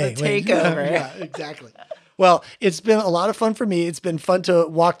EMA. Takeover. Yeah, exactly. Well, it's been a lot of fun for me. It's been fun to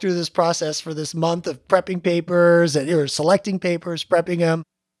walk through this process for this month of prepping papers or selecting papers, prepping them.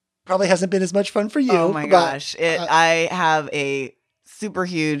 Probably hasn't been as much fun for you. Oh my gosh. I have a super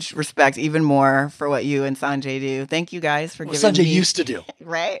huge respect, even more, for what you and Sanjay do. Thank you guys for giving Sanjay me... used to do.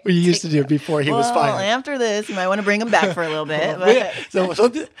 Right? What you used to do before he was fired. After this, you might want to bring him back for a little bit. But...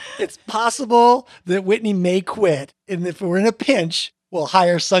 So it's possible that Whitney may quit. And if we're in a pinch, we'll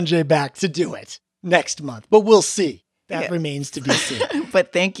hire Sanjay back to do it next month. But we'll see. That remains to be seen.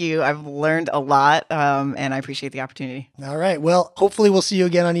 But thank you. I've learned a lot, and I appreciate the opportunity. All right. Well, hopefully we'll see you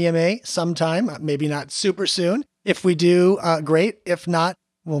again on EMA sometime, maybe not super soon. If we do, great. If not,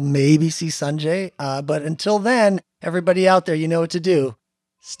 we'll maybe see Sanjay. But until then, everybody out there, you know what to do.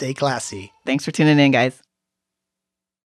 Stay classy. Thanks for tuning in, guys.